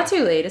feel It's like not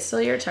too late. It's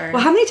still your turn.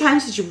 Well, how many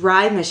times did you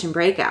ride Mission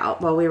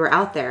Breakout while we were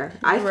out there?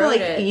 I feel rode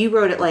like it. you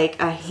rode it like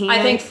a hand.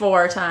 I think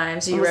 4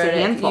 times you Almost a rode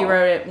it. handful. You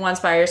rode it once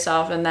by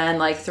yourself, and then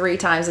like 3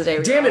 times a day.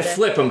 we damn it, rode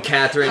flip them,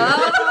 Catherine.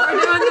 Oh,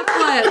 we're doing the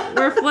flip.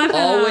 We're flipping.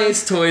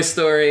 Always Toy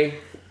Story.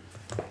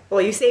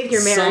 Well, you saved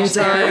your marriage.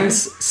 there.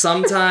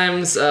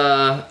 Sometimes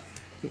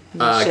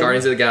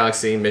Guardians of the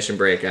Galaxy, Mission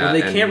Breakout. And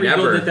they and can't rebuild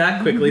never it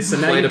that quickly, so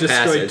now Flight you of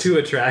destroyed Passage. 2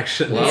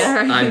 attractions. Well,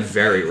 Yeah. I'm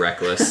very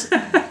reckless.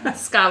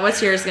 Scott,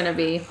 what's yours gonna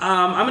be?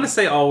 I'm going to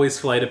say always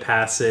Flight of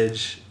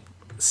Passage,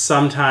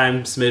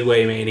 sometimes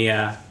Midway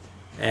Mania,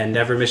 and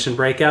never Mission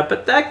Breakout,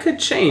 but that could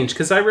change,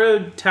 because I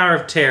rode Tower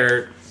of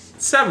Terror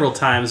several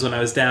times when I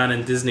was down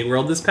in Disney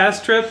World this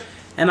past trip,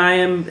 and I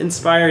am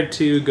inspired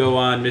to go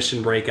on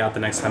Mission Breakout the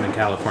next time in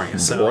California.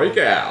 So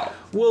Breakout.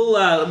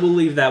 we'll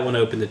leave that one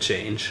open to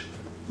change.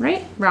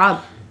 Right,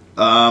 Rob.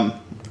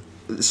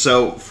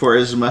 So, for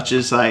as much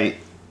as I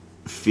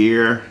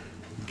fear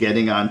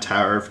getting on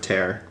Tower of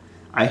Terror,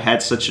 I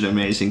had such an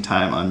amazing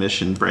time on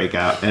Mission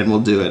Breakout, and we'll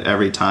do it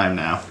every time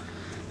now.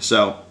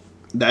 So,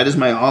 that is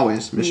my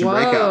always Mission Whoa,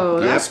 Breakout.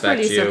 that's Respect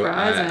pretty you.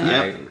 surprising.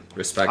 I Yep.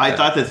 respect I that.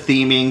 thought the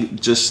theming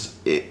just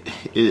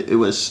it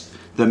was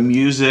the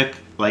music,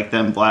 like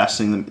them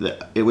blasting them.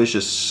 It was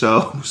just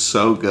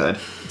so good.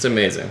 it's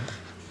amazing.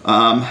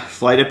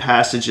 Flight of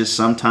Passage is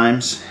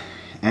sometimes,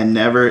 and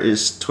never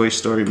is Toy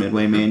Story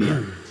Midway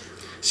Mania.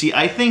 See,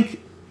 I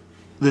think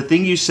the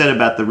thing you said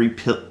about the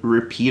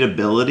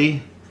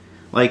repeatability,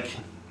 like,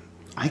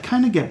 I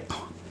kind of get.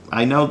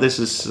 I know this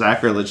is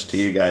sacrilege to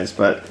you guys,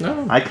 but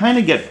No. I kind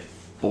of get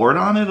bored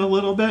on it a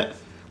little bit.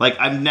 Like,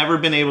 I've never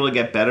been able to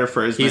get better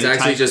for as He's many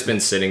actually times. just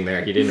been sitting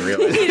there. He didn't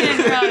realize. He didn't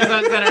realize it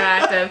was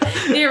interactive.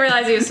 He didn't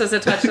realize he was supposed to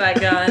touch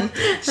that gun.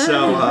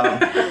 So,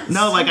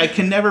 no, like, I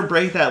can never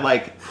break that,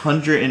 like,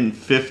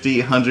 150,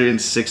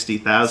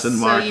 160,000 So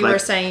mark. you like, were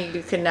saying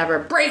you could never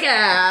break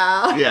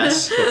out.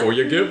 yes. Before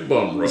you get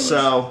bum rushed.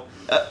 So,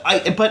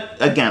 but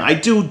again, I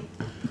do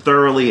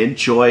thoroughly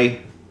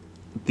enjoy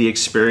the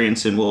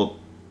experience and will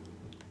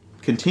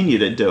continue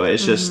to do it.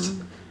 It's just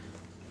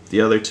the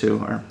other two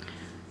are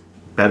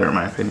better, in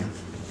my opinion.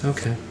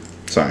 Okay.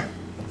 Sorry.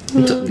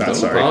 Don't Not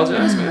sorry.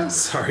 apologize, man.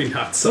 Sorry,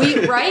 not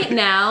sorry. Right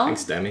now,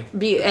 Thanks, Demi.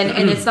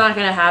 and it's not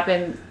going to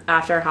happen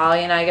after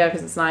Holly and I go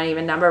because it's not an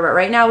even number, but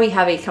right now we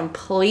have a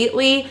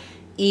completely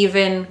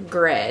even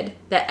grid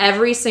that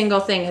every single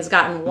thing has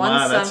gotten one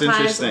Wow, that's sometimes,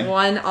 interesting.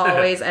 one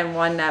always, and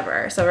one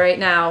never. So right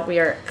now we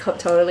are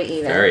totally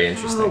even. Very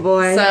interesting. Oh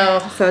boy. So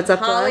it's up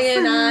to Holly us.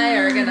 and I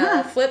are going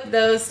to flip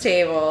those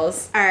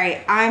tables. All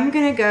right, I'm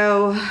gonna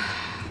go.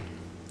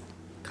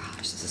 Gosh,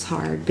 this is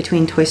hard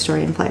between Toy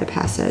Story and Flight of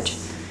Passage.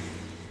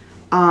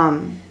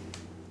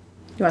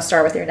 You want to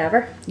start with your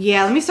never?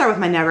 Yeah, let me start with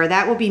my never.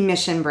 That will be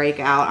Mission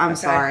Breakout. I'm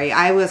Okay. sorry,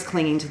 I was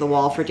clinging to the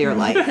wall for dear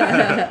life.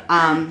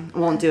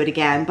 Won't do it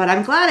again, but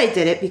I'm glad I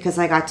did it because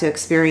I got to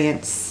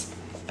experience.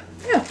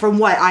 Yeah. From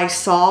what I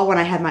saw when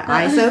I had my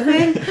eyes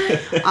open,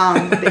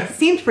 it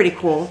seemed pretty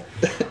cool.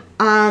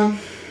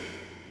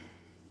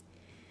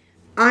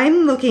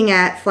 I'm looking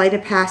at Flight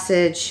of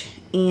Passage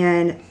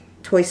and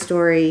Toy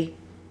Story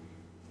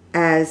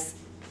as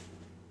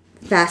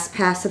fast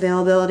pass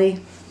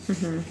availability.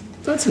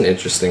 That's an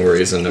interesting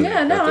reason to Yeah,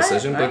 make no, that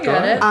decision. I but get go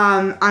ahead. it.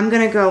 I'm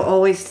gonna go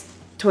always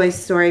Toy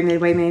Story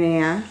Midway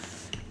Mania,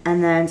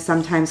 and then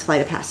sometimes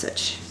Flight of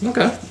Passage.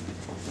 Okay.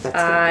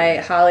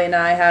 Holly and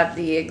I have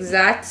the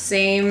exact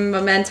same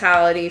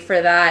mentality for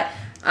that.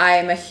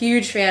 I'm a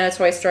huge fan of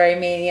Toy Story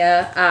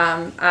Mania.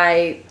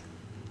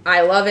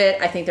 I love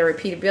it. I think the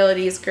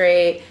repeatability is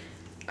great.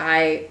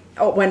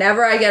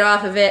 Whenever I get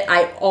off of it,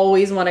 I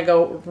always want to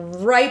go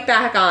right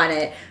back on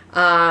it.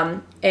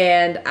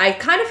 And I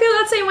kind of feel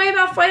that same way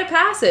about Flight of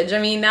Passage. I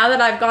mean, now that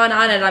I've gone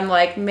on it, I'm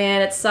like,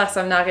 man, it sucks.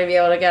 I'm not going to be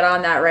able to get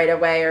on that right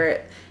away,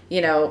 or,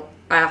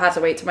 I'll have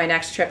to wait till my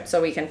next trip so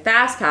we can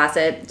fast pass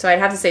it. So I'd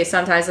have to say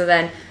sometimes, and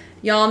then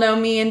y'all know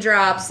me and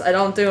drops. I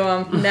don't do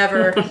them.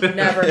 Never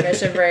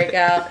Mission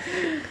Breakout.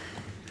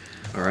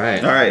 All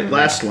right. All right,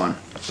 last one.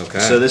 Okay.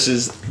 So this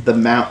is the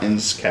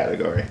mountains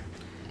category: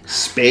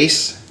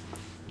 Space,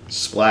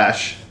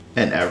 Splash,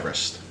 and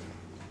Everest.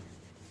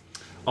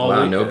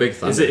 Wow, no Big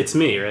Thunder. It's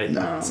me, right?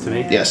 No. It's to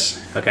me?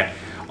 Yes. Okay.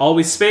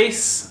 Always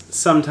Space,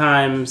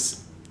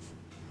 sometimes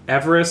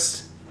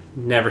Everest,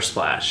 never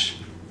Splash.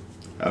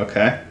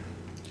 Okay.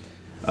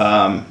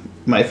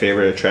 My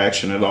favorite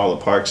attraction at all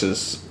the parks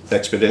is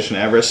Expedition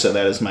Everest, so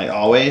that is my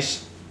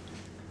always.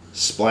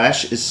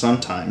 Splash is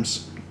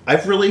sometimes.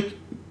 I've really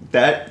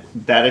that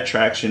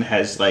attraction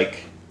has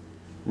like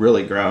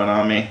really grown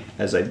on me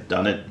as I've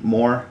done it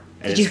more.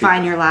 And Did you it's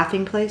find your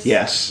laughing place?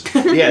 Yes.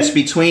 Yes,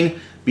 between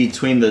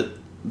the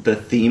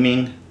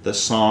theming, the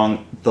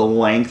song, the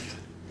length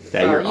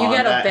that Oh, you're you on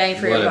get a that. bang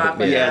for your Whatever, buck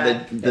with Yeah,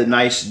 that. the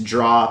nice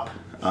drop.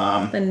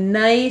 The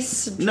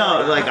nice.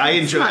 No, like I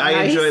enjoy not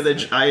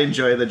nice. I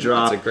enjoy the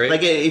drop. That's a great-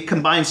 Like it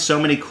comombines so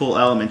many cool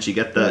elements. You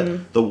get the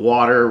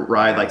water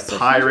ride like So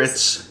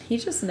Pirates, He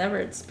just never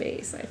in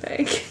space, I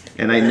think.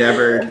 and I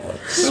never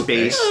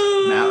Space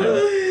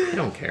Mountain. I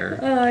don't care.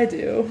 I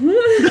do.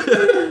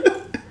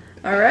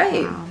 All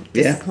right.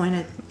 Yeah.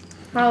 Disappointed.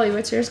 Holly,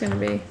 what's yours gonna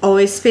be?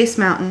 Always Space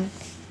Mountain.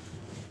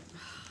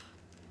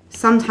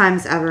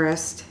 Sometimes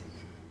Everest.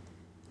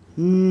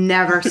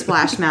 Never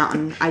Splash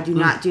Mountain. I do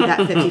not do that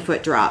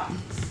 50-foot drop.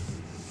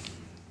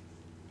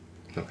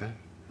 Okay.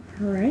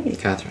 All right.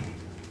 Catherine.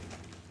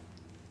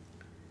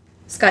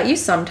 Scott, you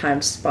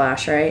sometimes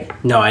splash, right?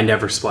 No, I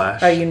never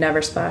splash. Oh, you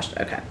never splashed?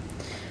 Okay.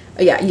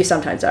 Yeah, you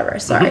sometimes ever.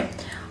 Sorry.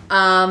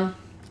 I'm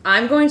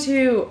going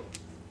to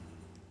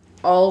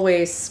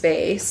always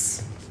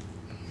space.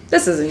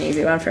 This is an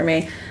easy one for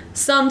me.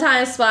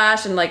 Sometimes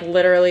splash and like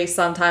literally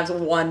sometimes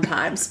one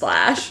time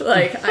splash.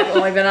 Like I've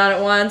only been on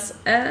it once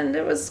and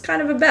it was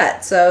kind of a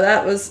bet. So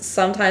that was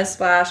sometimes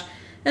splash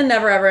and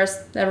never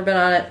Everest. Never been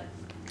on it.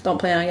 Don't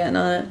plan on getting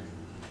on it.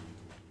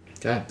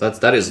 Okay,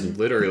 that is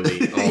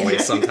literally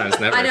always sometimes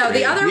never. I know for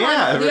the you. other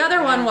Yeah, one. The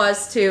other one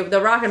was too. The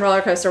Rock and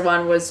Roller Coaster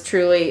one was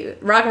truly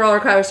Rock and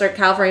Roller Coaster.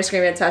 California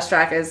Screaming Test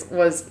Track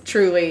was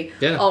truly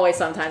Yeah. always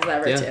sometimes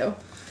never Yeah. too.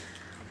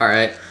 All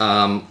right.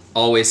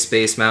 Always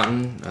Space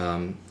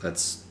Mountain.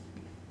 That's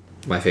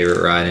my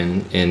favorite ride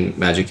in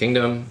Magic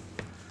Kingdom.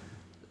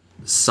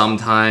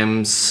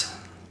 Sometimes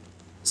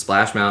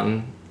Splash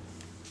Mountain.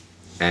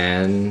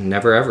 And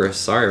never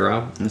Everest. Sorry,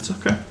 Rob. It's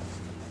okay.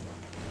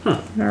 All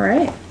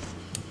right.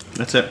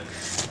 That's it.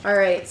 All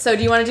right. So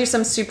do you want to do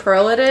some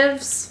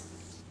superlatives?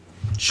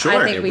 Sure.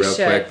 I think we real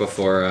should. quick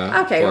before.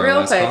 Okay, before our real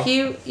last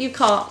quick.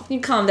 call. You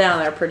calm down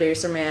there,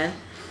 producer man.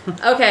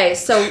 Okay,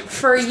 so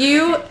for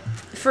you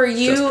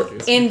producer.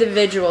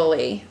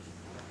 individually,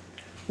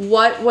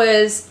 what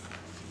was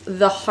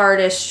the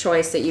hardest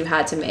choice that you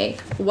had to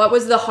make? What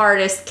was the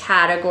hardest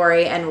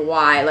category and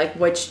why? Like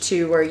which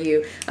two were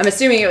you? I'm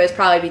assuming it was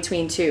probably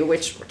between two.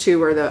 Which two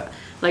were the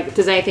like?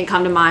 Does anything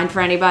come to mind for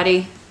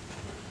anybody?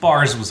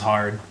 Bars was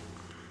hard.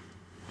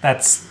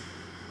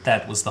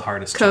 That was the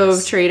hardest Cove,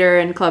 choice. Trader,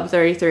 and Club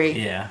 33.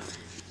 Yeah.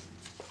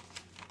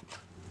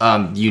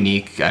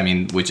 Unique. I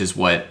mean, which is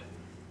what.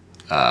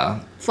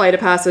 Flight of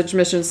Passage,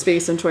 Mission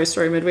Space, and Toy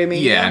Story Midway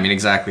Mania. Yeah, I mean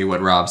exactly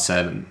what Rob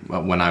said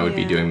when I would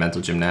be Yeah. doing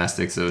mental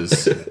gymnastics. It was,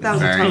 was a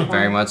very, tough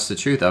very one. much the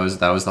truth. That was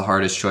the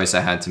hardest choice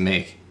I had to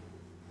make,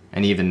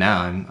 and even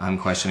now I'm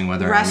questioning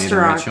whether I made the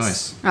right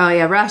Restaurants. choice. Oh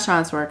yeah,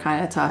 restaurants were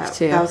kind of tough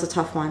too. That was a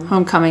tough one.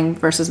 Homecoming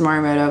versus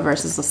Morimoto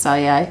versus Le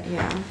Cellier.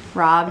 Yeah.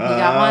 Rob, you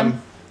got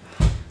one?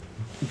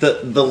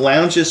 The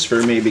lounges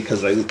for me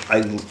because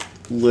I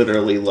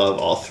literally love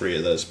all three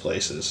of those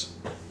places.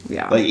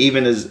 Yeah. Like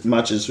even as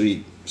much as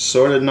we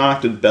sort of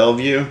knocked at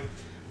Bellevue,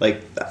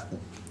 like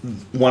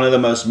one of the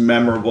most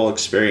memorable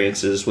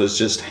experiences was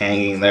just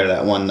hanging there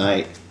that one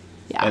night,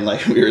 yeah. and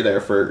like we were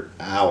there for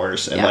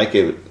hours, and Yeah. like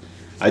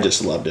I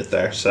just loved it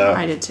there. So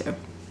I did too.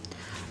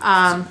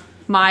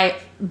 My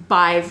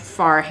by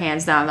far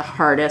hands down the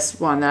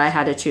hardest one that I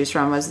had to choose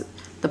from was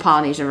the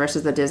Polynesian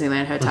versus the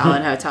Disneyland Hotel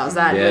and Hotels.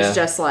 That Yeah. was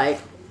just like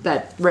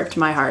that ripped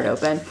my heart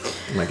open. Oh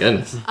my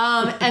goodness.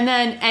 And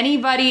then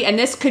anybody, and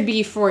this could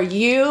be for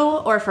you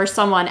or for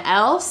someone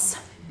else,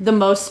 the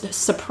most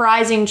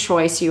surprising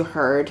choice you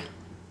heard.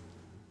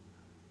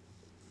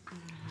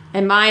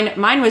 And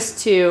mine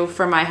was two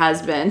for my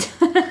husband.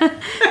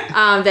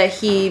 That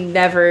he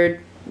never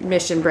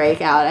Mission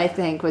Breakout, I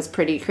think, was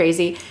pretty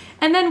crazy.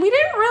 And then we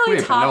didn't really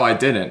Wait, talk. no, I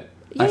didn't.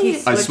 Yeah,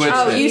 I switched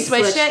Oh, it. you He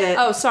switched switched it? it.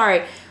 Oh,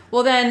 sorry.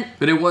 Well, then,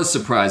 But it was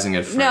surprising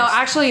at first. no,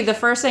 actually, the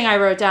first thing I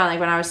wrote down, like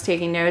when I was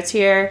taking notes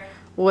here,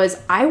 was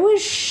I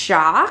was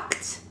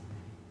shocked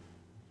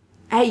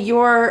at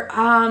your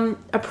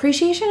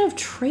appreciation of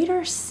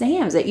Trader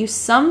Sam's, that you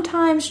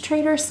sometimes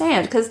Trader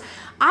Sam's. Because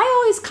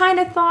I always kind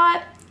of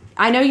thought,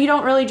 I know you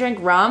don't really drink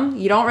rum,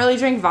 you don't really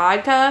drink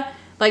vodka,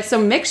 like, so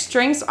mixed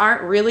drinks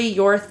aren't really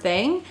your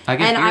thing. I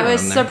get And beer I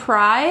was on there.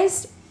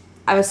 surprised.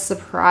 I was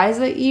surprised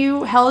that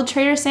you held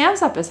Trader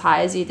Sam's up as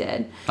high as you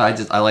did. I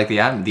like the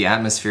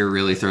atmosphere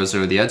really throws it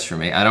over the edge for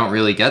me. I don't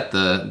really get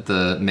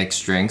the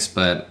mixed drinks,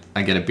 but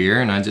I get a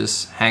beer and I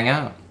just hang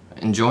out,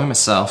 enjoy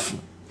myself.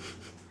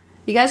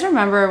 You guys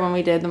remember when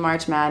we did the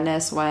March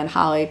Madness when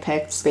Holly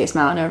picked Space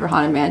Mountain over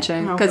Haunted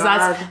Mansion? Oh, Because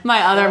that's God.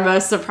 my other Yeah.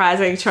 most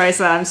surprising choice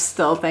that I'm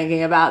still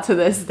thinking about to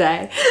this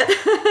day.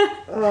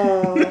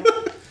 Oh.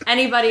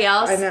 Anybody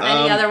else? I know.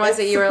 Any other ones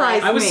that you were like?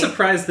 surprised I was me.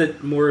 surprised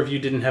that more of you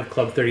didn't have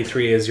Club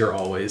 33 as your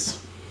always.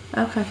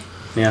 Okay.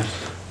 Yeah.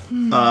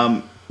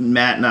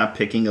 Matt not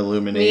picking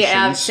Illuminations.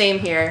 Yeah, same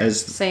here.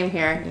 As- Same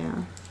here.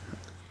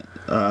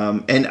 Yeah.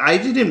 And I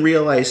didn't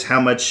realize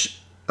how much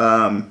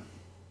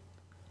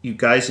you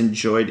guys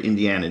enjoyed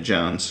Indiana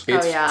Jones.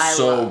 It's oh yeah,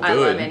 I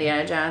love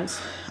Indiana Jones.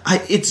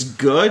 It's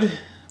good,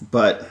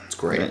 but It's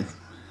great.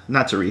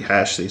 Not to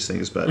rehash these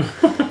things, but I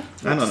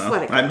don't know.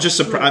 let it go. I'm just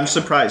Let it I'm go.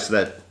 surprised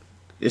that,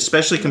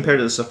 especially compared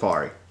to the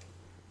Safari.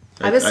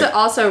 I was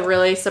also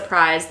really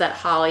surprised that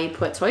Holly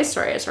put Toy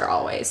Story as her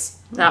always.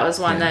 That was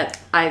one that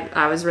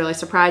I was really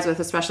surprised with,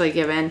 especially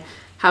given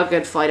how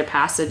good Flight of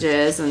Passage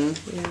is, and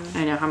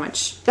I know how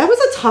much. That was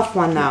a tough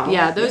one, though.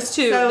 Yeah, those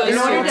two. So those in two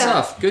order were to-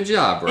 Tough. Good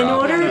job, Rob. In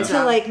order Yeah.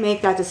 to like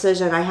make that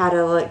decision, I had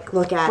to like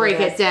look at Break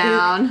it as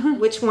down.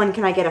 which one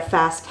can I get a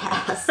fast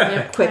pass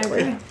I quickly?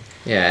 agree.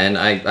 Yeah, and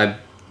I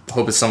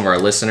hope that some of our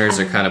listeners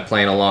are kind of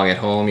playing along at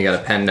home. You got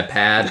a pen and a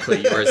pad,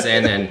 put yours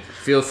in, and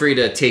feel free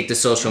to take to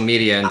social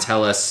media and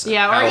tell us or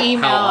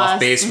email how us. off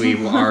base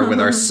we are with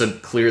our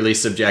clearly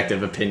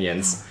subjective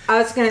opinions. I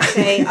was gonna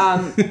say,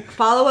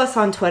 follow us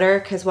on Twitter,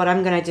 because what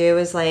I'm gonna do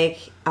is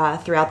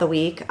throughout the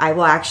week, I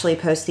will actually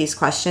post these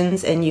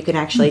questions, and you can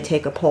actually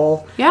take a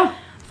poll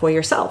for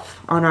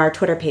yourself on our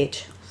Twitter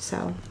page.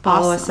 So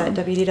follow us at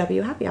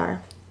WDW Happy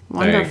Hour.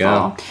 Wonderful. There you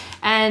go.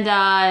 And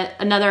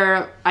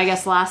another, I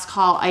guess, last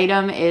call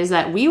item is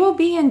that we will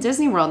be in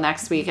Disney World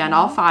next weekend,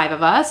 all 5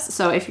 of us.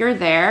 So if you're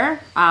there,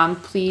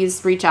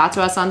 please reach out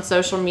to us on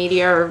social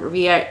media or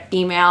via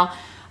email.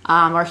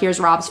 Or here's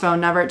Rob's phone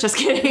number. Just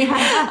kidding.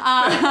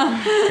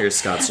 Here's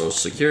Scott's social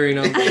security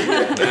number,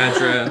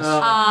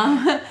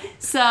 address.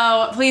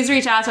 So please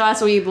reach out to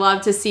us. We'd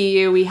love to see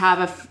you. We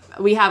have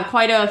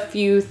quite a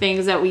few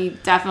things that we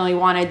definitely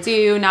want to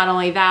do. Not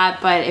only that,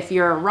 but if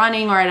you're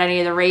running or at any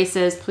of the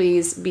races,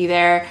 please be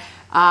there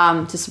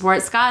to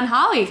support Scott and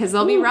Holly, because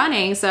they'll be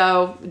running.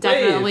 So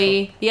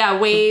definitely,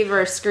 wave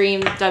or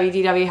scream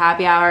WDW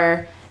Happy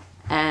Hour.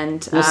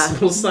 And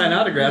We'll sign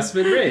autographs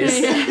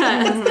mid-race.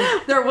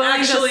 they're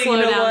willing Actually, to slow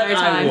you know down what? their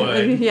time. I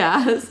would.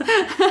 Yes.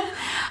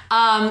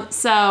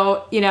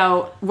 So,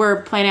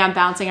 we're planning on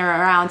bouncing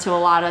around to a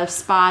lot of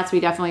spots.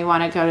 We definitely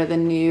want to go to the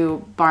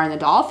new Bar and the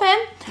Dolphin.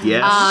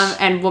 Yes.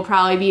 And we'll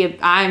probably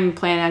I'm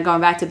planning on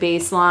going back to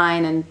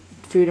Baseline and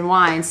Food and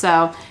Wine.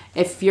 So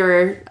if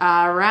you're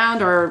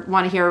around or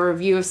want to hear a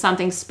review of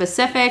something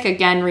specific,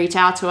 again, reach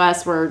out to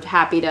us. We're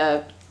happy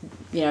to,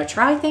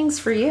 try things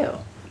for you.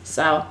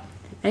 So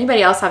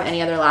anybody else have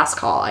any other last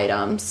call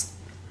items?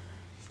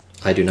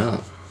 I do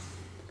not.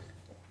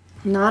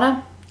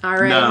 Nada? All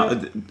right.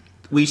 No,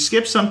 we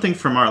skipped something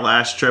from our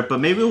last trip, but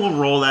maybe we'll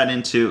roll that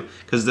into,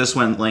 because this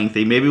went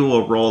lengthy, maybe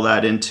we'll roll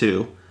that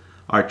into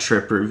our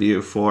trip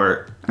review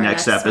for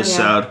next next one,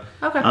 episode.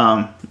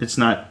 Okay. It's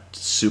not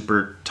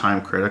super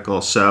time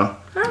critical, so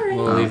All right.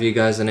 We'll leave you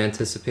guys in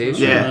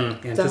anticipation. yeah.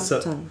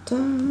 Dun,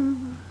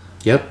 dun.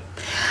 Yep.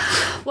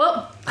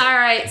 Well, all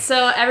right.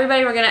 So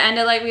everybody, we're going to end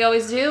it like we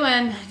always do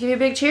and give you a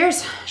big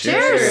cheers.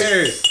 Cheers.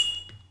 Cheers.